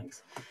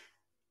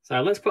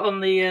 So let's put on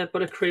the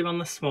buttercream on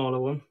the smaller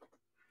one.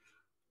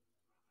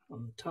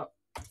 On the top.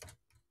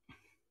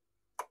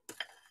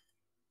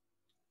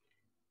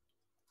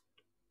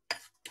 I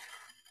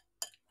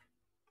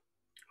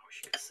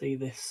wish you could see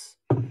this.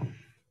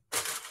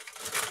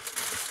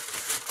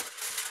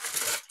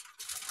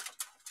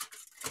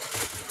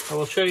 I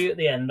will show you at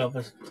the end of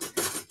it.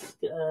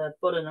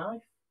 Butter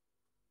knife.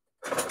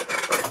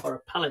 Or a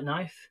palette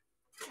knife.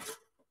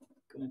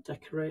 I'm going to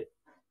decorate.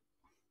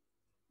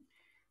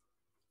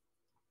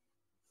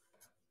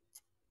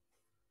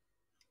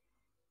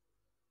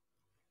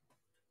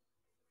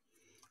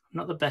 I'm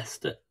not the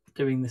best at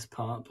doing this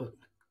part, but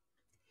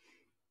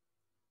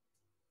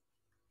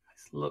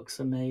this looks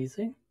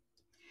amazing.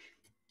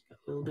 Got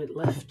a little bit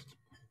left.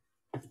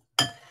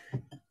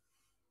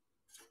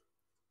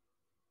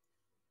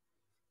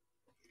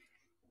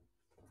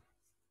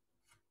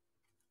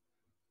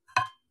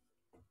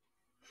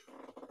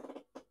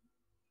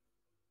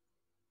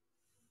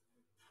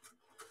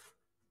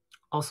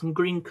 Or some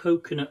green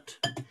coconut.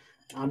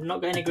 I'm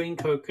not getting any green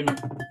coconut,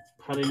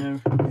 Paddy,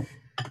 no.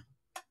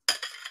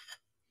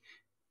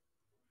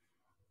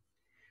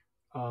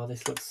 Oh,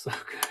 this looks so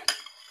good.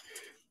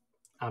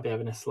 I'll be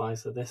having a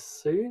slice of this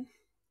soon.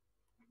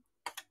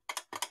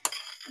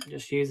 I'm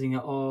just using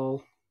it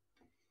all.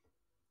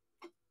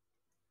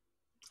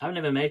 I've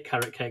never made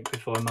carrot cake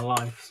before in my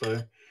life,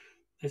 so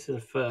this is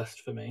a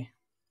first for me.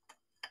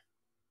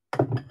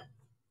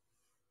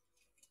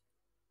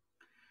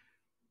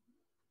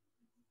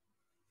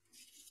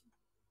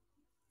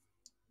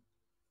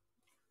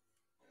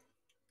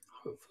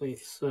 Hopefully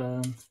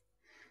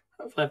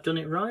I've done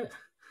it right,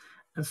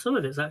 and some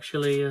of it's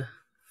actually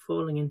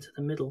falling into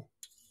the middle.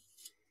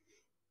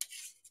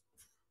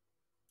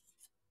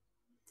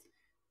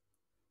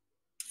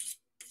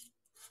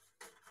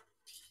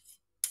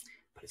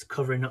 But it's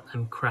covering up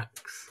them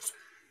cracks.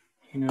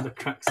 You know the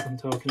cracks I'm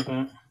talking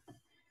about.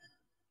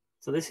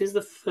 So this is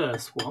the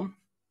first one.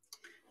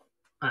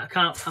 I'm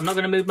not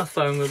going to move my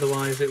phone,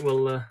 otherwise it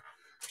will.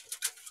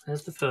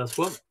 There's the first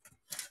one.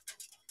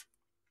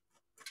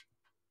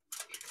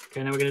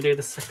 Okay, now we're going to do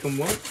the second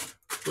one.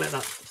 Let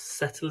that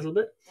set a little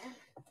bit.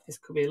 This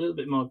could be a little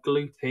bit more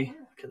gloopy.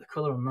 Look at the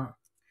colour on that.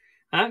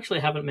 I actually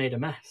haven't made a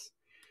mess.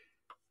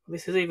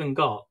 This has even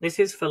got... This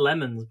is for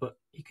lemons, but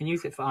you can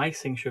use it for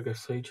icing sugar,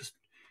 so you just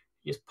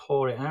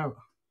pour it out.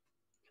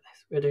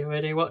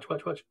 Ready, watch.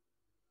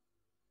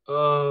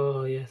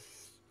 Oh, yes.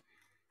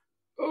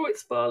 Oh,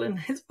 it's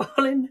falling. It's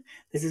falling.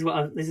 This is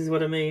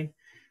what I mean.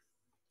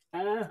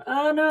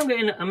 Oh no,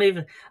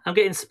 I'm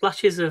getting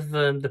splashes of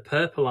the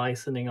purple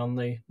icing on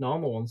the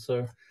normal one,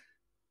 so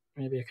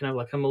maybe I can have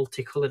like a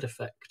multicolored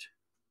effect.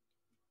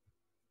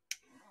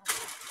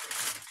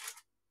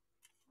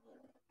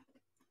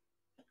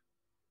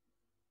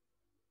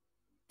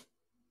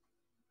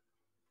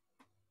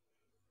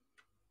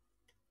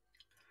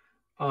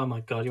 Oh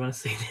my god, you want to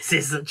see this?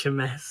 Is such a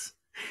mess.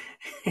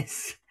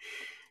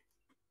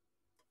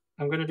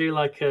 I'm gonna do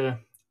like a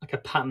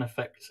pattern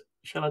effect.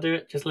 Shall I do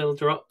it? Just little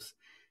drops.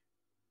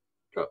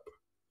 Drop.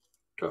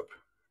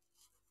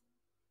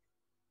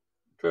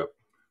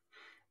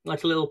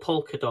 Like a little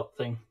polka dot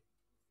thing.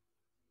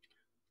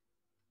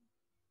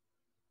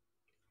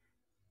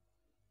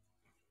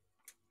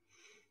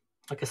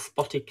 Like a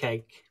spotty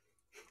cake.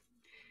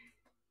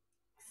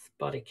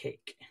 Spotty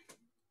cake.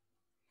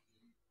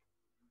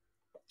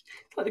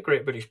 It's like the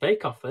Great British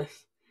Bake Off,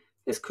 this.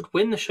 This could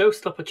win the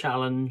Showstopper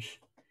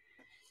Challenge.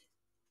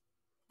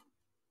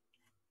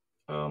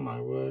 Oh my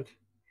word.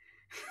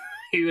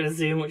 You're going to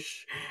see how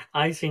much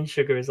icing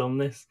sugar is on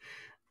this.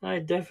 I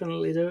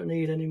definitely don't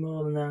need any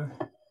more than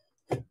that.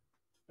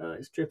 Oh,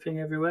 it's dripping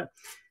everywhere.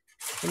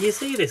 Can you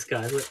see this,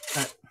 guys? Look,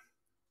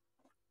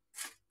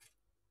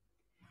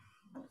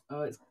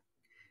 oh,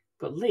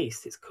 but at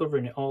least it's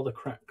covering it all the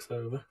cracks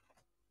over.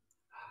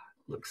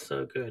 Looks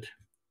so good.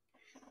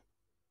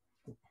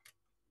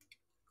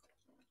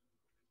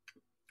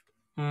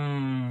 Right,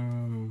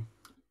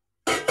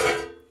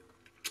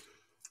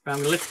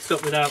 I'm going to lift this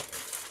up without...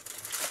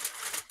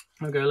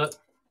 Okay, look.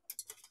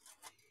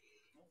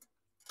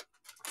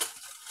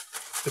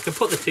 We can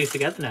put the two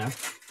together now.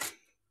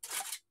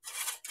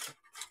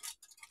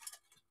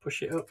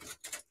 Push it up.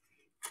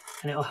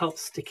 And it'll help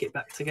stick it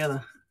back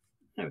together.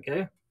 There we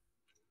go.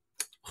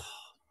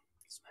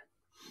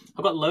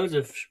 I've got loads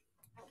of...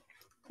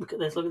 Look at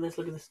this.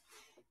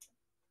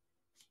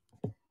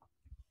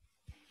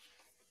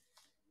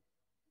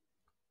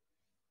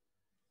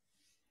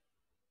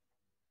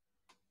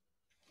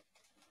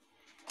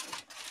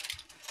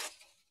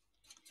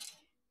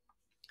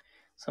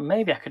 So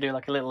maybe I could do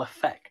like a little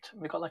effect.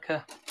 We've got like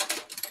got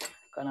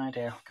an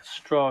idea, like a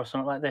straw or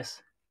something like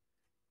this.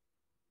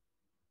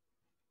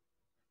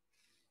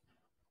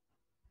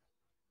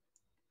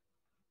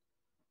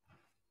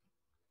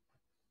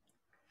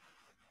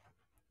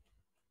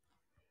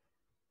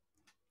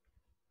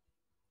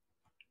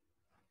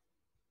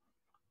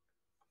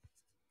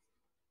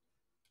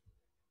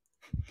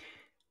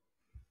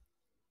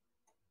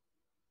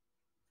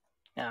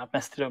 Yeah, I've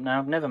messed it up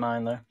now. Never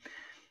mind though.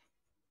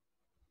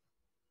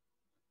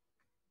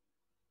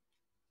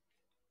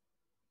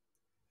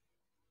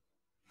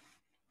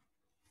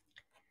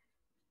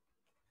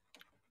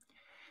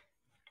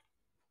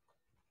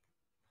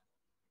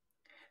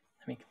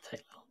 Then we can take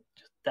a little,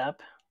 just dab,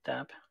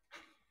 dab.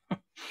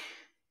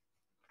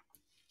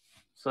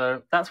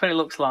 So that's what it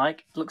looks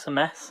like. It looks a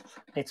mess.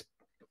 It's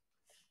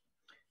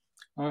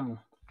as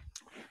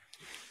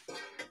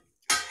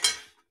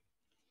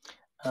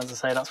I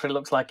say, that's what it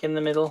looks like in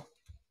the middle.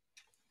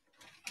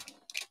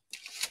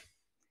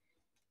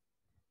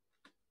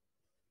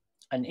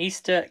 An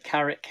Easter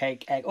carrot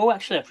cake egg. Oh,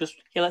 actually, I've just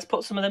let's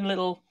put some of them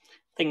little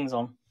things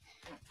on.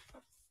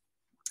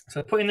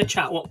 So put in the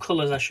chat what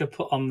colours I should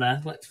put on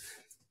there.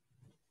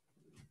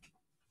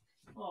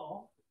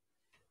 Oh.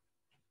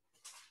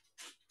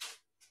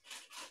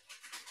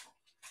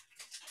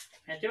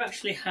 I do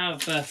actually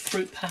have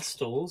fruit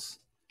pastels.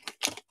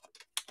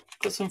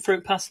 Put some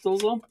fruit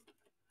pastels on.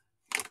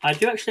 I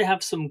do actually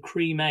have some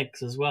cream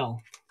eggs as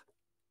well.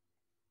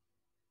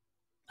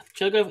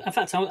 Shall I go? In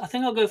fact, I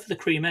think I'll go for the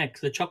cream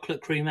eggs, the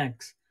chocolate cream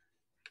eggs.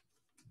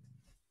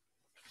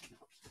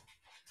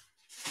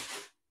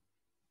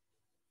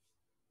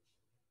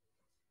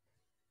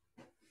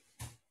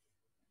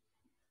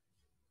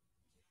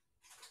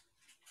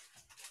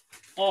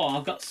 Oh,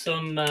 I've got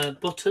some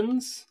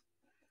buttons.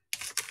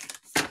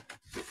 So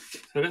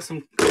I've got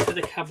some for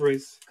the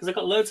Cadbury's, because I've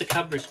got loads of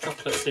Cadbury's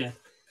chocolates here.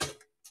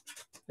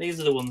 These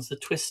are the ones, the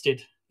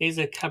twisted. These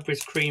are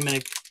Cadbury's cream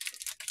egg.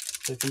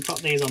 So we can put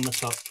these on the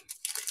top.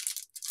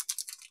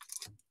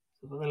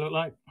 That's what they look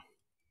like.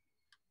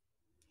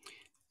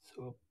 So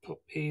we'll put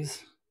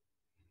these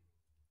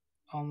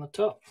on the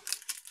top.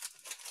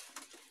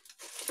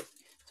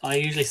 So I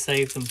usually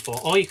save them for,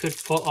 or you could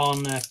put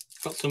on,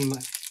 got some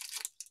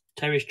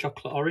Terry's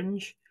chocolate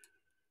orange.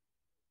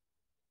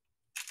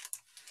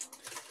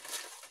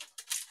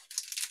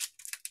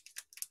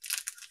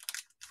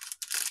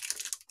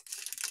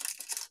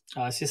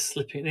 Oh, it's just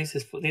slipping.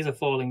 These are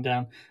falling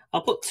down.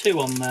 I'll put 2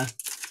 on there,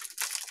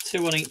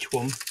 2 on each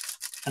one,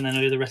 and then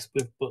I'll do the rest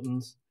with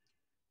buttons.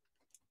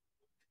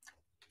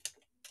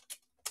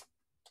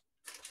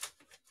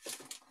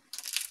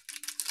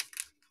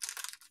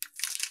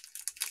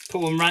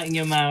 Put one right in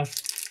your mouth,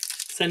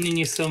 sending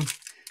you some.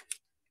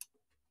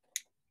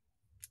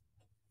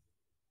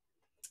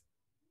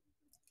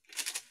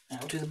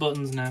 I'll do the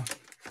buttons now.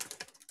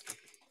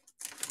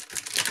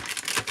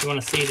 You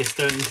want to see this,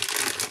 don't you?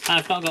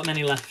 I've not got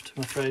many left,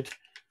 I'm afraid.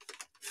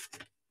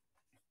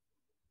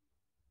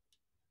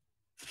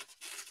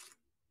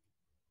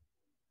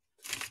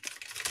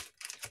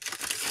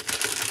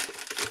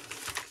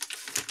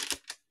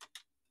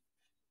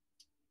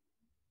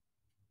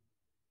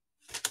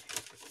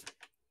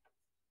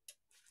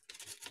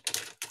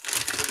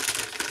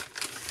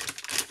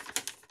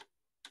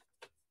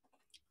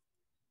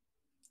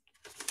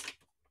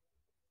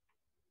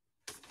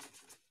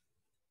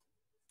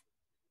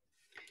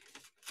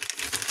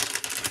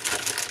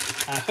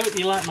 I hope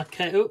you like my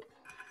cake. Oh.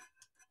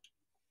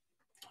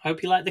 I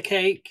hope you like the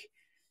cake.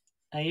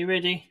 Are you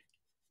ready?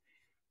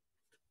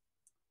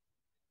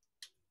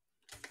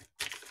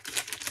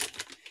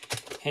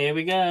 Here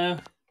we go.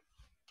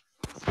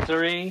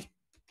 3,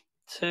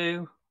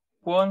 2,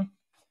 1.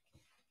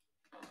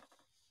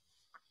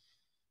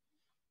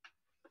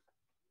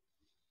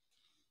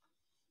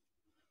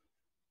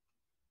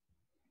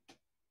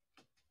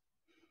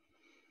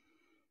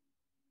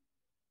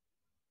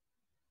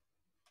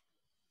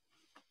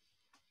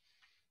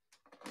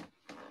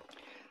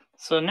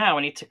 So now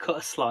I need to cut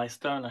a slice,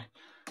 don't I?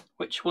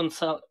 Which one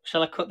shall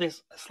I cut a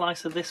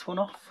slice of this one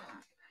off?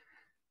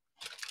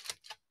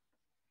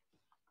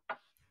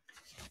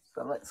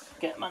 So let's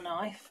get my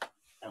knife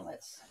and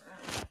let's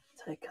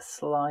take a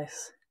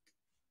slice.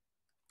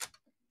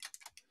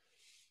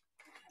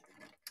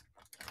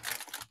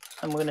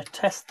 And we're going to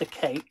test the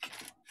cake.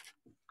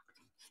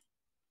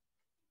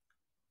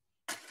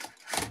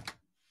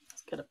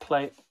 Let's get a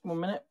plate. 1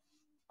 minute.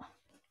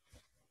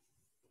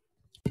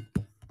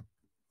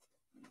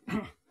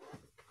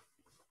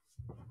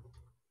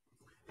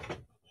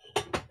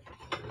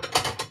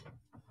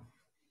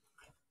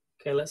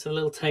 Okay, let's have a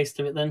little taste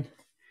of it then.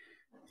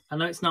 I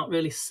know it's not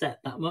really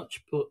set that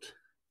much, but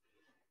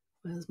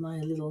where's my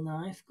little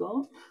knife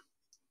gone?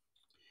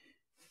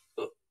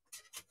 So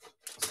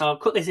I'll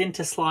cut this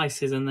into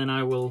slices and then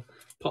I will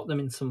pop them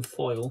in some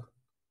foil.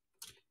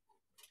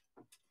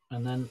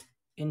 And then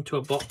into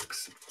a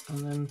box. And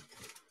then...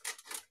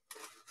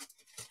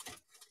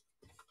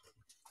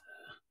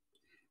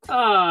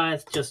 Ah,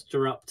 it's just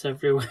dropped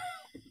everywhere.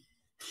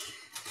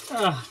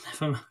 Oh,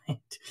 never mind.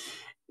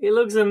 It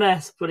looks a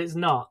mess, but it's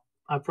not.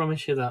 I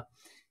promise you that.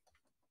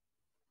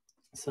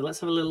 So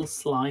let's have a little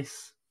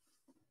slice.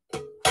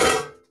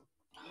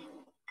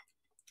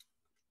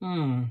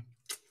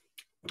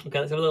 Okay,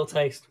 let's have a little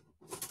taste.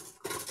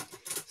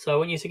 So I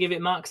want you to give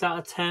it marks out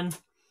of 10.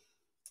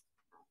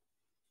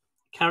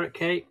 Carrot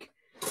cake.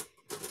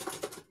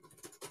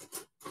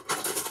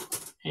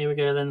 Here we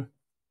go then.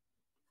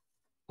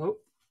 Oh,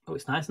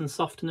 it's nice and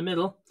soft in the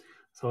middle.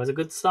 It's always a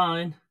good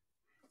sign.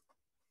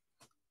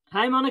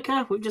 Hi,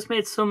 Monica. We've just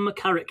made some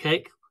carrot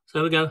cake. So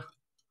here we go.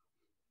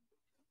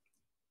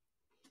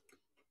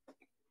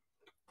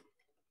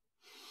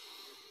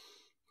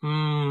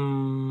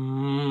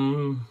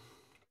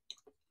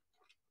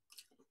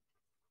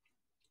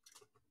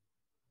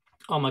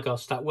 Oh my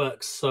gosh, that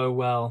works so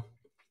well.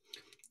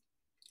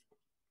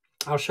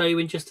 I'll show you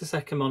in just a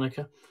second,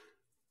 Monica.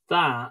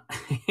 That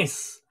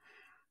is...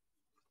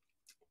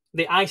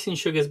 The icing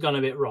sugar's gone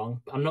a bit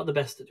wrong. I'm not the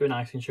best at doing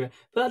icing sugar.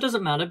 But that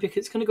doesn't matter because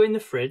it's going to go in the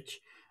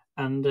fridge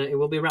and it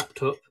will be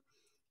wrapped up.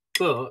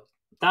 But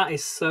that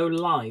is so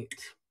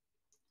light.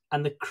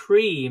 And the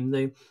cream,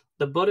 the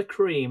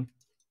buttercream,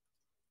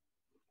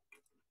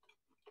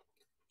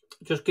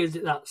 just gives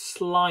it that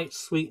slight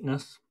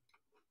sweetness.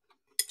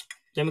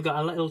 Then we've got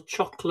a little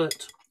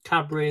chocolate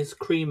Cadbury's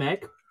cream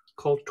egg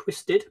called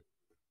Twisted.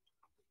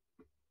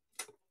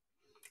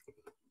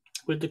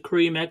 With the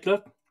cream egg,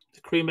 look. The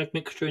cream egg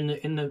mixture in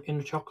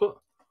the chocolate.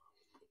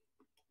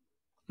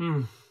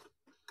 Oh,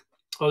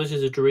 this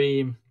is a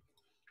dream.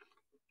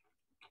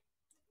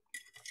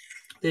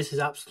 This is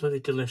absolutely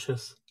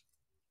delicious.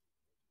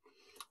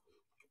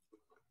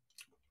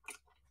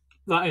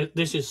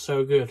 This is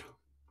so good.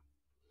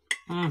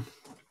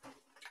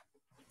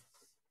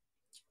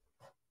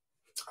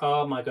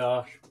 Oh my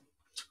gosh.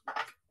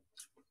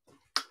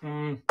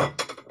 I'm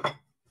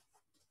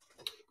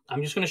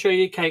just going to show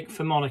you a cake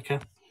for Monica.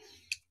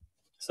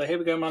 So here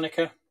we go,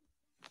 Monica.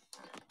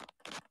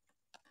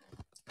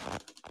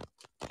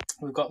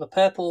 We've got the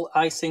purple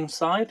icing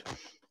side,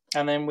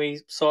 and then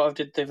we sort of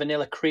did the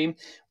vanilla cream.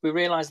 We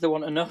realised there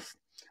wasn't enough,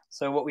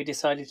 so what we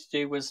decided to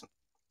do was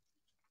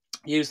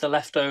use the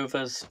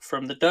leftovers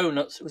from the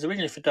donuts. It was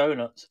originally for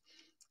donuts,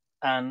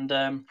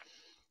 and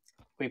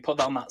we put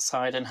that on that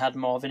side and had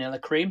more vanilla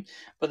cream,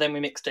 but then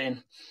we mixed it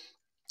in.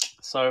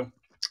 So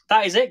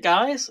that is it,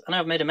 guys. I know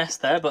I've made a mess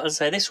there, but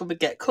as I say, this will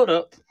get cut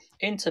up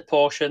into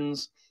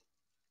portions.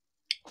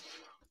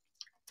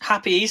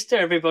 Happy Easter,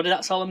 everybody.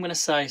 That's all I'm going to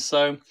say.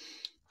 So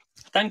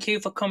thank you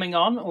for coming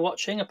on and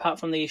watching, apart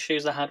from the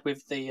issues I had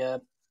with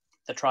the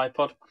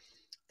tripod.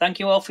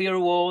 Thank you all for your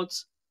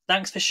awards.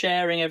 Thanks for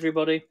sharing,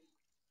 everybody.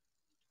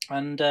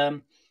 And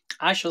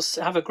I shall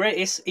have a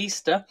great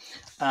Easter,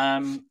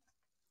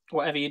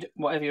 whatever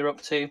you're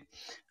up to.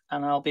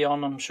 And I'll be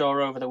on, I'm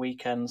sure, over the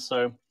weekend.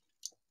 So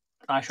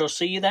I shall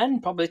see you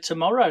then, probably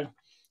tomorrow.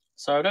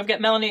 So don't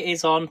forget, Melanie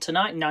is on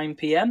tonight, 9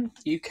 PM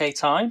UK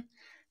time.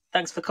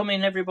 Thanks for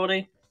coming,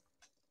 everybody.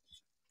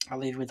 I'll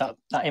leave with that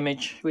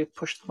image. We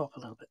push them up a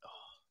little bit.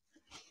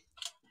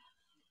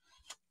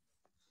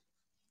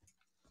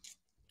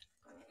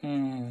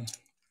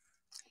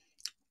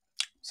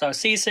 So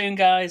see you soon,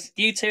 guys.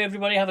 You too,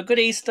 everybody. Have a good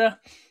Easter.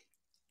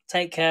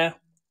 Take care.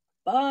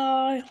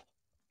 Bye.